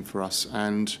values mean for us.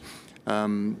 And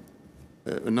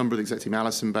a number of the exec team,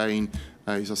 Alison Bain,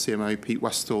 who's our CMO, Pete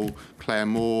Westall, Claire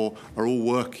Moore, are all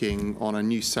working on a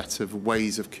new set of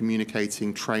ways of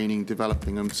communicating, training,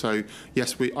 developing them. So,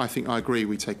 yes, I think I agree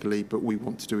we take a lead, but we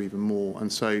want to do even more.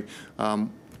 And so I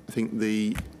think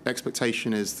the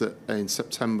expectation is that in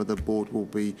September the board will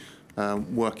be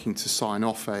working to sign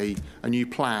off a new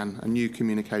plan, a new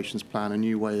communications plan, a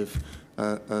new way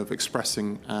of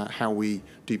expressing how we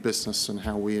do business and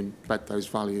how we embed those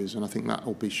values, and I think that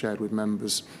will be shared with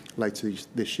members later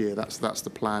this year. That's the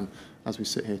plan as we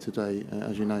sit here today,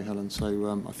 as you know, Helen.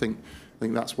 So I think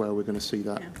that's where we're going to see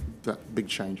that big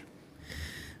change.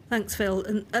 Thanks, Phil.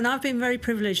 And I've been very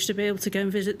privileged to be able to go and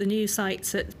visit the new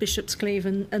sites at Bishop's Cleeve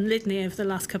and Lydney over the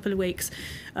last couple of weeks.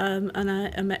 And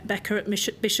I met Becca at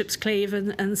Bishop's Cleeve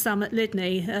and Sam at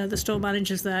Lydney, the store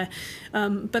managers there.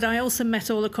 But I also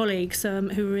met all the colleagues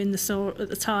who were in the store at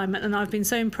the time, and I've been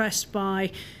so impressed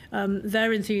by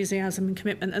their enthusiasm and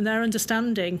commitment and their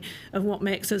understanding of what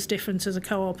makes us different as a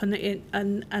co-op,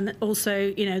 and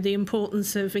also, you know, the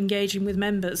importance of engaging with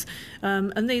members.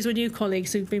 And these were new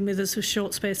colleagues who've been with us for a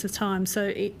short space of time.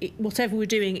 So whatever we're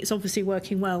doing, it's obviously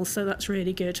working well. So that's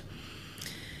really good.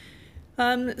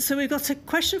 So we've got a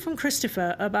question from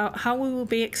Christopher about how we will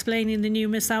be explaining the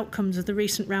numerous outcomes of the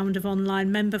recent round of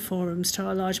online member forums to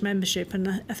our large membership.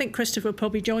 And I think Christopher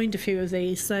probably joined a few of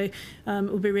these, so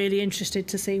we'll be really interested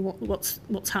to see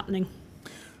what's happening.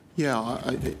 Yeah,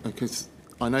 because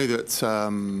I know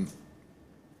that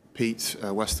Pete,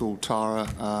 Westall, Tara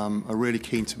are really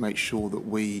keen to make sure that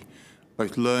we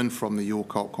both learn from the Your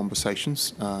Co-op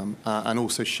conversations and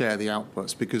also share the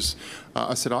outputs, because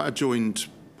I joined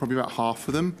probably about half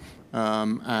of them,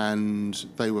 and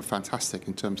they were fantastic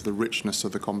in terms of the richness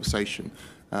of the conversation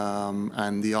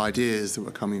and the ideas that were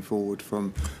coming forward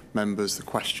from members, the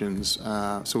questions.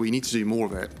 So we need to do more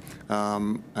of it,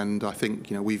 and I think,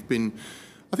 you know, we've been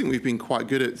quite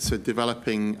good at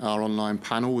developing our online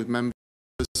panel with members.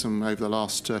 And over the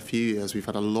last few years, we've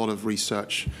had a lot of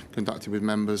research conducted with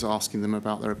members, asking them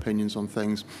about their opinions on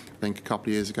things. I think a couple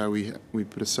of years ago, we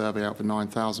put a survey out for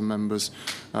 9,000 members.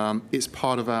 It's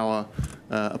part of our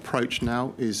approach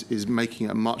now, is making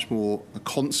it much more a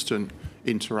constant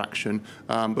interaction.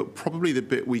 But probably the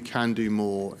bit we can do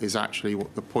more is actually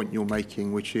what the point you're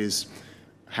making, which is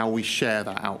how we share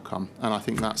that outcome. And I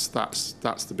think that's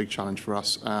the big challenge for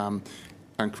us.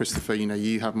 And Christopher, you know,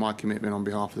 you have my commitment on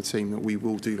behalf of the team that we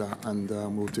will do that, and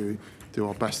we'll do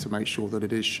our best to make sure that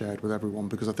it is shared with everyone,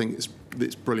 because I think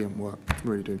it's brilliant work, I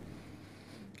really do.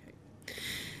 Okay.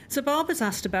 So Barbara's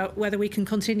asked about whether we can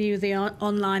continue the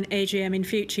online AGM in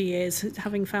future years,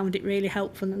 having found it really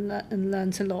helpful and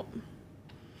learnt a lot.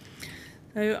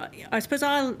 So I suppose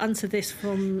I'll answer this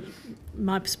from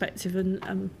my perspective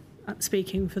and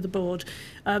speaking for the board.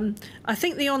 I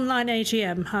think the online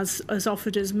AGM has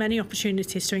offered us many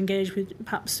opportunities to engage with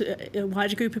perhaps a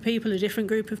wider group of people, a different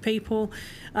group of people,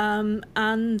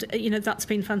 and you know, that's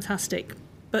been fantastic.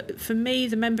 But for me,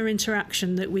 the member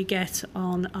interaction that we get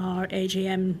on our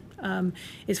AGM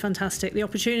is fantastic. The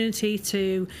opportunity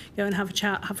to go and have a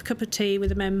chat, have a cup of tea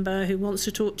with a member who wants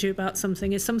to talk to you about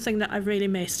something is something that I've really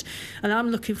missed. And I'm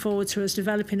looking forward to us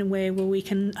developing a way where we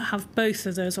can have both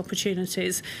of those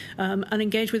opportunities and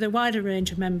engage with a wider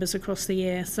range of members across the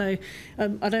year. So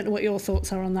I don't know what your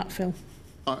thoughts are on that, Phil.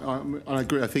 I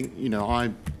agree. I think, you know,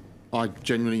 I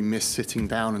genuinely miss sitting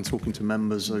down and talking to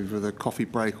members over the coffee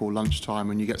break or lunchtime,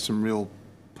 and you get some real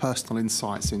personal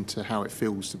insights into how it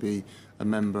feels to be a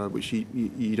member, which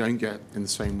you don't get in the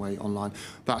same way online.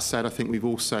 That said, I think we've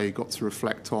also got to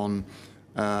reflect on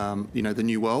you know, the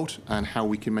new world and how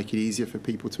we can make it easier for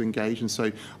people to engage. And so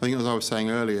I think, as I was saying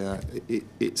earlier,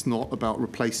 it's not about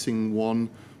replacing one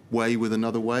way with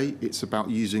another way. It's about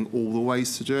using all the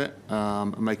ways to do it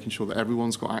and making sure that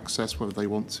everyone's got access, whether they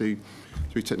want to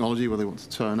through technology, whether they want to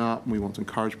turn up, and we want to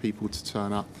encourage people to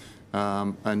turn up.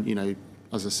 And, you know,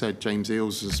 as I said, James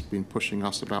Eales has been pushing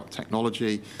us about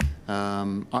technology.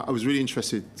 I was really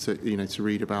interested to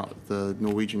read about the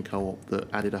Norwegian co-op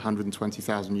that added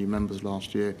 120,000 new members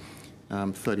last year.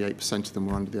 38% of them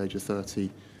were under the age of 30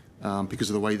 because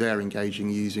of the way they're engaging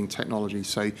using technology.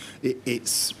 So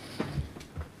it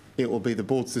will be the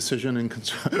board's decision in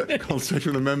consultation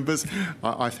with the members.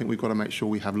 I think we've got to make sure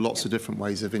we have lots of different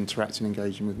ways of interacting and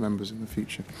engaging with members in the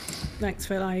future. Thanks,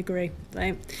 Phil. I agree.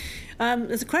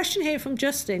 There's a question here from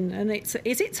Justin, and it's: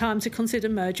 is it time to consider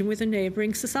merging with a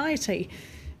neighbouring society?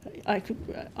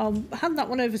 I'll hand that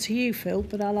one over to you, Phil,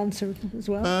 but I'll answer as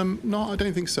well. No, I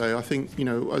don't think so. I think,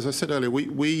 as I said earlier,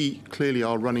 we clearly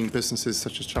are running businesses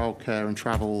such as childcare and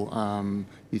travel,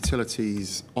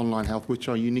 utilities, online health, which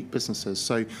are unique businesses.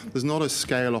 So there's not a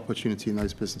scale opportunity in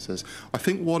those businesses. I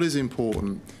think what is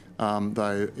important,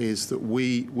 though, is that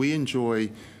we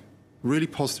enjoy really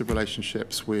positive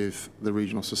relationships with the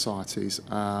regional societies.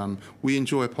 We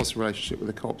enjoy a positive relationship with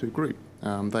the cooperative group.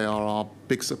 They are our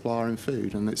big supplier in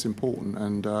food, and it's important.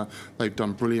 And they've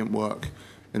done brilliant work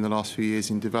in the last few years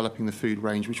in developing the food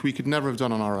range, which we could never have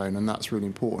done on our own, and that's really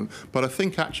important. But I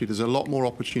think actually there's a lot more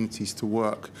opportunities to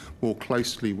work more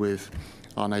closely with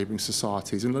our neighbouring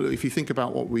societies. And if you think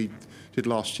about what we did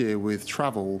last year with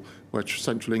travel, where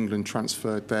Central England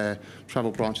transferred their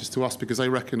travel branches to us because they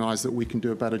recognise that we can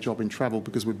do a better job in travel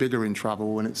because we're bigger in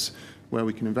travel and it's where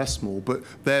we can invest more. But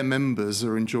their members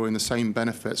are enjoying the same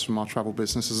benefits from our travel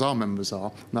business as our members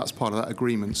are, and that's part of that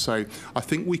agreement. So I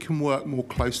think we can work more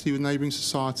closely with neighbouring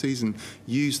societies and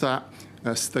use that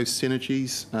those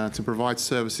synergies to provide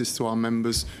services to our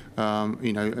members,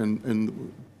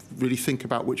 and really think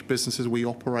about which businesses we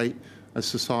operate as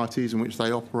societies in which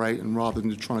they operate, and rather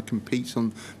than trying to compete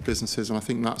on businesses. And I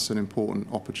think that's an important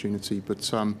opportunity.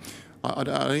 But I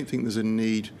don't think there's a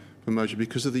need for merger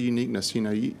because of the uniqueness.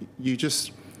 You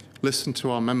just listen to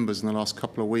our members in the last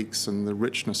couple of weeks and the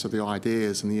richness of the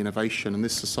ideas and the innovation. And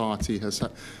this society has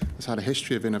had a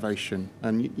history of innovation,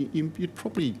 and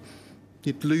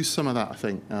you'd lose some of that, I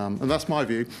think, and that's my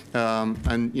view.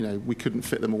 And we couldn't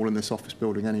fit them all in this office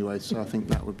building anyway, so I think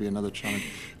that would be another challenge.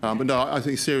 But no, I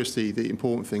think seriously, the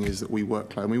important thing is that we work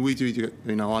close. I mean, we do,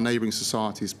 our neighbouring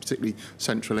societies, particularly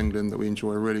Central England, that we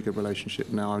enjoy a really good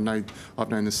relationship now. I've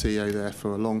known the CEO there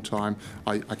for a long time.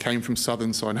 I came from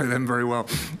Southern, so I know them very well.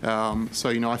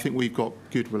 So I think we've got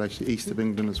good relationship east of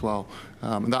England as well,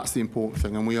 and that's the important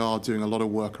thing. And we are doing a lot of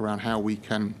work around how we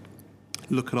can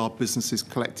look at our businesses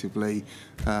collectively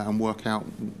and work out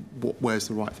where's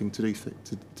the right thing to do.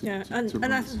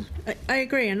 I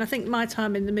agree. And I think my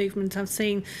time in the movement, I've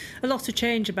seen a lot of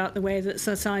change about the way that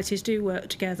societies do work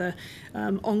together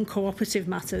on cooperative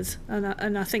matters.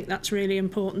 And I think that's really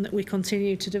important that we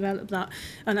continue to develop that.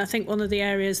 And I think one of the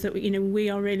areas that we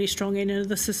are really strong in are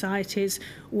the societies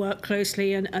work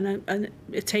closely and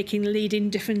taking the lead in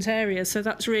different areas. So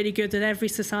that's really good that every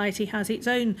society has its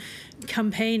own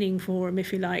campaigning forum,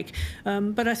 if you like.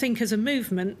 But I think as a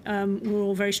movement, we're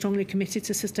all very strongly committed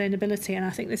to sustainability, and I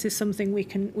think this is something we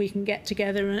can get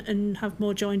together and have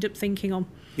more joined up thinking on.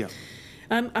 Yeah.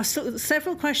 I've still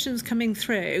several questions coming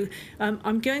through.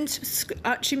 I'm going to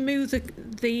actually move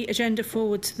the agenda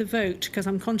forward to the vote because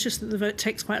I'm conscious that the vote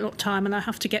takes quite a lot of time and I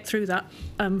have to get through that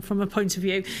from a point of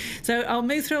view. So I'll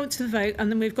move through to the vote,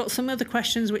 and then we've got some other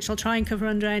questions which I'll try and cover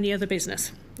under any other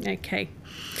business. Okay.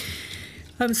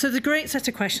 So the great set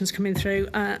of questions coming through,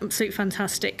 absolutely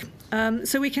fantastic.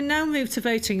 So we can now move to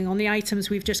voting on the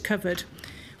items we've just covered.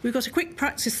 We've got a quick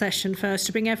practice session first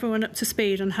to bring everyone up to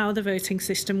speed on how the voting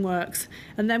system works,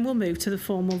 and then we'll move to the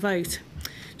formal vote.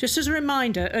 Just as a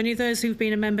reminder, only those who've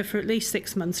been a member for at least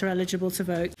 6 months are eligible to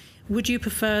vote. Would you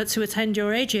prefer to attend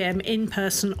your AGM in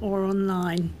person or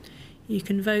online? You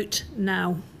can vote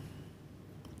now.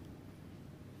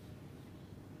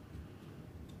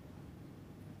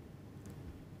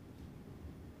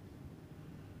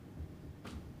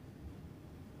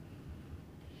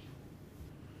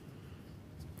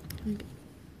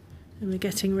 And we're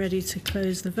getting ready to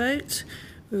close the vote.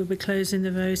 We'll be closing the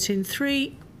vote in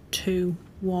 3, 2,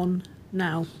 1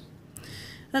 now.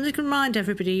 And I can remind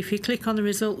everybody, if you click on the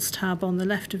results tab on the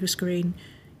left of the screen,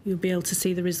 you'll be able to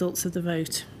see the results of the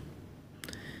vote.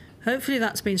 Hopefully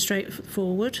that's been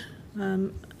straightforward,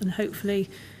 and hopefully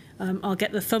I'll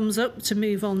get the thumbs up to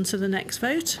move on to the next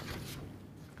vote.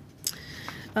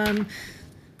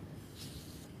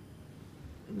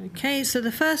 Okay, so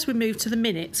the first we move to the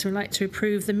minutes. We'd like to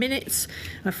approve the minutes.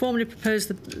 I formally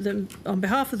propose on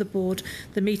behalf of the board,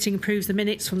 the meeting approves the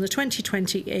minutes from the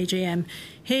 2020 AGM.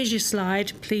 Here's your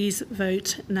slide. Please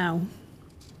vote now.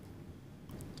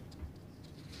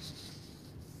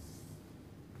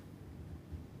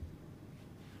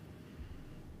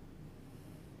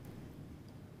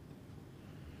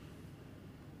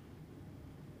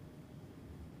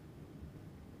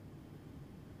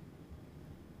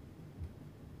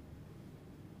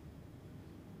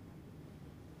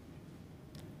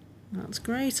 That's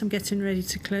great. I'm getting ready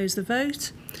to close the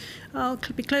vote. I'll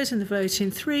be closing the vote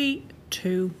in 3,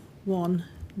 2, 1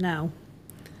 now.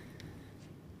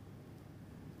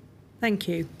 Thank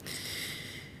you.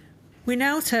 We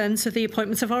now turn to the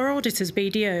appointment of our auditors,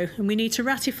 BDO, and we need to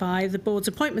ratify the board's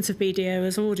appointment of BDO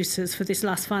as auditors for this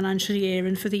last financial year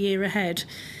and for the year ahead.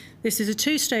 This is a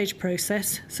two-stage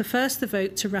process, so first the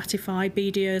vote to ratify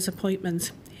BDO's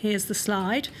appointment. Here's the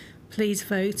slide. Please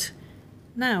vote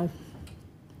now.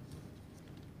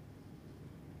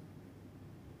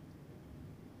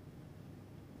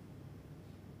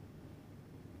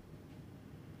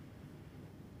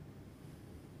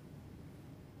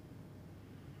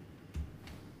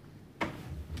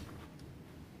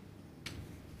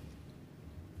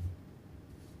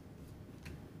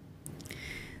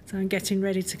 So I'm getting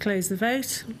ready to close the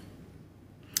vote.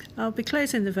 I'll be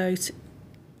closing the vote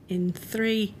in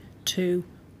 3, 2,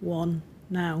 1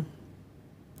 now.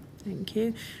 Thank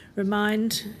you.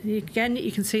 Remind you again,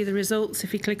 you can see the results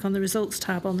if you click on the results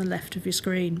tab on the left of your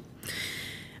screen.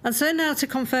 And so now to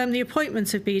confirm the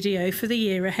appointment of BDO for the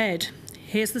year ahead.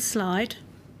 Here's the slide.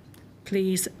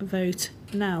 Please vote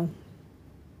now.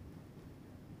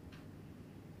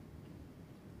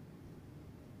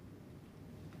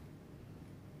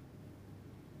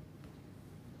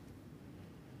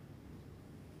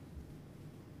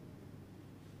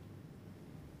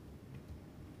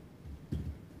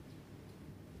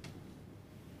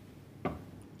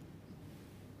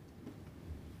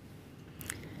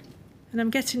 And I'm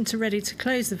getting ready to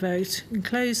close the vote and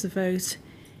close the vote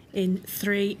in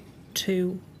 3,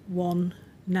 2, 1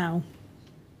 now.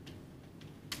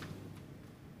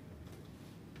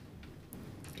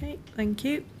 Okay, thank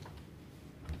you.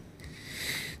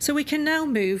 So we can now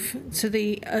move to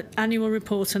the annual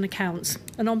report and accounts.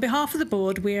 And on behalf of the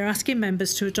board, we are asking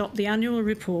members to adopt the annual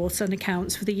report and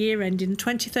accounts for the year ending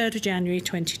 23rd of January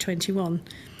 2021.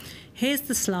 Here's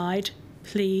the slide.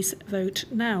 Please vote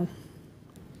now.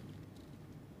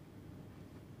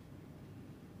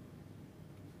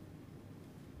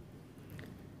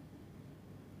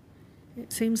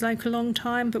 It seems like a long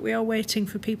time, but we are waiting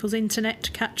for people's internet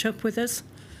to catch up with us.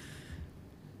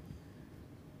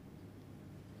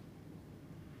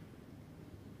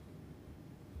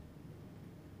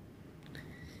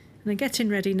 And I'm getting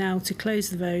ready now to close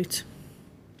the vote.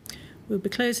 We'll be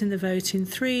closing the vote in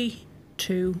 3,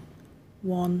 2,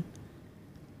 1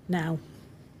 now.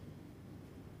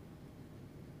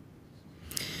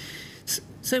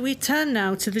 So we turn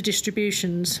now to the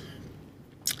distributions.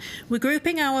 We're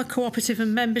grouping our cooperative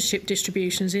and membership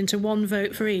distributions into one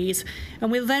vote for ease,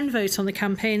 and we'll then vote on the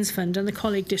campaigns fund and the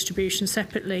colleague distribution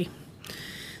separately.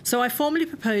 So I formally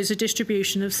propose a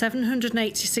distribution of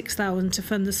 £786,000 to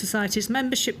fund the Society's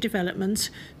membership development,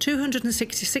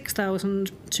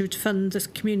 £266,000 to fund the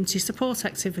community support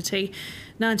activity,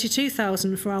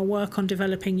 £92,000 for our work on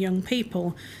developing young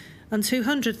people, and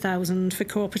 £200,000 for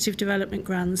cooperative development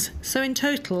grants. So in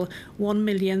total,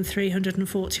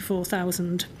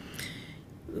 £1,344,000.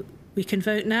 We can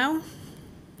vote now.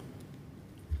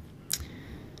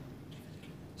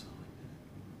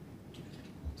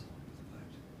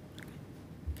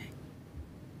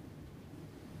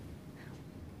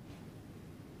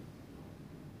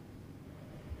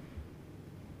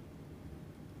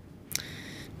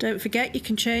 Don't forget, you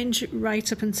can change right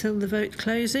up until the vote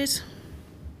closes.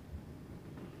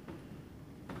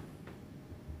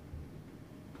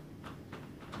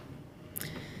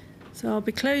 So I'll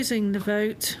be closing the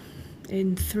vote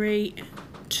in 3,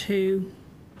 2,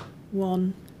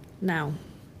 1 now.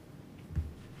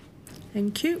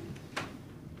 Thank you.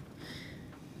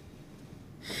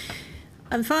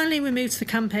 And finally, we move to the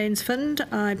campaigns fund.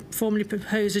 I formally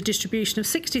propose a distribution of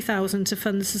 £60,000 to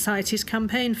fund the Society's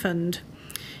campaign fund.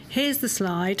 Here's the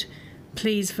slide.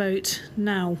 Please vote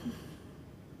now.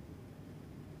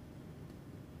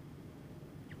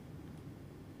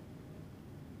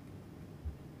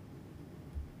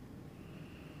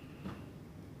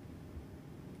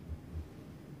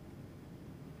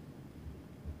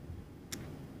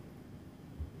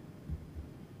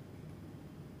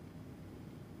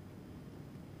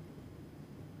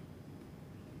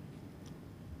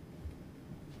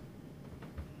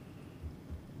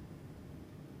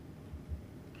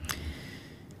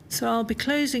 So I'll be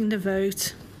closing the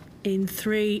vote in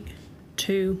 3,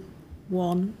 2,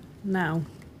 1 now.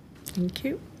 Thank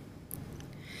you.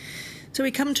 So we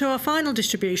come to our final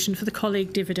distribution for the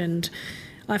colleague dividend.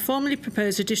 I formally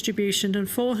propose a distribution of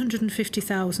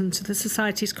 £450,000 to the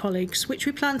Society's colleagues, which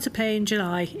we plan to pay in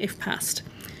July if passed.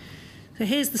 So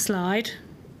here's the slide.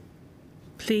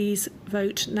 Please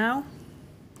vote now.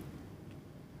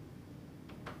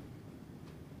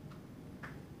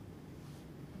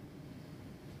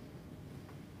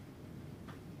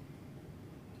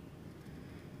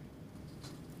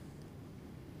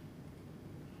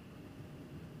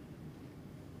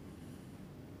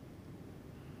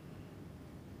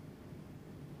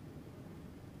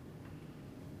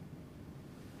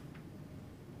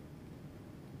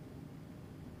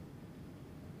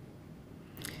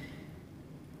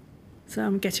 So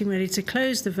I'm getting ready to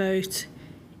close the vote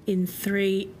in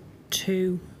 3,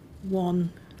 2,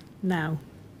 1 now.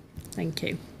 Thank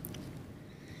you.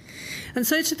 And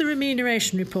so to the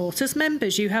Remuneration Report. As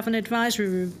members, you have an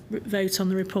advisory vote on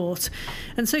the report.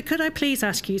 And so could I please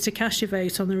ask you to cast your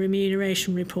vote on the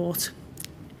Remuneration Report?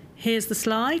 Here's the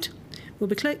slide. We'll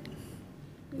be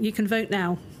you can vote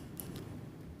now.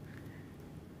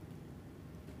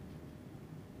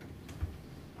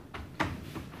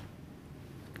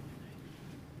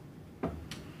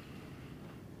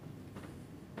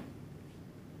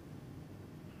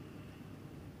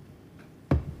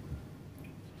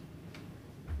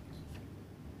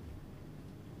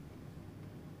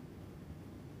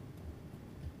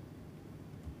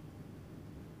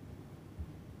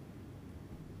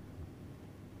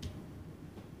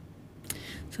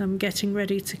 So I'm getting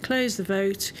ready to close the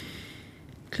vote.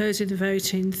 Closing the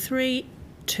vote in 3,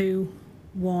 2,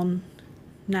 1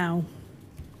 now.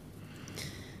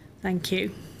 Thank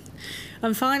you.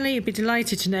 And finally, you'll be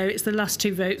delighted to know it's the last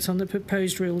 2 votes on the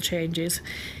proposed rule changes.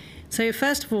 So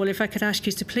first of all, if I could ask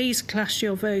you to please cast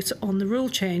your vote on the rule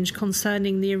change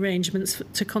concerning the arrangements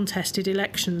to contested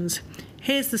elections.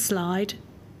 Here's the slide.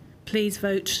 Please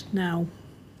vote now.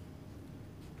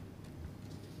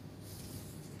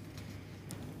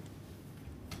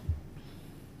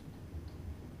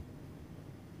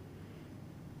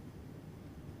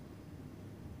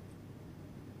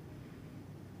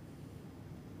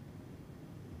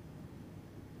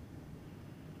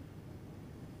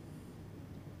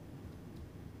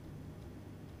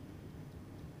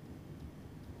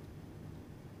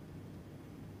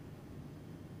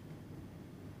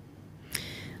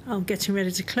 I'm getting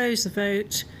ready to close the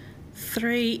vote.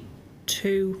 3,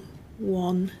 2,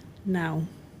 1 now.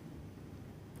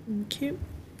 Thank you.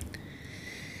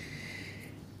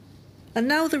 And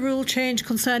now the rule change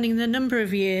concerning the number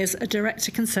of years a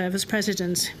director can serve as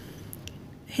president.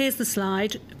 Here's the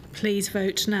slide. Please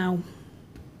vote now.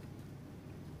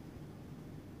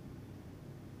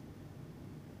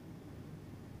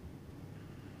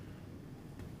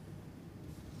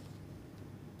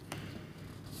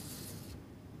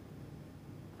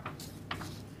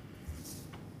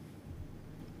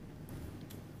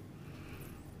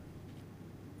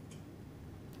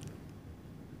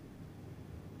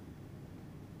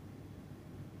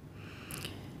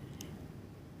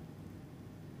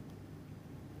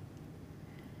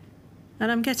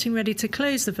 And I'm getting ready to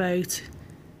close the vote.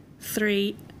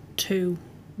 3, 2,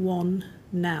 1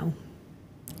 now.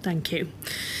 Thank you.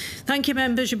 Thank you,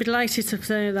 members. You'll be delighted to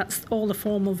say that's all the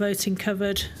formal voting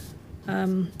covered.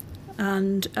 And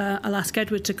I'll ask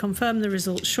Edward to confirm the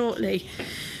results shortly.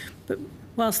 But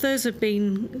whilst those have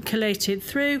been collated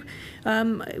through,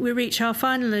 we reach our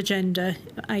final agenda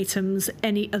items,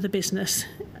 any other business.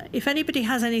 If anybody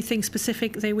has anything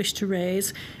specific they wish to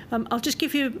raise, I'll just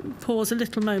give you a pause a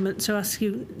little moment to ask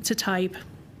you to type.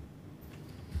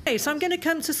 Okay, so I'm going to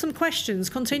come to some questions,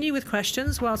 continue with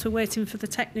questions whilst we're waiting for the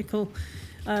technical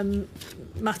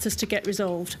matters to get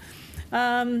resolved.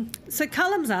 So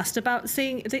Callum's asked about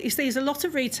seeing that he sees a lot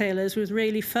of retailers with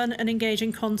really fun and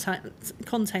engaging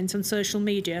content on social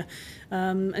media,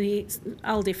 and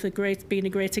Aldi for being a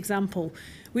great example.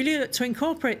 Will you look to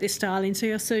incorporate this style into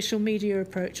your social media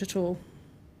approach at all?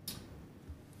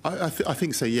 I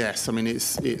think so, yes. I mean,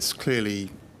 it's clearly,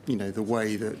 you know, the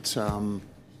way that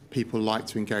people like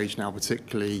to engage now,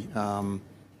 particularly,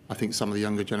 I think some of the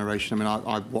younger generation. I mean,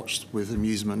 I watched with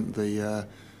amusement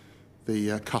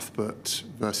the Cuthbert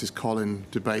versus Colin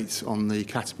debate on the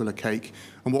Caterpillar cake.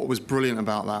 And what was brilliant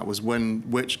about that was when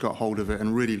Which got hold of it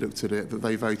and really looked at it, that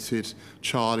they voted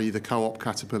Charlie, the Co-op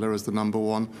Caterpillar, as the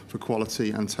 #1 for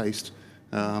quality and taste.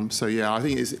 So, yeah, I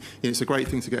think it's a great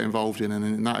thing to get involved in. And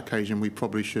in that occasion, we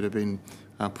probably should have been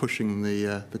pushing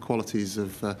the qualities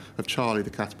of Charlie, the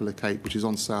Caterpillar cake, which is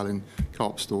on sale in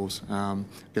Co-op stores,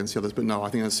 against the others. But no, I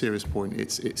think on a serious point,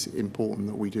 it's important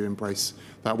that we do embrace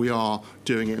that. We are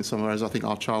doing it in some areas. I think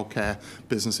our childcare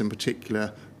business in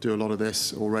particular do a lot of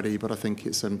this already, but I think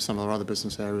it's some of our other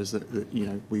business areas that you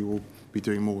know, we will be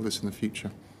doing more of this in the future.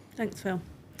 Thanks, Phil.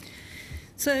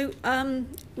 So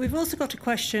we've also got a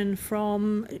question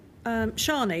from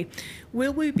Shani.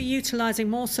 Will we be utilising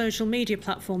more social media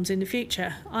platforms in the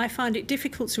future? I find it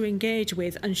difficult to engage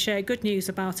with and share good news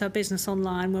about our business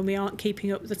online when we aren't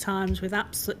keeping up with the times with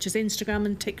apps such as Instagram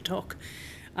and TikTok.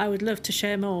 I would love to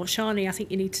share more. Shani, I think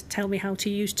you need to tell me how to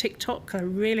use TikTok. I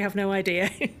really have no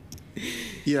idea.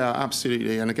 Yeah,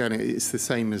 absolutely. And again, it's the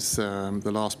same as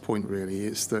the last point, really.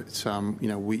 It's that,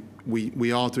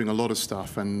 we are doing a lot of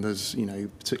stuff, and there's,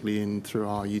 particularly through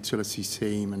our utilities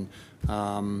team, and,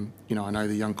 I know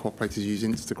the young cooperators use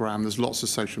Instagram. There's lots of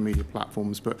social media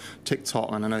platforms, but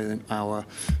TikTok, and I know that our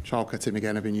childcare team,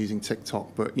 again, have been using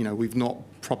TikTok, but, we've not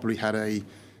probably had a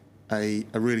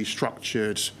really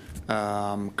structured,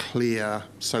 clear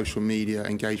social media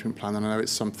engagement plan, and I know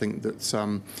it's something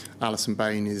that Alison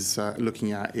Bain is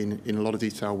looking at in a lot of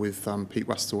detail with Pete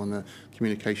Westall and the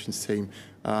communications team.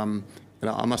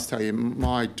 I must tell you,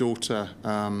 my daughter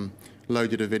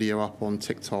loaded a video up on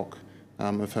TikTok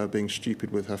of her being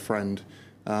stupid with her friend.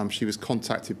 She was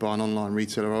contacted by an online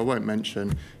retailer I won't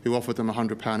mention, who offered them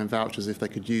 £100 in vouchers if they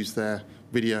could use their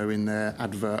video in their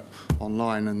advert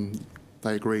online, and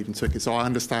they agreed and took it. So I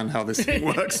understand how this thing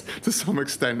works to some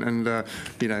extent, and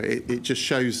it just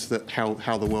shows that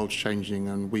how the world's changing,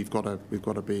 and we've got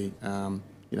to be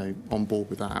on board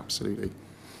with that, absolutely.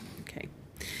 Okay.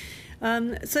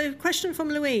 So, question from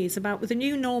Louise about with the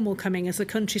new normal coming as the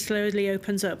country slowly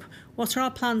opens up. What are our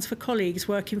plans for colleagues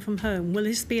working from home? Will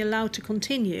this be allowed to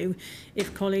continue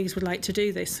if colleagues would like to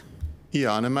do this?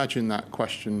 Yeah, and imagine that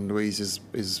question, Louise,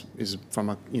 is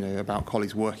from about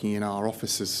colleagues working in our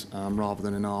offices rather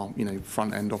than in our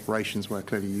front end operations, where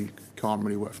clearly you can't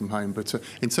really work from home. But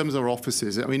in terms of our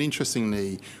offices, I mean,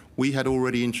 interestingly, we had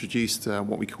already introduced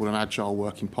what we call an agile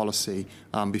working policy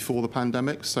before the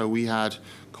pandemic. So we had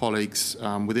colleagues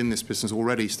within this business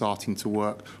already starting to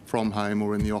work from home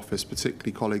or in the office,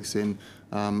 particularly colleagues in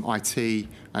IT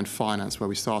and finance, where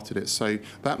we started it. So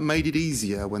that made it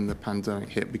easier when the pandemic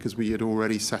hit, because we had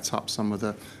already set up some of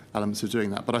the elements of doing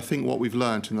that. But I think what we've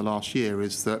learned in the last year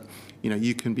is that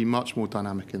you can be much more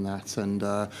dynamic in that, and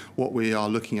what we are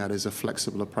looking at is a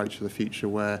flexible approach to the future,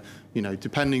 where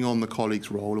depending on the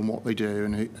colleague's role and what they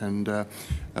do, and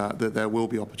that there will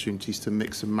be opportunities to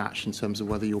mix and match in terms of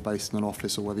whether you're based in an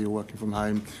office or whether you're working from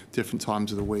home, different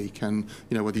times of the week, and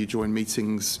whether you join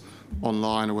meetings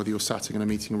online or whether you're sat in a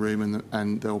meeting room,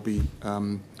 and there'll be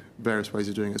various ways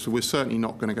of doing it. So we're certainly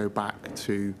not going to go back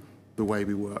to the way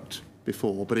we worked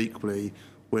before, but equally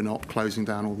we're not closing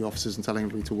down all the offices and telling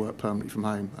everybody to work permanently from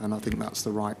home, and I think that's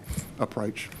the right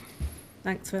approach.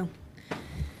 Thanks, Phil.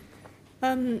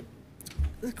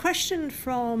 The question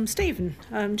from Stephen,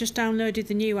 just downloaded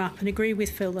the new app and agree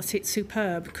with Phil that it's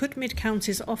superb. Could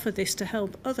mid-counties offer this to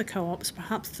help other co-ops,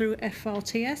 perhaps through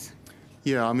FRTS?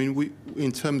 Yeah, I mean,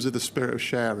 in terms of the spirit of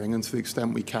sharing, and to the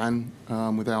extent we can,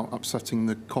 without upsetting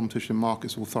the Competition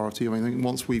Markets Authority, I think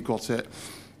once we've got it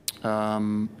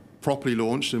properly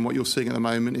launched, and what you're seeing at the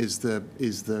moment is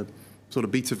the sort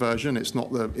of beta version. It's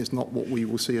not what we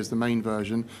will see as the main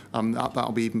version.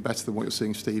 That'll be even better than what you're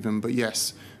seeing, Stephen. But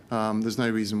yes, there's no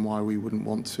reason why we wouldn't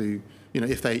want to.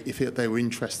 If they were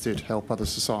interested, help other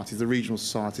societies, the regional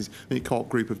societies. I think Co-op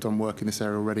Group have done work in this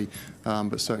area already,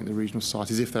 but certainly the regional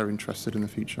societies, if they're interested in the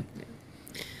future.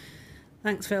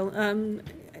 Thanks, Phil.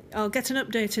 I'll get an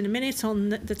update in a minute on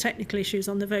the technical issues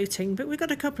on the voting, but we've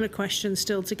got a couple of questions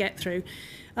still to get through.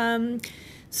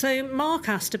 So Mark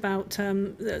asked about,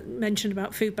 mentioned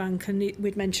about Food Bank, and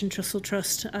we'd mentioned Trussell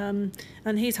Trust, and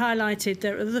he's highlighted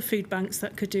there are other food banks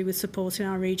that could do with support in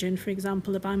our region, for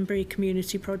example, the Banbury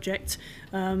Community Project.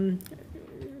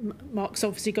 Mark's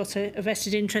obviously got a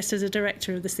vested interest as a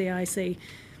director of the CIC.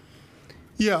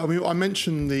 Yeah, I mean, I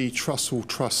mentioned the Trussell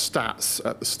Trust stats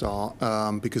at the start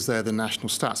because they're the national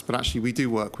stats, but actually we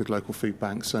do work with local food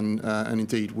banks, and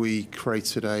indeed we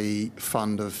created a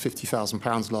fund of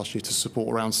 £50,000 last year to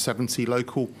support around 70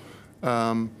 local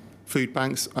food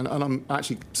banks, and I'm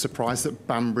actually surprised that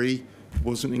Banbury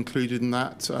wasn't included in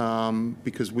that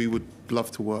because we would love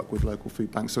to work with local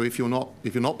food banks. So if you're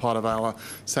not part of our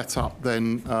setup,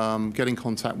 then get in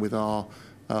contact with our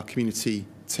community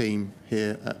team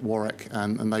here at Warwick,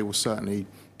 and they will certainly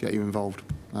get you involved.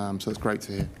 So it's great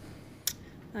to hear.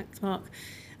 Thanks, Mark.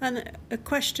 And a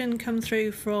question come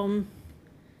through from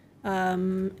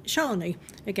Shalini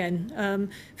again.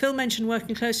 Phil mentioned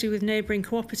working closely with neighbouring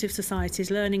cooperative societies,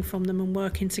 learning from them and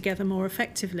working together more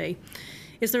effectively.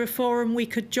 Is there a forum we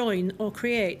could join or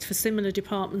create for similar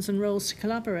departments and roles to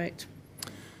collaborate?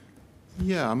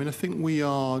 Yeah, I mean, I think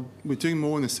we're doing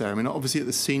more in this area. I mean, obviously at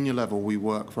the senior level we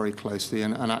work very closely,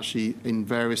 and actually in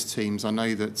various teams. I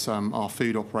know that our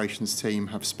food operations team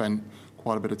have spent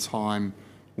quite a bit of time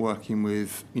working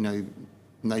with,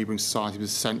 neighbouring societies with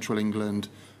Central England,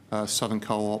 Southern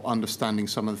Co-op, understanding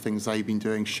some of the things they've been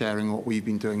doing, sharing what we've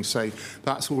been doing. So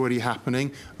that's already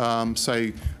happening.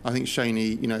 So I think,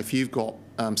 Shani, if you've got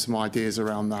some ideas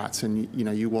around that, and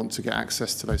you want to get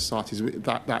access to those societies,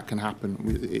 that can happen.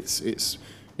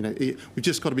 We've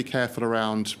just got to be careful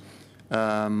around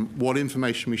what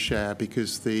information we share,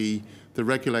 because the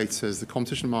regulators, the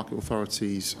competition and market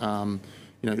authorities,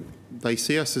 they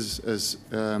see us as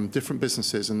different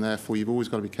businesses, and therefore you've always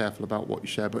got to be careful about what you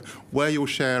share. But where you're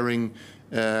sharing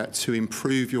to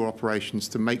improve your operations,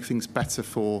 to make things better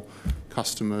for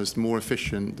customers, more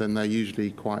efficient, then they're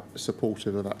usually quite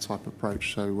supportive of that type of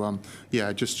approach. So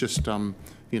to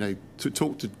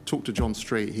talk to John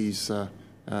Street, he's the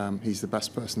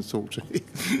best person to talk to.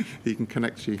 He can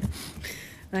connect you.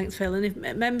 Thanks, Phil. And if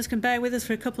members can bear with us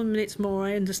for a couple of minutes more,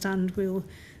 I understand we'll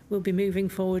be moving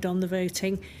forward on the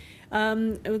voting.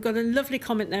 We've got a lovely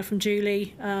comment there from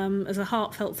Julie as a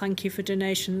heartfelt thank you for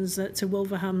donations to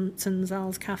Wolverhampton's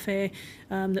Al's Cafe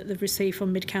that they've received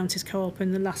from Mid-Counties Co-op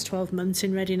in the last 12 months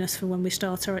in readiness for when we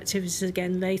start our activities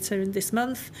again later in this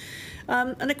month.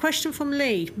 And a question from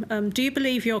Lee. Do you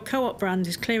believe your co-op brand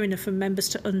is clear enough for members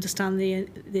to understand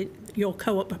your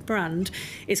co-op brand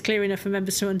is clear enough for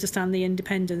members to understand the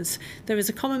independence? There is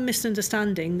a common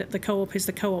misunderstanding that the co-op is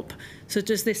the co-op. So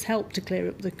does this help to clear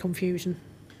up the confusion?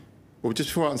 Well, just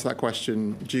before I answer that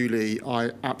question, Julie,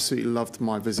 I absolutely loved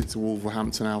my visit to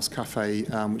Wolverhampton Al's Cafe,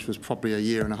 which was probably a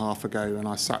year and a half ago, and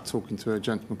I sat talking to a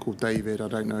gentleman called David, I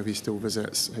don't know if he still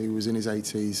visits, who was in his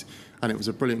 80s, and it was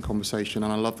a brilliant conversation,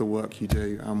 and I love the work you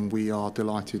do, and we are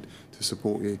delighted to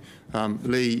support you.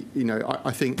 Lee,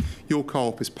 I think your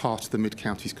co-op is part of the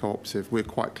Mid-Counties Cooperative. We're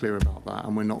quite clear about that,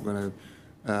 and we're not going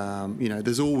to,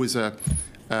 there's always a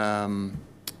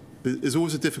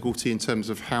difficulty in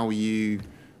terms of how you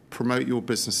promote your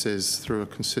businesses through a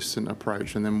consistent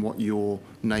approach, and then what your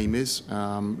name is,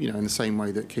 in the same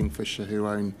way that Kingfisher, who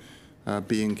own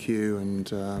B&Q and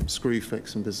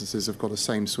Screwfix and businesses, have got the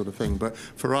same sort of thing. But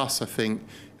for us, I think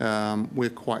we're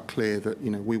quite clear that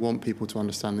we want people to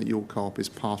understand that your co-op is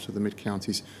part of the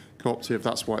Mid-Counties Cooperative.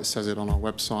 That's why it says it on our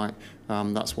website.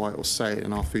 That's why it will say it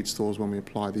in our food stores when we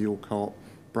apply the Your Co-op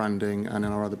branding, and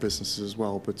in our other businesses as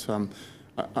well. But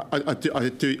I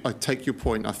take your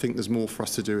point. I think there's more for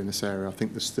us to do in this area. I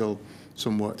think there's still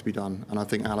some work to be done, and I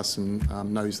think Alison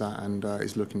knows that and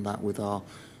is looking at that with our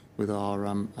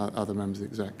other members of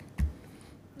the exec.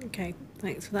 Okay,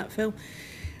 thanks for that, Phil.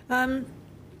 The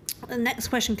next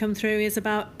question come through is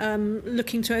about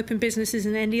looking to open businesses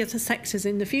in any other sectors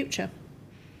in the future.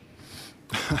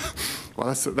 Well,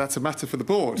 that's a matter for the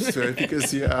board, so,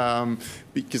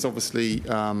 because obviously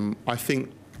I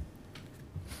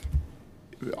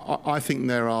think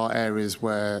there are areas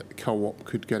where co-op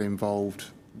could get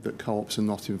involved that co-ops are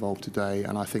not involved today,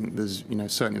 and I think there's,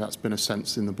 certainly that's been a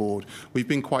sense in the board. We've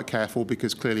been quite careful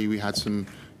because clearly we had some,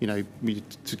 to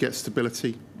get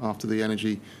stability after the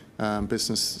energy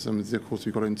business, some of the difficulties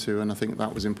we got into, and I think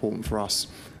that was important for us.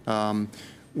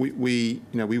 We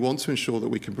want to ensure that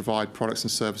we can provide products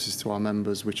and services to our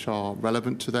members which are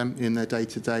relevant to them in their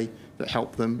day-to-day, that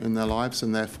help them in their lives,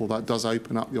 and therefore that does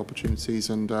open up the opportunities.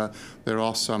 And there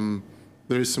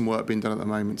is some work being done at the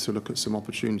moment to look at some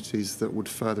opportunities that would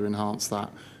further enhance that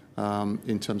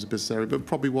in terms of business area, but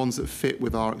probably ones that fit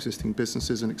with our existing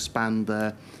businesses and expand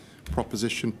their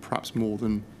proposition perhaps more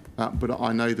than that. But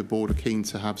I know the board are keen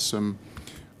to have some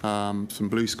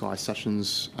blue sky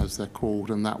sessions, as they're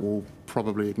called, and that will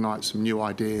probably ignite some new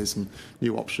ideas and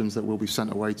new options that will be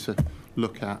sent away to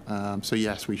look at. So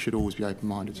yes, we should always be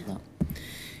open-minded to that.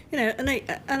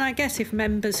 And I guess if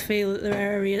members feel that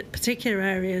there are particular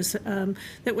areas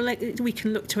that we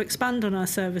can look to expand on our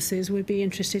services, we'd be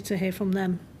interested to hear from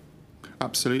them.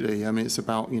 Absolutely. I mean, it's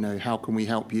about how can we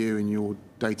help you in your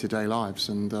day-to-day lives,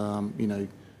 and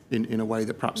in a way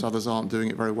that perhaps others aren't doing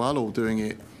it very well or doing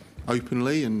it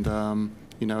openly. And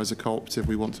as a cooperative,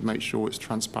 we want to make sure it's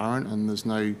transparent and there's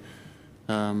no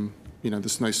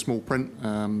small print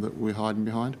that we're hiding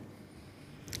behind.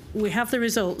 We have the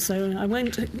results, so I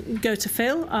won't go to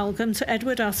Phil. I'll come to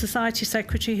Edward, our Society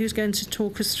Secretary, who's going to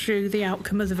talk us through the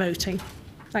outcome of the voting.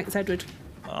 Thanks, Edward.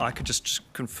 I could just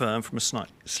confirm from a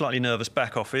slightly nervous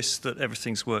back office that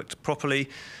everything's worked properly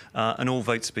and all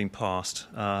votes have been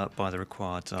passed by the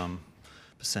required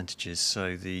percentages.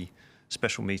 So the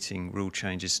special meeting rule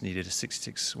changes needed a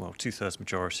 2/3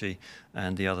 majority,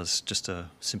 and the others just a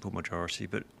simple majority,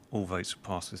 but all votes were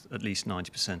passed with at least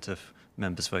 90% of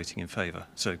members voting in favour.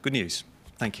 So good news.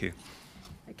 Thank you.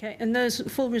 Okay, and those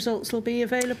full results will be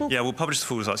available? Yeah, we'll publish the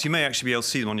full results. You may actually be able to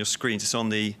see them on your screens. It's on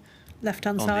the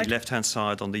left-hand side. On the left-hand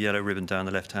side, on the yellow ribbon down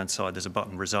the left-hand side, there's a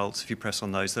button, results. If you press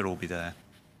on those, they'll all be there.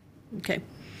 Okay,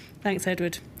 thanks,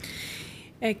 Edward.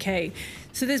 Okay,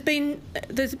 so there's been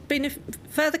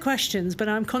further questions, but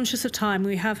I'm conscious of time.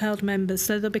 We have held members,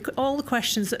 so there'll be all the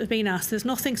questions that have been asked. There's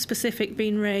nothing specific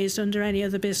being raised under any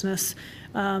other business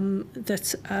for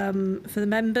the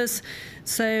members.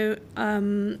 So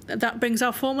that brings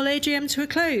our formal AGM to a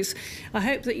close. I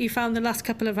hope that you found the last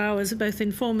couple of hours both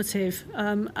informative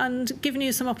and given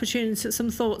you some opportunities, some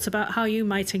thoughts about how you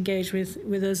might engage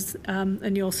with us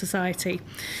and your society.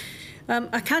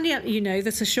 I can let you know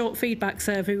that a short feedback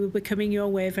survey will be coming your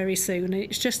way very soon. And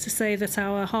it's just to say that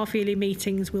our half-yearly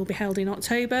meetings will be held in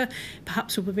October.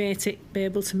 Perhaps we'll be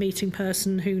able to meet in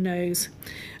person, who knows.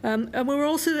 And we're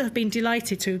also have been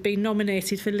delighted to have been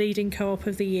nominated for Leading Co-op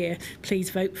of the Year. Please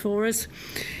vote for us.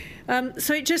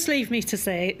 So it just leaves me to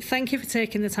say thank you for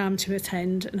taking the time to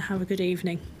attend and have a good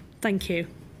evening. Thank you.